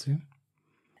talk about soon.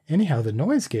 Anyhow, the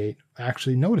noise gate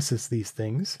actually notices these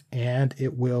things, and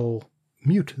it will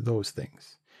mute those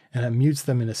things. And it mutes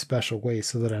them in a special way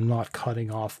so that I'm not cutting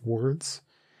off words.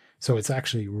 So it's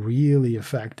actually really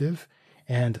effective.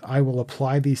 And I will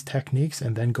apply these techniques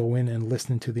and then go in and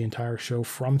listen to the entire show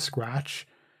from scratch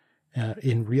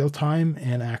in real time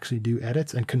and actually do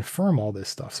edits and confirm all this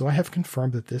stuff. So I have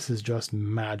confirmed that this is just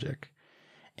magic.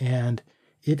 And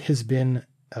it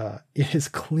has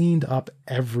cleaned up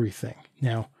everything.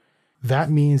 Now, that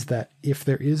means that if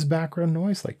there is background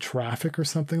noise, like traffic or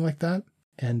something like that,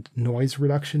 and noise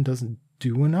reduction doesn't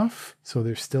do enough, so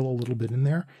there's still a little bit in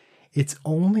there, it's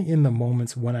only in the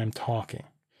moments when I'm talking.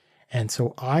 And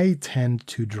so I tend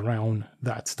to drown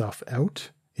that stuff out.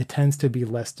 It tends to be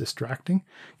less distracting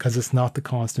because it's not the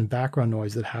constant background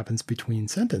noise that happens between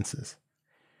sentences.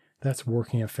 That's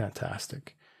working out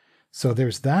fantastic. So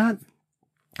there's that.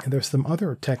 And there's some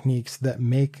other techniques that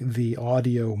make the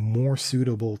audio more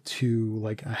suitable to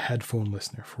like a headphone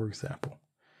listener, for example.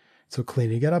 So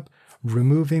cleaning it up,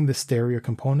 removing the stereo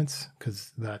components,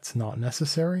 because that's not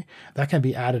necessary. That can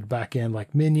be added back in,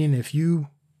 like Minion. If you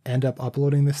end up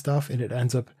uploading this stuff and it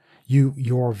ends up,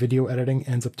 your video editing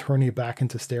ends up turning it back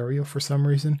into stereo for some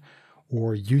reason,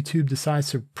 or YouTube decides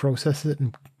to process it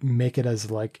and make it as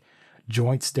like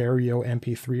joint stereo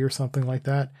MP3 or something like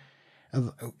that,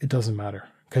 it doesn't matter,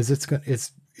 because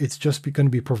it's just going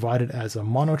to be provided as a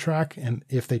mono track, and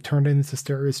if they turn it into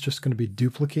stereo, it's just going to be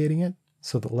duplicating it.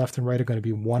 So the left and right are going to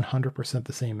be 100%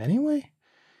 the same anyway.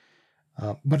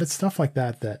 But it's stuff like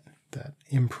that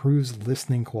improves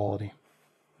listening quality.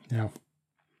 Now,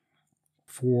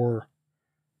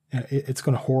 it's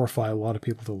going to horrify a lot of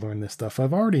people to learn this stuff.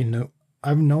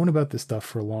 I've known about this stuff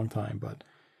for a long time, but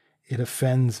it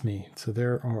offends me. So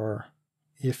there are,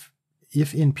 if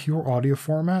in pure audio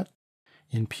format,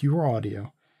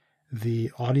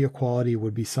 the audio quality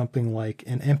would be something like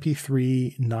an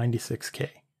MP3 96K.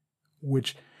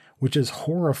 Which is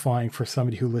horrifying for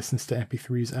somebody who listens to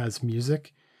MP3s as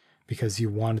music, because you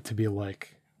want it to be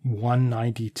like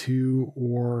 192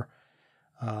 or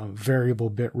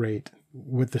variable bit rate,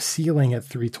 with the ceiling at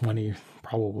 320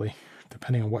 probably,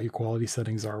 depending on what your quality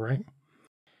settings are, right?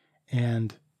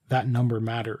 And that number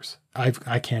matters. I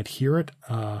can't hear it.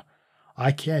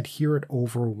 I can't hear it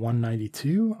over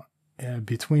 192.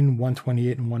 Between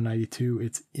 128 and 192,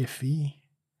 it's iffy.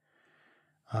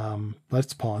 But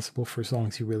it's possible for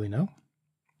songs you really know.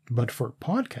 But for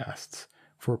podcasts,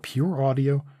 for pure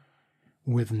audio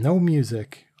with no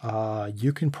music,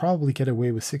 you can probably get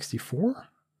away with 64,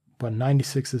 but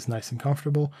 96 is nice and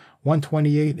comfortable.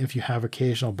 128 if you have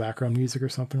occasional background music or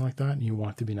something like that and you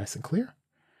want it to be nice and clear.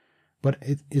 But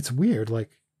it's weird.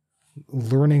 Like,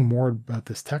 learning more about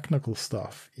this technical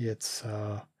stuff, this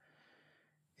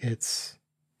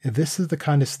is the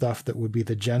kind of stuff that would be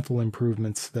the gentle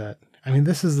improvements that, I mean,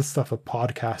 this is the stuff a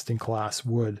podcasting class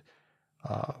would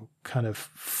kind of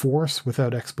force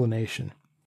without explanation.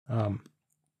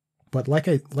 But like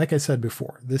I said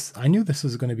before, I knew this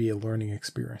was going to be a learning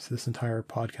experience, this entire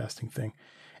podcasting thing.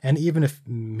 And even if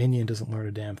Minion doesn't learn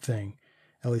a damn thing,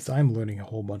 at least I'm learning a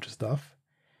whole bunch of stuff.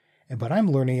 But I'm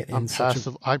learning it in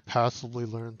I passively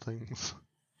learn things.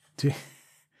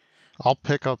 I'll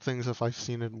pick up things if I've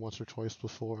seen it once or twice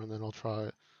before, and then I'll try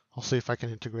it. I'll see if I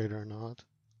can integrate it or not.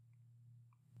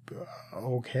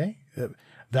 Okay.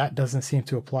 That doesn't seem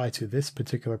to apply to this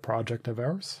particular project of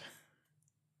ours.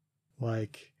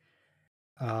 Like,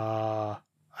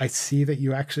 I see that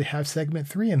you actually have segment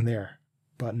 3 in there,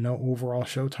 but no overall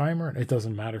show timer. It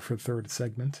doesn't matter for the third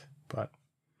segment, but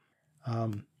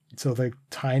so the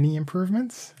tiny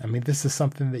improvements, I mean, this is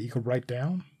something that you could write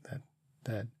down,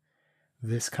 that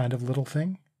this kind of little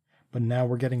thing, but now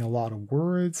we're getting a lot of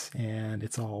words and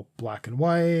it's all black and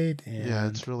white. And yeah,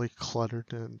 it's really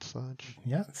cluttered and such.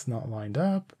 Yeah, it's not lined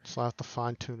up. So I have to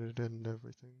fine tune it and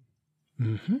everything.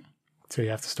 Mm-hmm. So you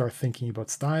have to start thinking about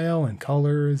style and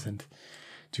colors, and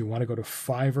do you want to go to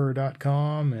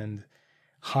Fiverr.com and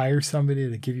hire somebody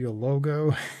to give you a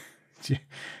logo? Do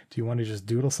you want to just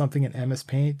doodle something in MS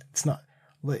Paint?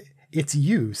 It's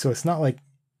you. So it's not like,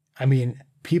 I mean,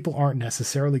 people aren't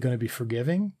necessarily going to be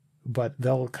forgiving, but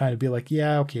they'll kind of be like,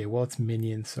 yeah, okay, well, it's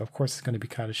Minions, so of course it's going to be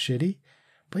kind of shitty.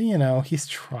 But, he's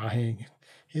trying.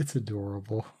 It's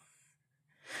adorable.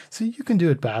 So you can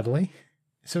do it badly.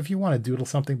 So if you want to doodle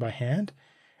something by hand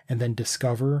and then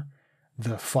discover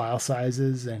the file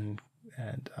sizes and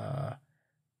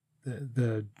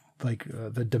the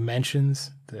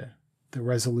dimensions, the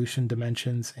resolution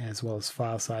dimensions, as well as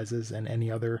file sizes and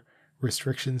any other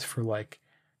restrictions for like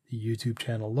the YouTube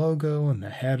channel logo and the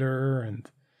header and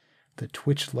the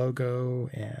Twitch logo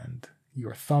and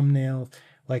your thumbnail,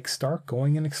 like start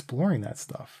going and exploring that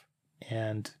stuff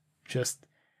and just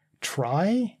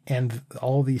try, and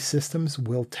all these systems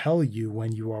will tell you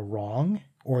when you are wrong,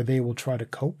 or they will try to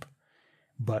cope,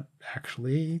 but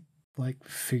actually like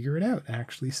figure it out,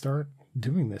 actually start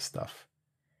doing this stuff.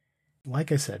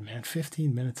 Like I said, man,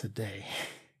 15 minutes a day.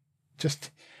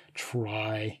 Just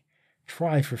try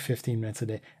for 15 minutes a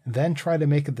day, and then try to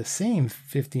make it the same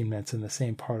 15 minutes in the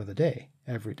same part of the day,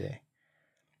 every day.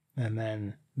 And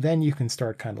then you can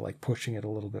start kind of like pushing it a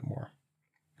little bit more,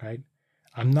 right?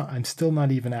 I'm still not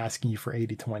even asking you for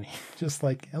 80-20. Just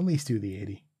like, at least do the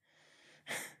 80.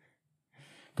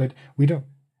 But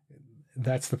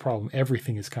that's the problem.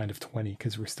 Everything is kind of 20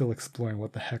 because we're still exploring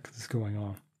what the heck is going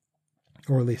on.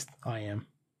 Or at least I am.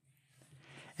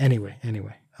 Anyway.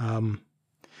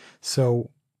 So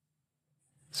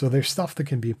there's stuff that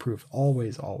can be improved.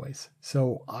 Always.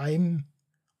 So I'm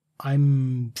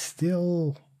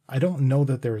still, I don't know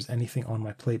that there is anything on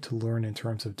my plate to learn in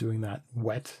terms of doing that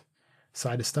wet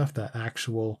side of stuff, that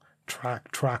actual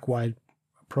track wide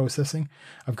processing.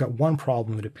 I've got one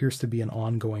problem. It appears to be an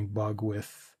ongoing bug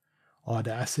with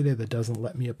Audacity that doesn't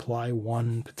let me apply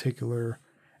one particular,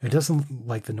 it doesn't,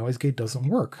 like the noise gate doesn't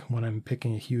work when I'm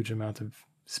picking a huge amount of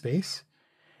space.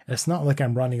 And it's not like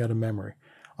I'm running out of memory.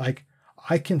 Like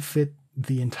I can fit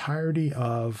the entirety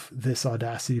of this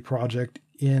Audacity project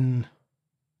in,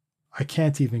 I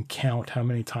can't even count how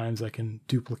many times I can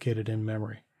duplicate it in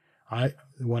memory.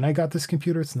 When I got this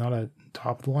computer, it's not a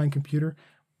top of the line computer,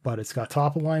 but it's got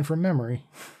top of the line for memory.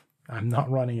 I'm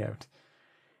not running out.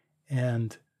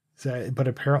 And so, but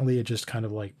apparently it just kind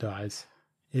of like dies.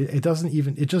 It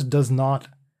just does not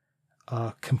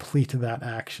complete that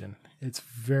action. It's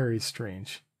very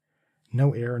strange.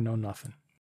 No error, no nothing.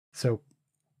 So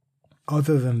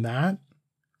other than that,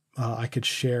 I could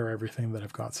share everything that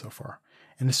I've got so far.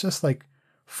 And it's just like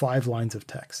 5 lines of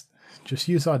text. Just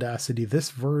use Audacity,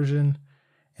 this version,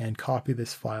 and copy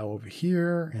this file over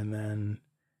here. And then,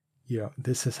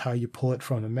 this is how you pull it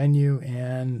from the menu.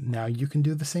 And now you can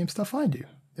do the same stuff I do.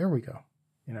 There we go.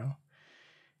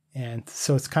 And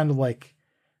so it's kind of like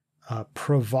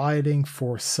providing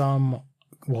for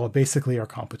basically our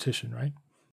competition, right?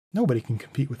 Nobody can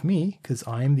compete with me because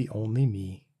I'm the only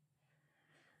me.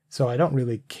 So I don't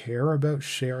really care about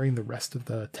sharing the rest of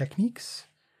the techniques.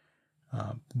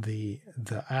 The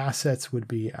assets would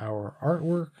be our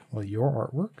artwork, well, your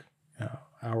artwork,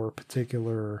 our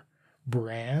particular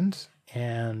brand,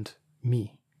 and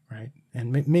me, right?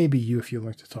 And maybe you if you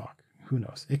learn to talk. Who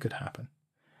knows? It could happen.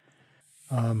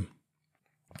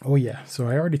 Oh yeah, so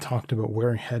I already talked about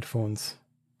wearing headphones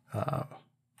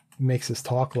makes us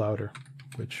talk louder,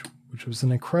 which was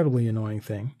an incredibly annoying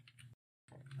thing.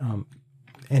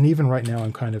 And even right now,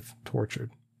 I'm kind of tortured.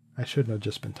 I shouldn't have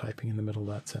just been typing in the middle of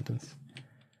that sentence.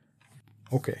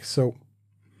 Okay, so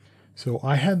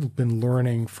I had been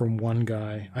learning from one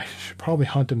guy. I should probably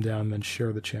hunt him down and then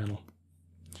share the channel.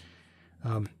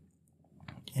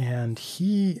 And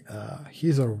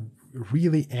he's a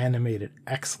really animated,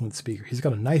 excellent speaker. He's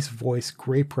got a nice voice,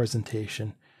 great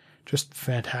presentation, just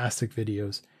fantastic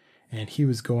videos. And he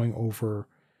was going over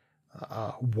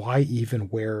why even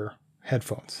wear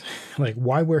headphones. Like,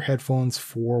 why wear headphones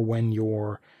for when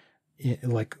you're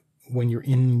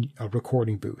in a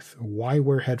recording booth? Why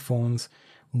wear headphones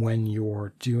when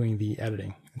you're doing the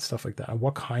editing and stuff like that? And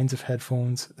what kinds of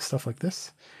headphones, stuff like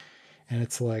this. And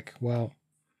it's like, well,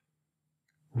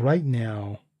 right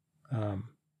now,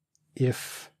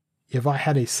 if I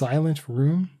had a silent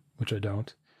room, which I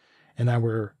don't, and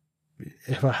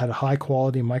if I had a high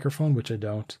quality microphone, which I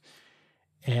don't,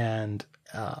 and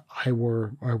I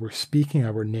were speaking,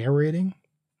 I were narrating,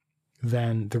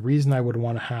 then the reason I would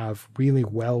want to have really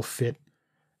well fit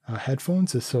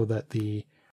headphones is so that the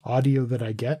audio that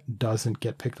I get doesn't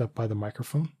get picked up by the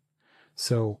microphone.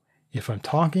 So if I'm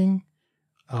talking,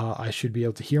 I should be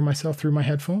able to hear myself through my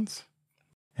headphones.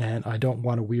 And I don't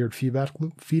want a weird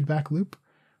feedback loop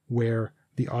where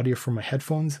the audio from my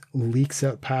headphones leaks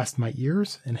out past my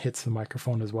ears and hits the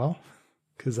microphone as well,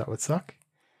 because that would suck.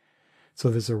 So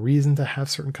there's a reason to have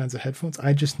certain kinds of headphones.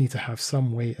 I just need to have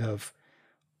some way of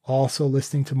also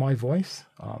listening to my voice.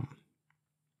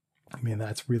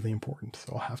 That's really important.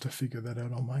 So I'll have to figure that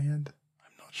out on my end.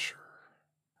 I'm not sure.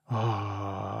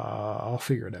 I'll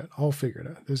figure it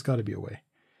out. There's got to be a way.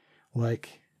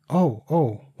 Like,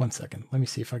 oh, 1 second. Let me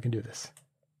see if I can do this.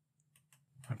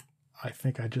 I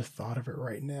think I just thought of it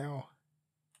right now.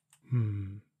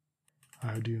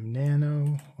 I would do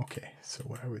nano. Okay, so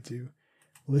what I would do,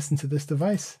 listen to this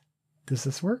device. Does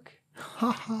this work?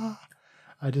 Haha.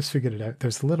 I just figured it out.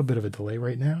 There's a little bit of a delay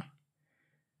right now.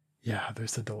 Yeah,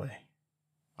 there's a delay.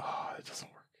 Oh, it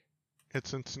doesn't work.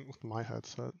 It's instant with my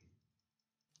headset.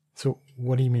 So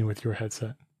what do you mean with your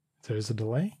headset? There's a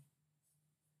delay?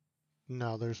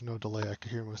 No, there's no delay. I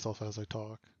can hear myself as I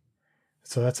talk.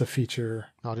 So that's a feature.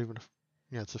 Not even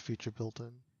yeah, it's a feature built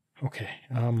in. Okay.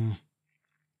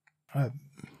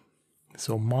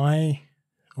 So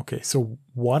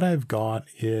what I've got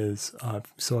is,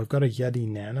 so I've got a Yeti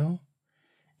Nano,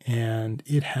 and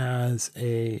it has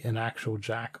an actual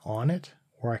jack on it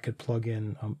where I could plug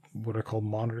in what are called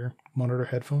monitor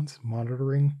headphones,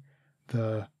 monitoring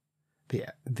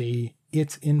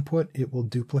its input. It will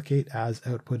duplicate as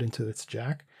output into its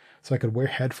jack. So I could wear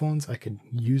headphones, I could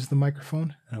use the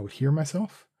microphone, and I would hear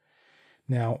myself.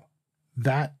 Now,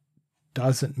 that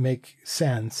doesn't make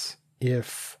sense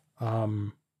if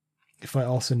I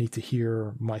also need to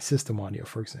hear my system audio,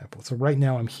 for example. So right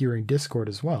now I'm hearing Discord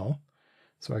as well,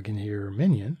 so I can hear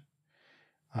Minion.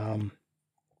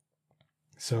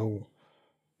 So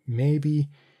maybe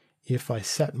if I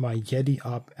set my Yeti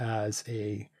up as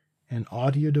an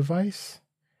audio device,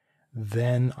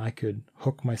 then I could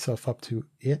hook myself up to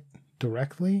it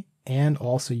directly and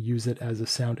also use it as a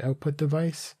sound output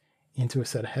device into a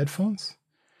set of headphones.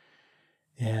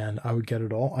 And I would get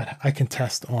it all. I can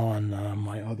test on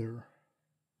my older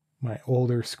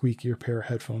squeakier pair of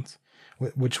headphones,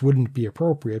 which wouldn't be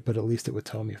appropriate, but at least it would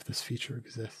tell me if this feature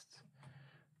exists.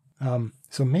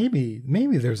 So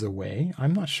maybe there's a way.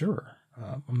 I'm not sure.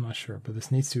 But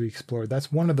this needs to be explored.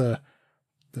 That's one of the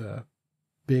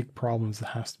big problems that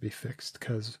has to be fixed,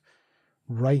 because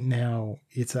right now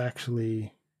it's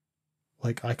actually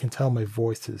like I can tell my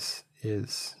voice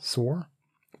is sore,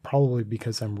 probably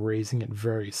because I'm raising it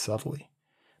very subtly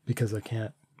because I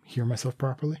can't hear myself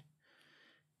properly.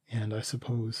 And I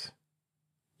suppose,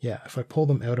 yeah, if I pull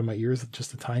them out of my ears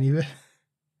just a tiny bit,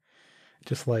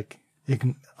 just like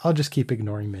I'll just keep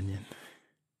ignoring Minion.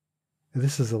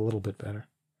 This is a little bit better,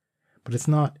 but it's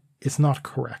not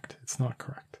correct. It's not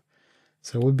correct.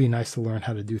 So it would be nice to learn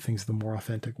how to do things the more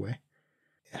authentic way.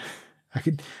 I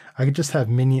could just have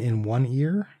Minion in one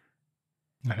ear,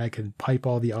 and I could pipe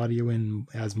all the audio in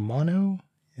as mono,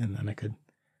 and then I could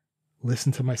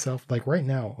listen to myself. Like right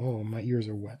now, oh, my ears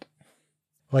are wet.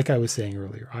 Like I was saying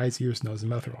earlier, eyes, ears, nose, and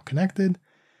mouth are all connected.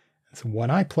 And so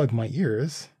when I plug my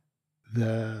ears,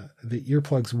 the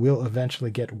earplugs will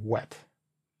eventually get wet.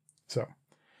 So,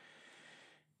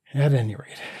 at any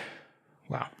rate,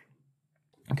 wow.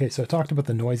 Okay, so I talked about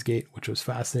the noise gate, which was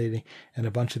fascinating, and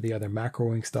a bunch of the other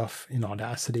macroing stuff in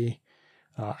Audacity.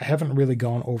 I haven't really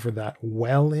gone over that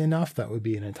well enough. That would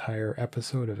be an entire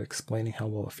episode of explaining how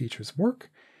well the features work,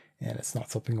 and it's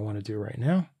not something I want to do right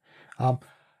now.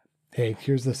 Hey,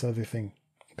 here's this other thing.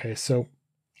 Okay, so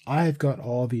I've got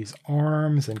all these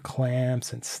arms and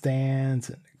clamps and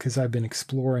stands because I've been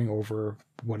exploring over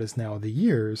what is now the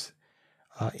years,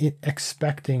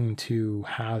 expecting to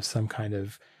have some kind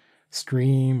of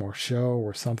stream or show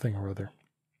or something or other.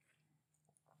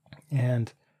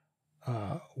 And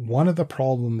one of the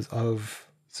problems of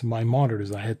my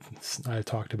monitors, I had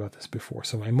talked about this before.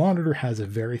 So my monitor has a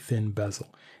very thin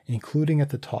bezel, including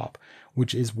at the top,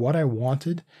 which is what I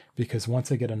wanted because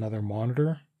once I get another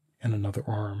monitor and another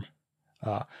arm,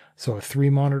 so a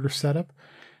 3-monitor setup,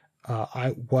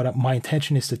 my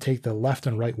intention is to take the left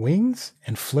and right wings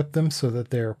and flip them so that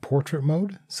they're portrait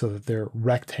mode, so that they're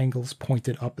rectangles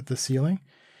pointed up at the ceiling,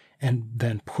 and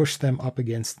then push them up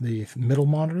against the middle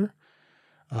monitor.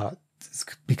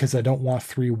 Because I don't want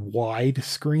 3 wide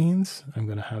screens, I'm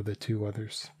going to have the 2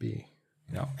 others be,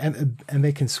 and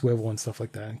they can swivel and stuff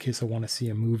like that. In case I want to see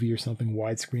a movie or something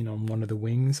widescreen on one of the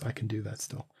wings, I can do that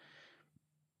still.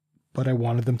 But I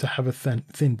wanted them to have a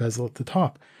thin bezel at the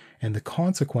top. And the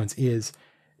consequence is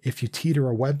if you teeter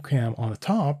a webcam on the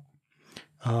top,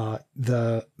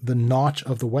 the notch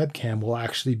of the webcam will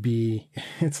actually be,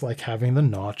 it's like having the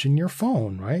notch in your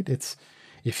phone, right?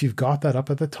 If you've got that up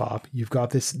at the top, you've got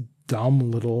this dumb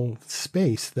little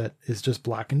space that is just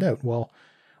blackened out. Well,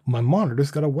 my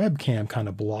monitor's got a webcam kind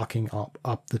of blocking up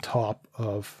the top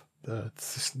of the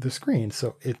screen.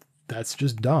 So that's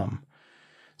just dumb.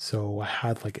 So I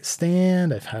had like a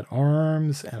stand, I've had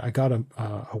arms, and I got a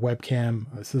webcam.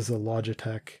 This is a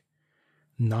Logitech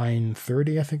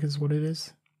 930, I think is what it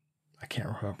is. I can't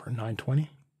remember,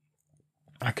 920.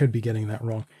 I could be getting that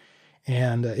wrong.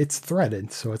 And it's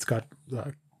threaded, so it's got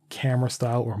camera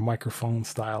style or microphone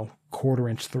style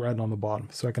 1/4-inch thread on the bottom,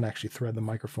 so I can actually thread the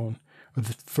microphone or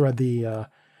thread the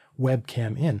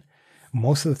webcam in.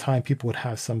 Most of the time, people would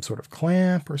have some sort of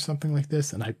clamp or something like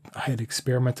this, and I had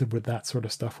experimented with that sort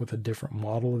of stuff with a different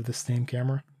model of the same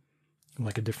camera,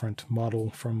 like a different model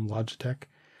from Logitech.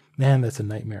 Man, that's a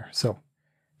nightmare. So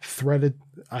threaded.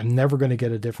 I'm never going to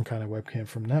get a different kind of webcam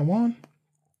from now on.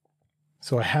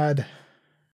 So I had.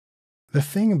 The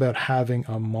thing about having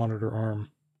a monitor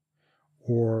arm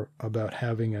or about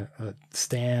having a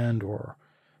stand or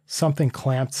something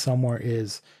clamped somewhere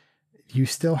is you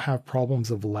still have problems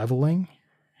of leveling.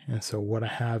 And so what I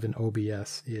have in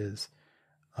OBS is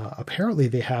apparently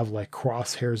they have like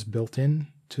crosshairs built in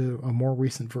to a more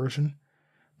recent version,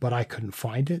 but I couldn't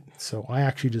find it. So I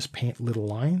actually just paint little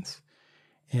lines,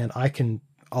 and I can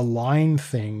align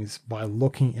things by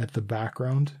looking at the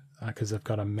background because I've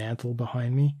got a mantle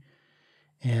behind me.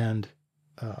 And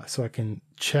so I can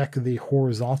check the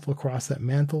horizontal across that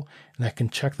mantle, and I can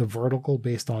check the vertical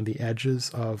based on the edges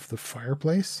of the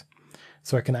fireplace.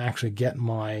 So I can actually get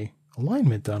my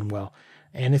alignment done well.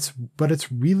 But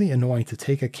it's really annoying to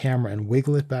take a camera and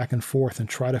wiggle it back and forth and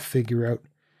try to figure out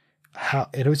how.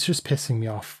 It was just pissing me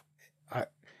off.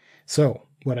 So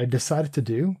what I decided to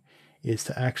do is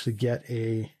to actually get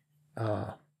an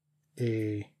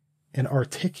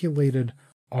articulated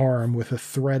arm with a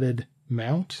threaded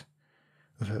mount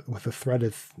with a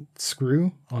threaded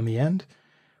screw on the end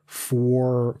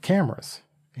for cameras.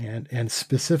 And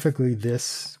specifically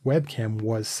this webcam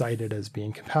was cited as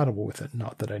being compatible with it.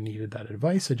 Not that I needed that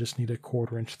advice. I just needed a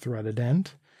 1/4-inch threaded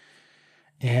end.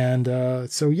 And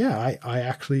so yeah, I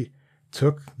actually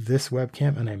took this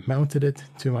webcam and I mounted it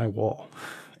to my wall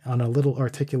on a little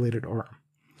articulated arm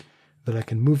that I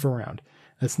can move around.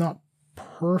 It's not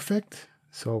perfect.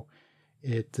 So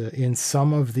it in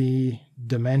some of the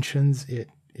dimensions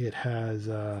it has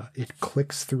it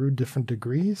clicks through different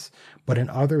degrees, but in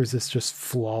others it's just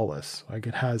flawless. Like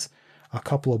it has a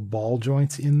couple of ball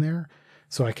joints in there,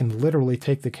 so I can literally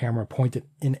take the camera, point it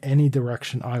in any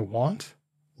direction I want,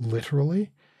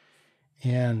 literally,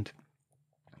 and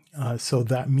so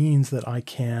that means that I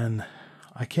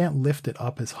can't lift it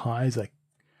up as high as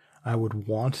I would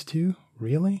want to,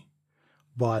 really.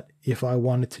 But if I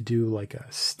wanted to do like a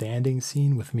standing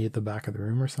scene with me at the back of the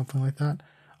room or something like that,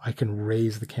 I can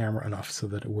raise the camera enough so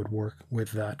that it would work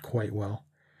with that quite well.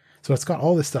 So it's got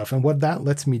all this stuff. And what that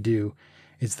lets me do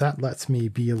is that lets me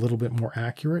be a little bit more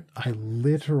accurate. I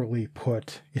literally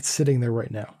it's sitting there right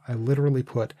now. I literally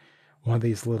put one of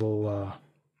these little,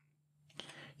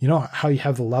 you know how you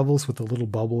have the levels with a little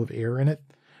bubble of air in it?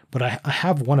 But I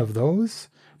have one of those,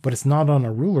 but it's not on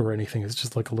a ruler or anything. It's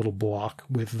just like a little block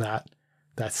with that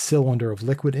cylinder of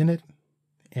liquid in it.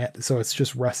 And so it's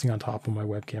just resting on top of my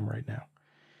webcam right now.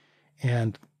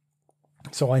 And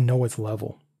so I know it's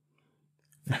level.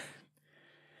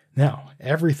 Now,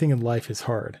 everything in life is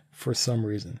hard for some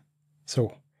reason.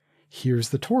 So here's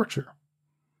the torture.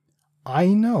 I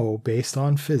know based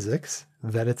on physics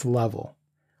that it's level.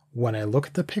 When I look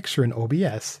at the picture in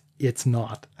OBS, it's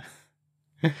not.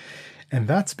 And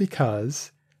that's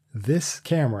because this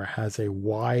camera has a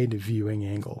wide viewing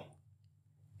angle.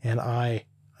 And I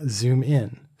zoom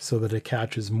in so that it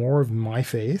catches more of my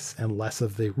face and less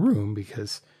of the room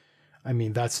because, I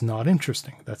mean, that's not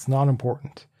interesting. That's not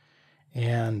important.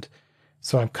 And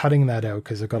so I'm cutting that out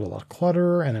because I've got a lot of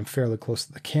clutter and I'm fairly close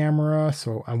to the camera.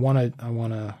 So I want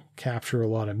to capture a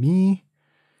lot of me.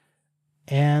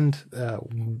 And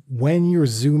when you're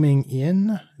zooming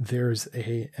in, there's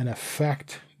an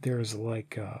effect. There's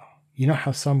like, you know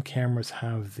how some cameras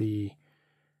have the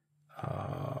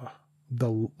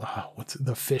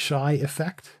fisheye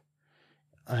effect?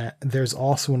 There's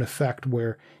also an effect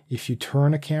where if you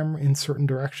turn a camera in certain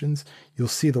directions, you'll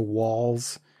see the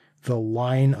walls, the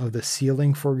line of the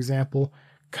ceiling, for example,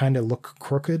 kind of look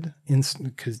crooked,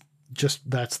 because just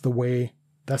that's the way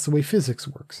physics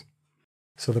works.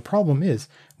 So the problem is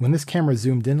when this camera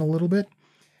zoomed in a little bit,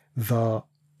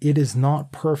 it is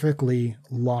not perfectly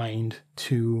lined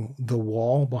to the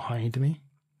wall behind me.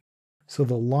 So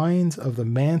the lines of the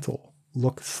mantle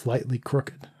look slightly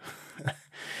crooked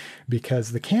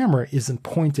because the camera isn't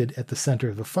pointed at the center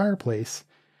of the fireplace,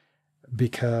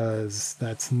 because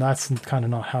that's kind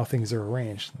of not how things are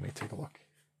arranged. Let me take a look.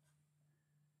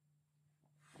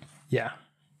 Yeah.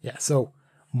 So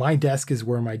my desk is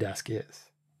where my desk is.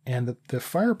 And the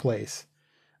fireplace,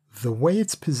 the way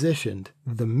it's positioned,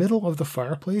 the middle of the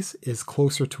fireplace is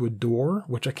closer to a door,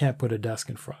 which I can't put a desk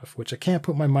in front of, which I can't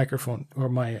put my microphone or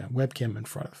my webcam in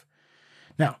front of.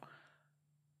 Now,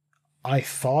 I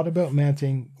thought about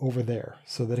mounting over there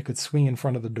so that it could swing in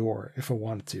front of the door if I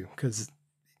wanted to, because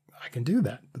I can do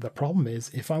that. But the problem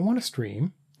is, if I want to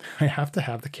stream, I have to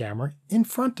have the camera in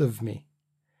front of me.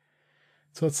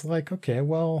 So it's like, okay,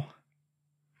 well,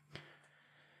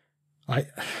 I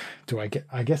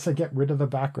guess I get rid of the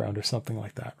background or something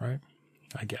like that, right?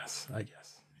 I guess.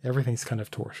 Everything's kind of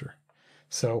torture.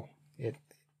 So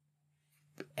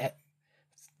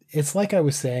it's like I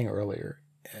was saying earlier.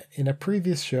 In a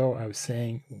previous show, I was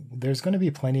saying there's going to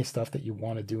be plenty of stuff that you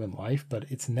want to do in life, but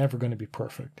it's never going to be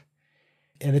perfect.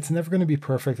 And it's never going to be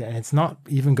perfect, and it's not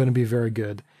even going to be very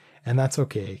good. And that's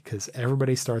okay, because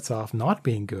everybody starts off not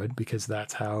being good, because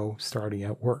that's how starting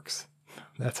out works.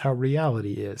 That's how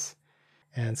reality is.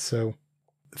 And so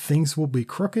things will be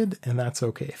crooked, and that's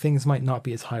okay. Things might not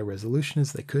be as high resolution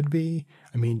as they could be.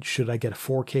 I mean, should I get a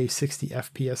 4K 60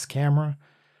 FPS camera?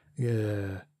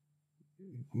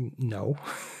 No.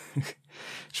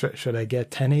 Should I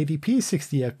get 1080p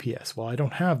 60 FPS? Well, I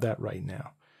don't have that right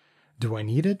now. Do I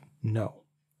need it? No.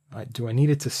 Do I need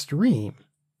it to stream?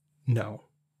 No.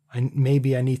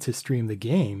 Maybe I need to stream the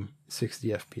game 60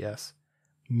 FPS.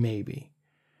 Maybe.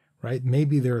 Right?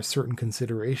 Maybe there are certain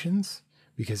considerations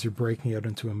because you're breaking out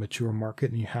into a mature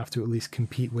market and you have to at least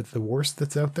compete with the worst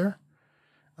that's out there.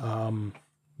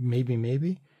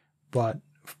 Maybe. But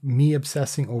me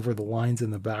obsessing over the lines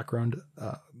in the background,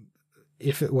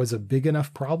 if it was a big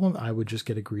enough problem, I would just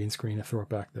get a green screen and throw it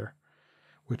back there,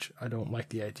 which I don't like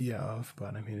the idea of,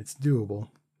 but I mean, it's doable.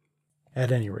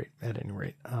 At any rate.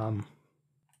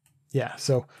 Yeah.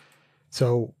 So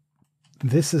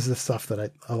this is the stuff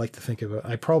that I like to think about.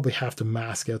 I probably have to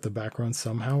mask out the background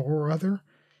somehow or other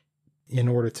in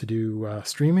order to do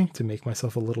streaming, to make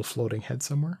myself a little floating head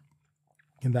somewhere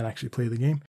and then actually play the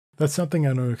game. That's something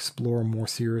I'm going to explore more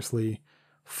seriously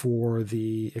for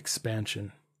the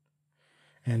expansion.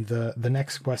 And the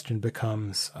next question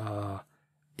becomes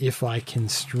if I can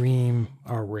stream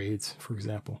our raids, for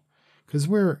example, because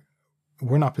we're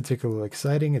not particularly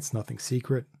exciting. It's nothing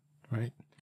secret, right?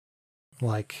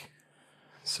 Like,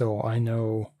 so I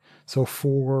know, so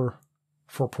for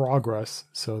Progress,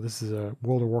 so this is a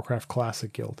World of Warcraft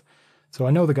Classic guild. So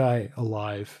I know the guy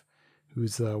alive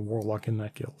who's the warlock in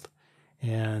that guild.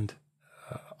 And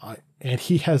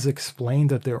he has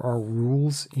explained that there are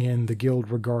rules in the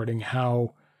guild regarding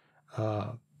how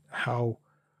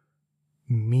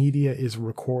media is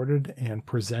recorded and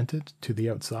presented to the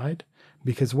outside,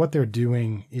 because what they're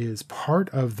doing is part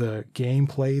of the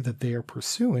gameplay that they are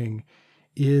pursuing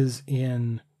is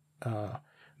in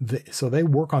so they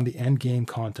work on the end game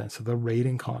content, so the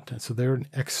raiding content. So they're an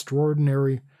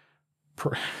extraordinary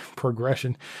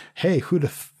progression. Hey, who'd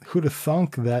have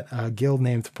thunk that a guild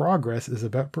named Progress is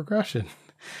about progression?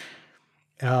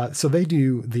 So they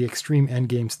do the extreme end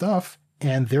game stuff,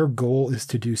 and their goal is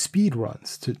to do speed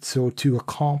runs, to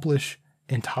accomplish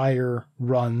entire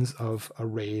runs of a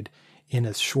raid in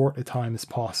as short a time as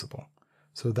possible.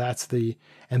 So that's a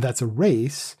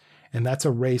race, and that's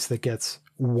a race that gets,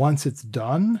 once it's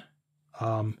done,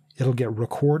 it'll get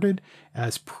recorded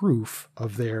as proof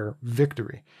of their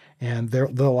victory. And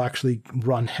they'll actually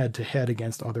run head to head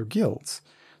against other guilds.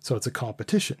 So it's a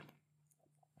competition.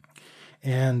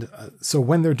 And so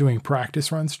when they're doing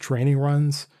practice runs, training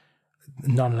runs,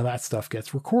 none of that stuff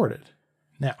gets recorded.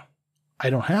 Now, I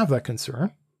don't have that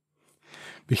concern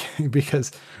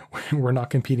because we're not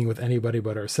competing with anybody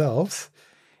but ourselves.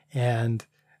 And,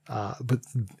 but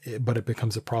it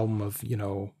becomes a problem of,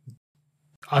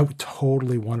 I would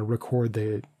totally want to record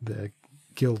the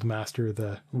guild master,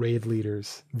 the raid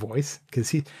leader's voice, because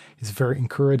he's a very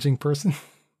encouraging person.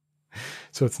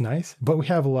 So it's nice, but we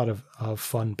have a lot of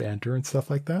fun banter and stuff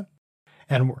like that.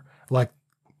 And we're like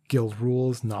guild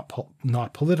rules, not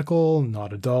political,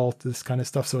 not adult, this kind of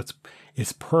stuff. So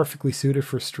it's perfectly suited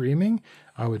for streaming.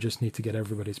 I would just need to get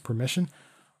everybody's permission.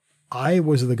 I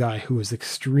was the guy who was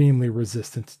extremely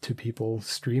resistant to people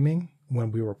streaming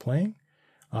when we were playing.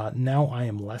 Now I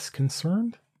am less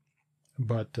concerned,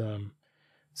 but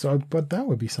that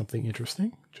would be something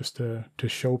interesting, just to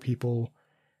show people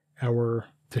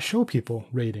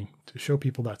rating, to show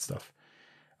people that stuff.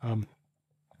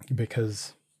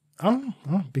 Because I don't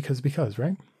know, because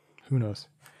right? Who knows?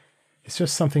 It's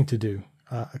just something to do.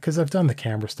 Because I've done the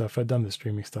camera stuff, I've done the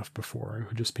streaming stuff before. It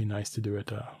would just be nice to do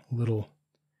it a little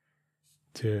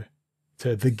to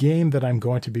the game that I'm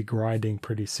going to be grinding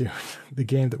pretty soon. The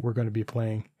game that we're going to be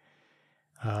playing,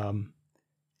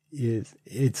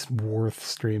 it's worth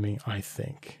streaming. I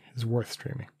think it's worth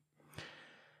streaming.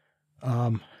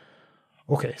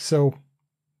 Okay, so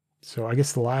I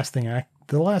guess the last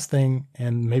thing,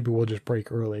 and maybe we'll just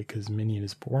break early because Minion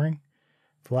is boring.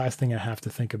 The last thing I have to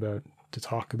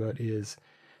talk about is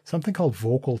something called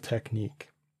vocal technique.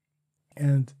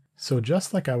 And so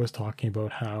just like I was talking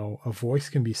about how a voice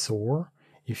can be sore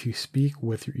if you speak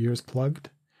with your ears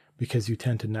plugged, because you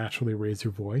tend to naturally raise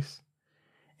your voice.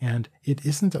 And it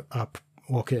isn't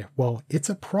it's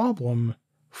a problem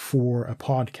for a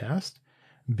podcast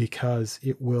because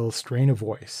it will strain a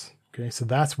voice. Okay, so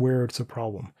that's where it's a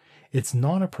problem. It's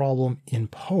not a problem in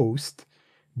post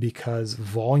because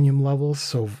volume levels,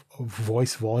 so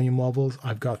voice volume levels,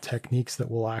 I've got techniques that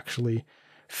will actually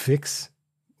fix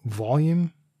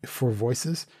volume for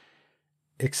voices,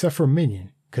 except for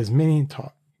Minion, because Minion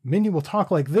will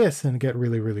talk like this and get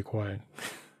really, really quiet.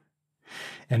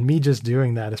 And me just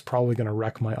doing that is probably going to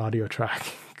wreck my audio track.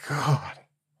 God,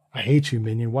 I hate you,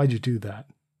 Minion. Why'd you do that?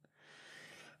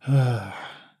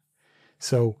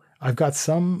 So I've got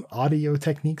some audio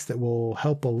techniques that will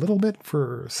help a little bit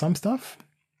for some stuff,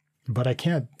 but it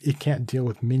can't deal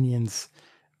with Minion's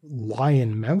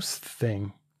lion mouse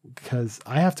thing, because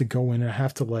I have to go in and I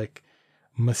have to like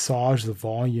massage the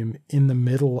volume in the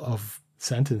middle of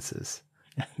sentences.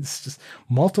 It's just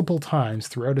multiple times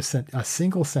throughout a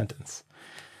single sentence.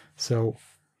 So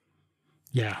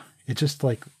yeah, it's just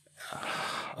like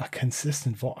a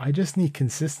consistent I just need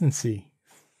consistency.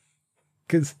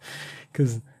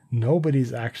 Because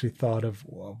nobody's actually thought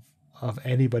of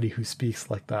anybody who speaks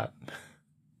like that.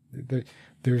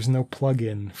 There's no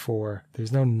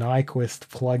there's no Nyquist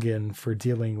plugin for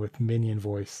dealing with Minion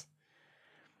voice.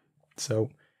 So,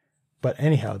 but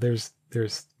anyhow, there's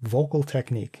vocal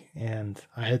technique, and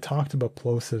I had talked about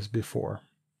plosives before,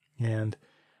 and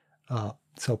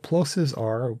so plosives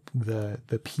are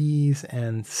the P's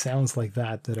and sounds like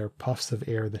that are puffs of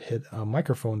air that hit a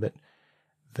microphone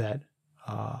that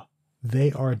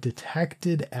they are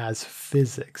detected as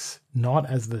physics, not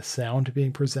as the sound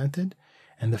being presented.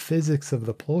 And the physics of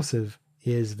the plosive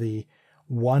is the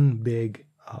one big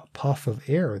puff of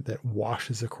air that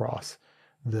washes across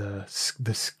the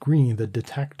screen, the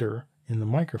detector in the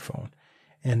microphone,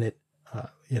 and it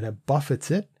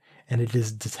buffets it, and it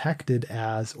is detected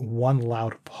as one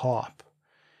loud pop.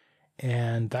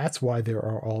 And that's why there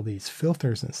are all these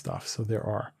filters and stuff.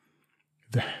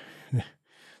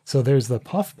 So there's the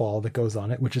puff ball that goes on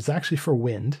it, which is actually for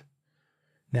wind.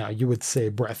 Now you would say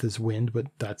breath is wind, but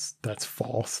that's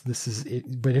false. This is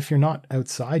it. But if you're not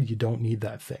outside, you don't need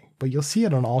that thing. But you'll see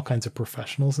it on all kinds of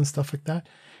professionals and stuff like that.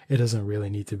 It doesn't really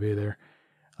need to be there.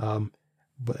 And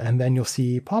then you'll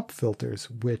see pop filters,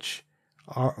 which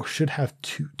should have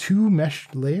two mesh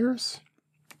layers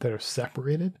that are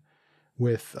separated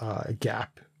with a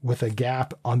gap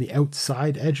on the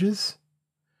outside edges.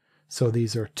 So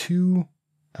these are two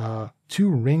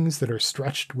rings that are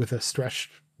stretched with a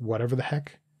stretched whatever the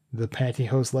heck, the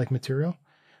pantyhose-like material.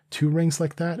 Two rings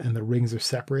like that, and the rings are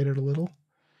separated a little.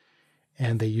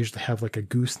 And they usually have like a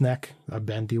gooseneck, a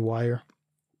bendy wire.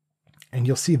 And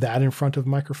you'll see that in front of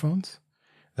microphones.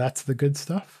 That's the good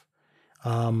stuff.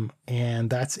 And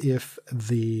that's if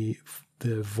the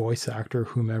voice actor,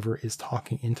 whomever, is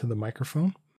talking into the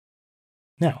microphone.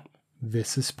 Now,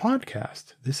 this is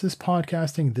podcast. This is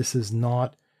podcasting. This is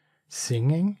not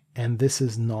singing, and this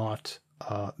is not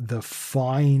the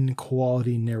fine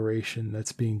quality narration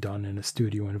that's being done in a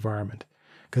studio environment,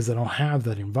 because I don't have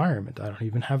that environment. I don't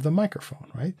even have the microphone,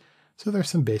 right? So there's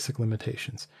some basic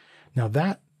limitations. Now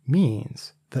that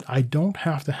means that I don't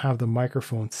have to have the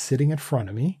microphone sitting in front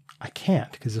of me. I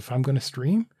can't, because if I'm going to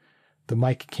stream, the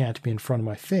mic can't be in front of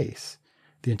my face.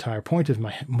 The entire point of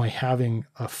my having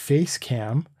a face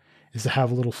cam is to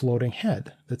have a little floating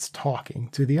head that's talking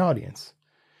to the audience.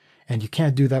 And you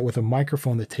can't do that with a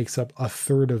microphone that takes up a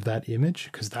third of that image,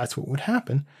 because that's what would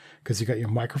happen, because you got your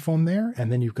microphone there,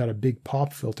 and then you've got a big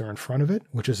pop filter in front of it,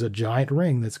 which is a giant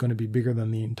ring that's going to be bigger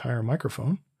than the entire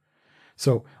microphone.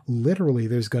 So literally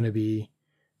there's going to be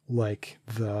like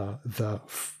the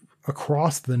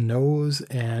across the nose,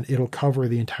 and it'll cover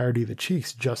the entirety of the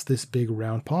cheeks, just this big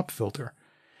round pop filter.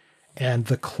 And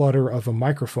the clutter of a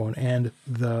microphone and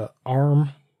the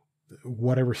arm,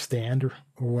 whatever stand or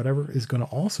whatever, is going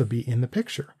to also be in the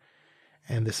picture.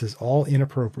 And this is all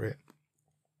inappropriate.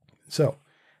 So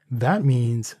that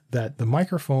means that the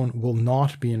microphone will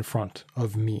not be in front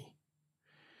of me.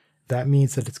 That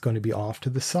means that it's going to be off to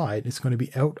the side. It's going to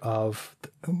be out of,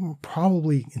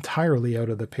 probably entirely out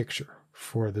of the picture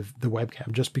for the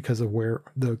webcam, just because of where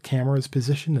the camera is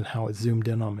positioned and how it's zoomed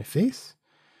in on my face.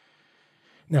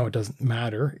 Now, it doesn't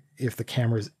matter if the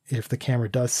camera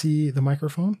does see the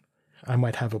microphone. I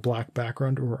might have a black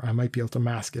background, or I might be able to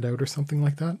mask it out or something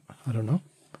like that. I don't know.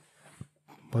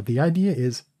 But the idea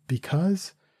is,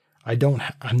 because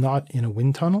I'm not in a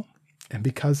wind tunnel, and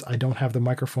because I don't have the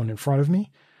microphone in front of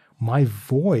me, my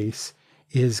voice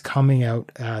is coming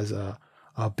out as a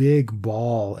big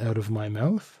ball out of my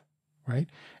mouth, right?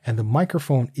 And the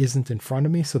microphone isn't in front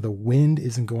of me, so the wind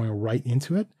isn't going right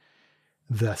into it.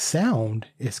 The sound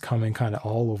is coming kind of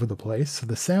all over the place. So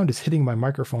the sound is hitting my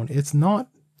microphone. It's not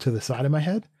to the side of my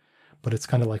head, but it's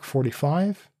kind of like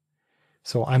 45.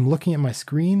 So I'm looking at my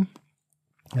screen,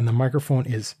 and the microphone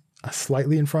is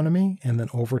slightly in front of me and then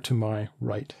over to my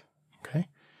right. Okay.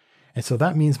 And so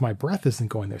that means my breath isn't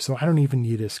going there. So I don't even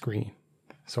need a screen.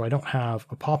 So I don't have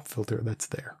a pop filter that's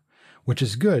there, which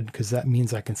is good, because that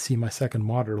means I can see my second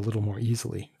monitor a little more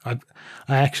easily.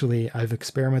 I've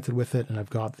experimented with it, and I've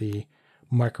got the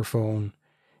microphone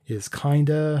is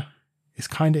kinda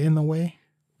in the way,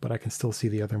 but I can still see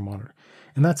the other monitor.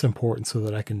 And that's important, so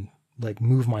that I can like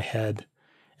move my head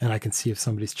and I can see if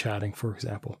somebody's chatting, for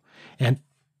example.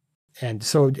 And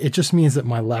so it just means that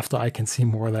my left eye can see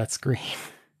more of that screen.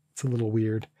 It's a little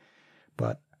weird,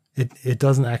 but it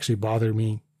doesn't actually bother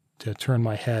me to turn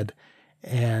my head.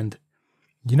 And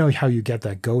you know how you get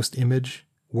that ghost image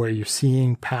where you're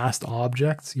seeing past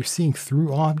objects? You're seeing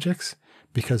through objects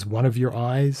because one of your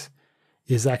eyes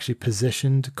is actually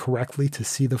positioned correctly to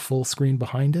see the full screen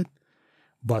behind it,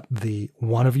 but the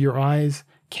one of your eyes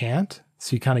can't.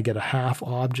 So you kind of get a half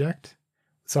object.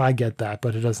 So I get that,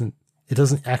 but it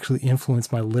doesn't actually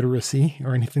influence my literacy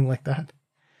or anything like that.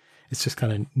 It's just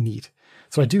kind of neat.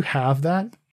 So I do have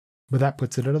that, but that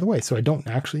puts it out of the way. So I don't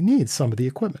actually need some of the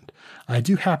equipment. I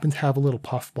do happen to have a little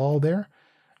puffball there,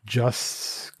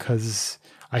 just because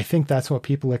I think that's what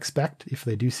people expect. If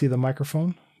they do see the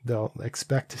microphone, they'll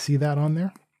expect to see that on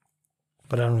there.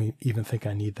 But I don't even think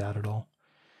I need that at all.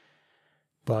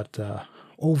 But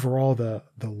overall, the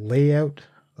layout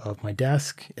of my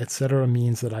desk, etc.,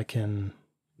 means that I can,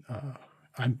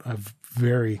 I'm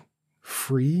very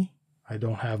free. I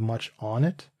don't have much on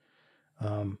it.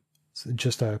 So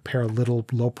just a pair of little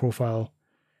low-profile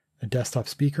desktop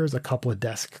speakers, a couple of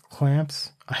desk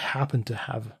clamps. I happen to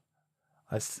have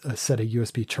a set of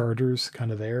USB chargers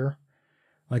kind of there.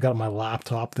 I got my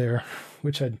laptop there,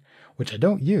 which I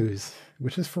don't use,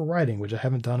 which is for writing, which I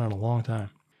haven't done in a long time.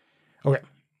 Okay,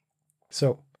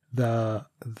 so the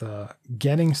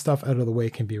getting stuff out of the way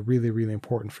can be really, really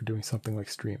important for doing something like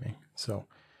streaming. So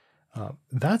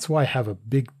that's why I have a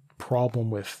big problem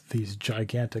with these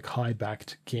gigantic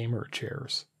high-backed gamer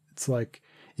chairs. It's like,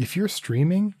 if you're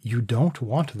streaming, you don't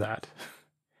want that,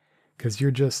 because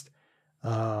you're just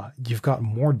you've got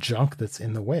more junk that's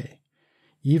in the way.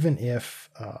 Even if,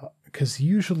 because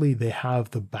usually they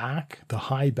have the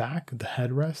high back, the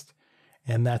headrest,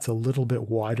 and that's a little bit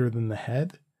wider than the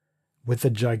head with a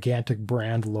gigantic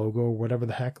brand logo or whatever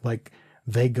the heck. Like,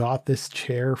 they got this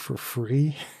chair for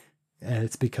free, and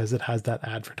it's because it has that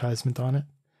advertisement on it.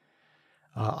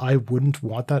 I wouldn't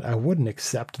want that. I wouldn't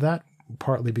accept that,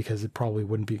 partly because it probably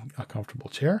wouldn't be a comfortable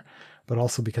chair, but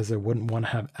also because I wouldn't want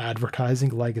to have advertising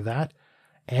like that.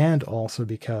 And also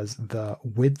because the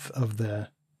width of the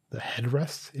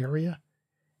headrest area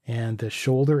and the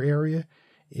shoulder area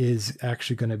is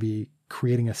actually going to be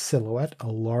creating a silhouette, a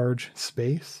large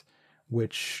space,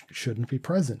 which shouldn't be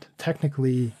present.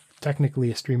 Technically,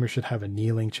 technically a streamer should have a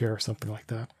kneeling chair or something like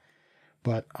that.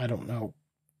 But I don't know.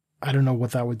 I don't know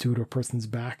what that would do to a person's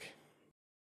back.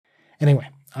 Anyway,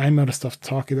 I'm out of stuff to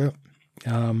talk about.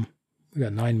 We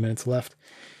got 9 minutes left.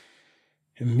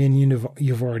 And Minion,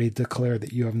 you've already declared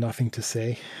that you have nothing to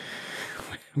say,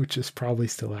 which is probably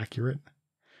still accurate.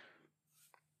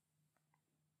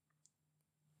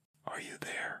 Are you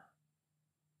there?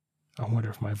 I wonder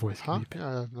if my voice can be... Yeah,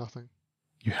 I have nothing.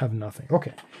 You have nothing.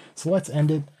 Okay, so let's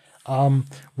end it.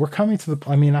 We're coming to the...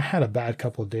 I mean, I had a bad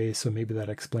couple of days, so maybe that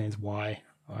explains why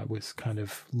I was kind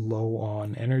of low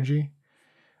on energy.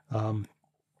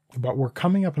 But we're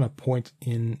coming up on a point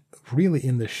in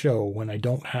the show when I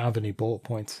don't have any bullet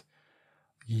points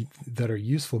that are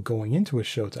useful going into a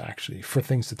show for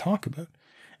things to talk about.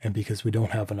 And because we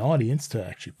don't have an audience to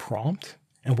actually prompt,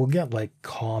 and we'll get like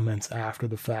comments after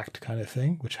the fact kind of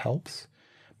thing, which helps.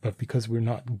 But because we're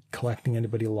not collecting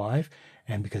anybody live,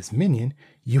 and because Minion,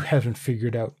 you haven't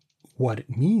figured out what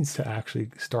it means to actually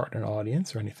start an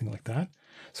audience or anything like that.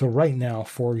 So right now,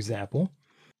 for example,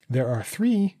 there are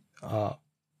 3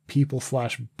 people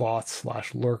 / bots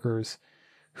 / lurkers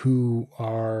who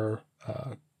are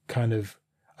kind of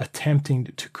attempting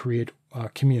to create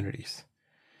communities.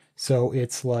 So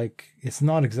it's like, it's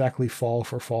not exactly follow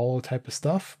for follow type of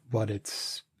stuff, but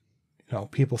it's,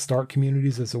 people start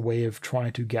communities as a way of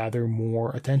trying to gather more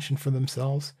attention for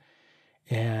themselves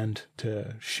and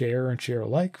to share and share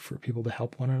alike for people to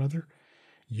help one another.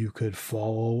 You could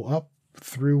follow up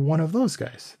through one of those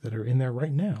guys that are in there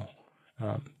right now.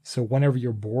 So whenever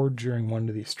you're bored during one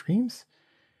of these streams,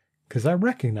 because I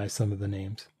recognize some of the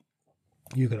names,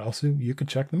 you could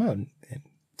check them out and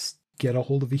get a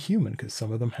hold of a human, because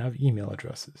some of them have email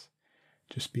addresses.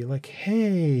 Just be like,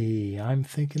 hey, I'm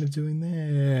thinking of doing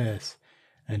this,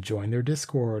 and join their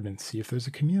Discord and see if there's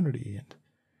a community and,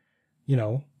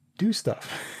 do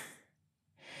stuff.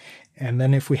 And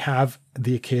then if we have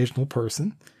the occasional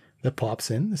person that pops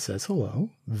in that says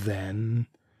hello, then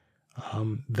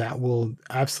that will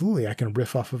absolutely, I can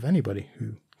riff off of anybody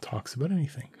who talks about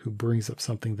anything, who brings up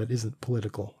something that isn't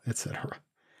political, etc.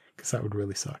 Because that would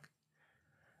really suck.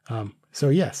 So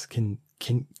yes, can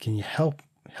you help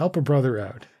a brother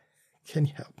out? Can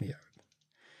you help me out?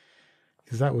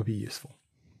 Because that would be useful.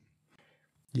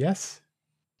 Yes?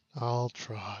 I'll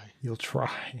try. You'll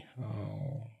try.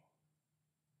 Oh.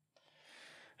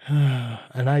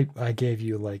 And I gave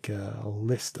you like a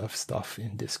list of stuff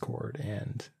in Discord,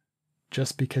 and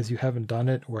just because you haven't done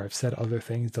it or I've said other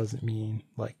things doesn't mean,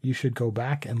 like, you should go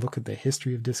back and look at the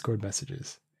history of Discord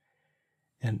messages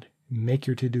and make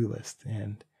your to-do list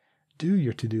and do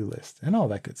your to-do list and all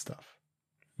that good stuff.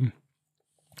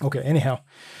 Okay, anyhow,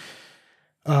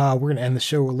 we're going to end the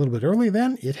show a little bit early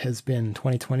then. It has been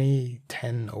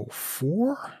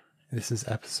 2020-10-04. This is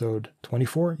episode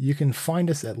 24. You can find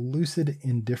us at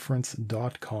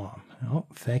lucidindifference.com. Well,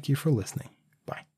 thank you for listening.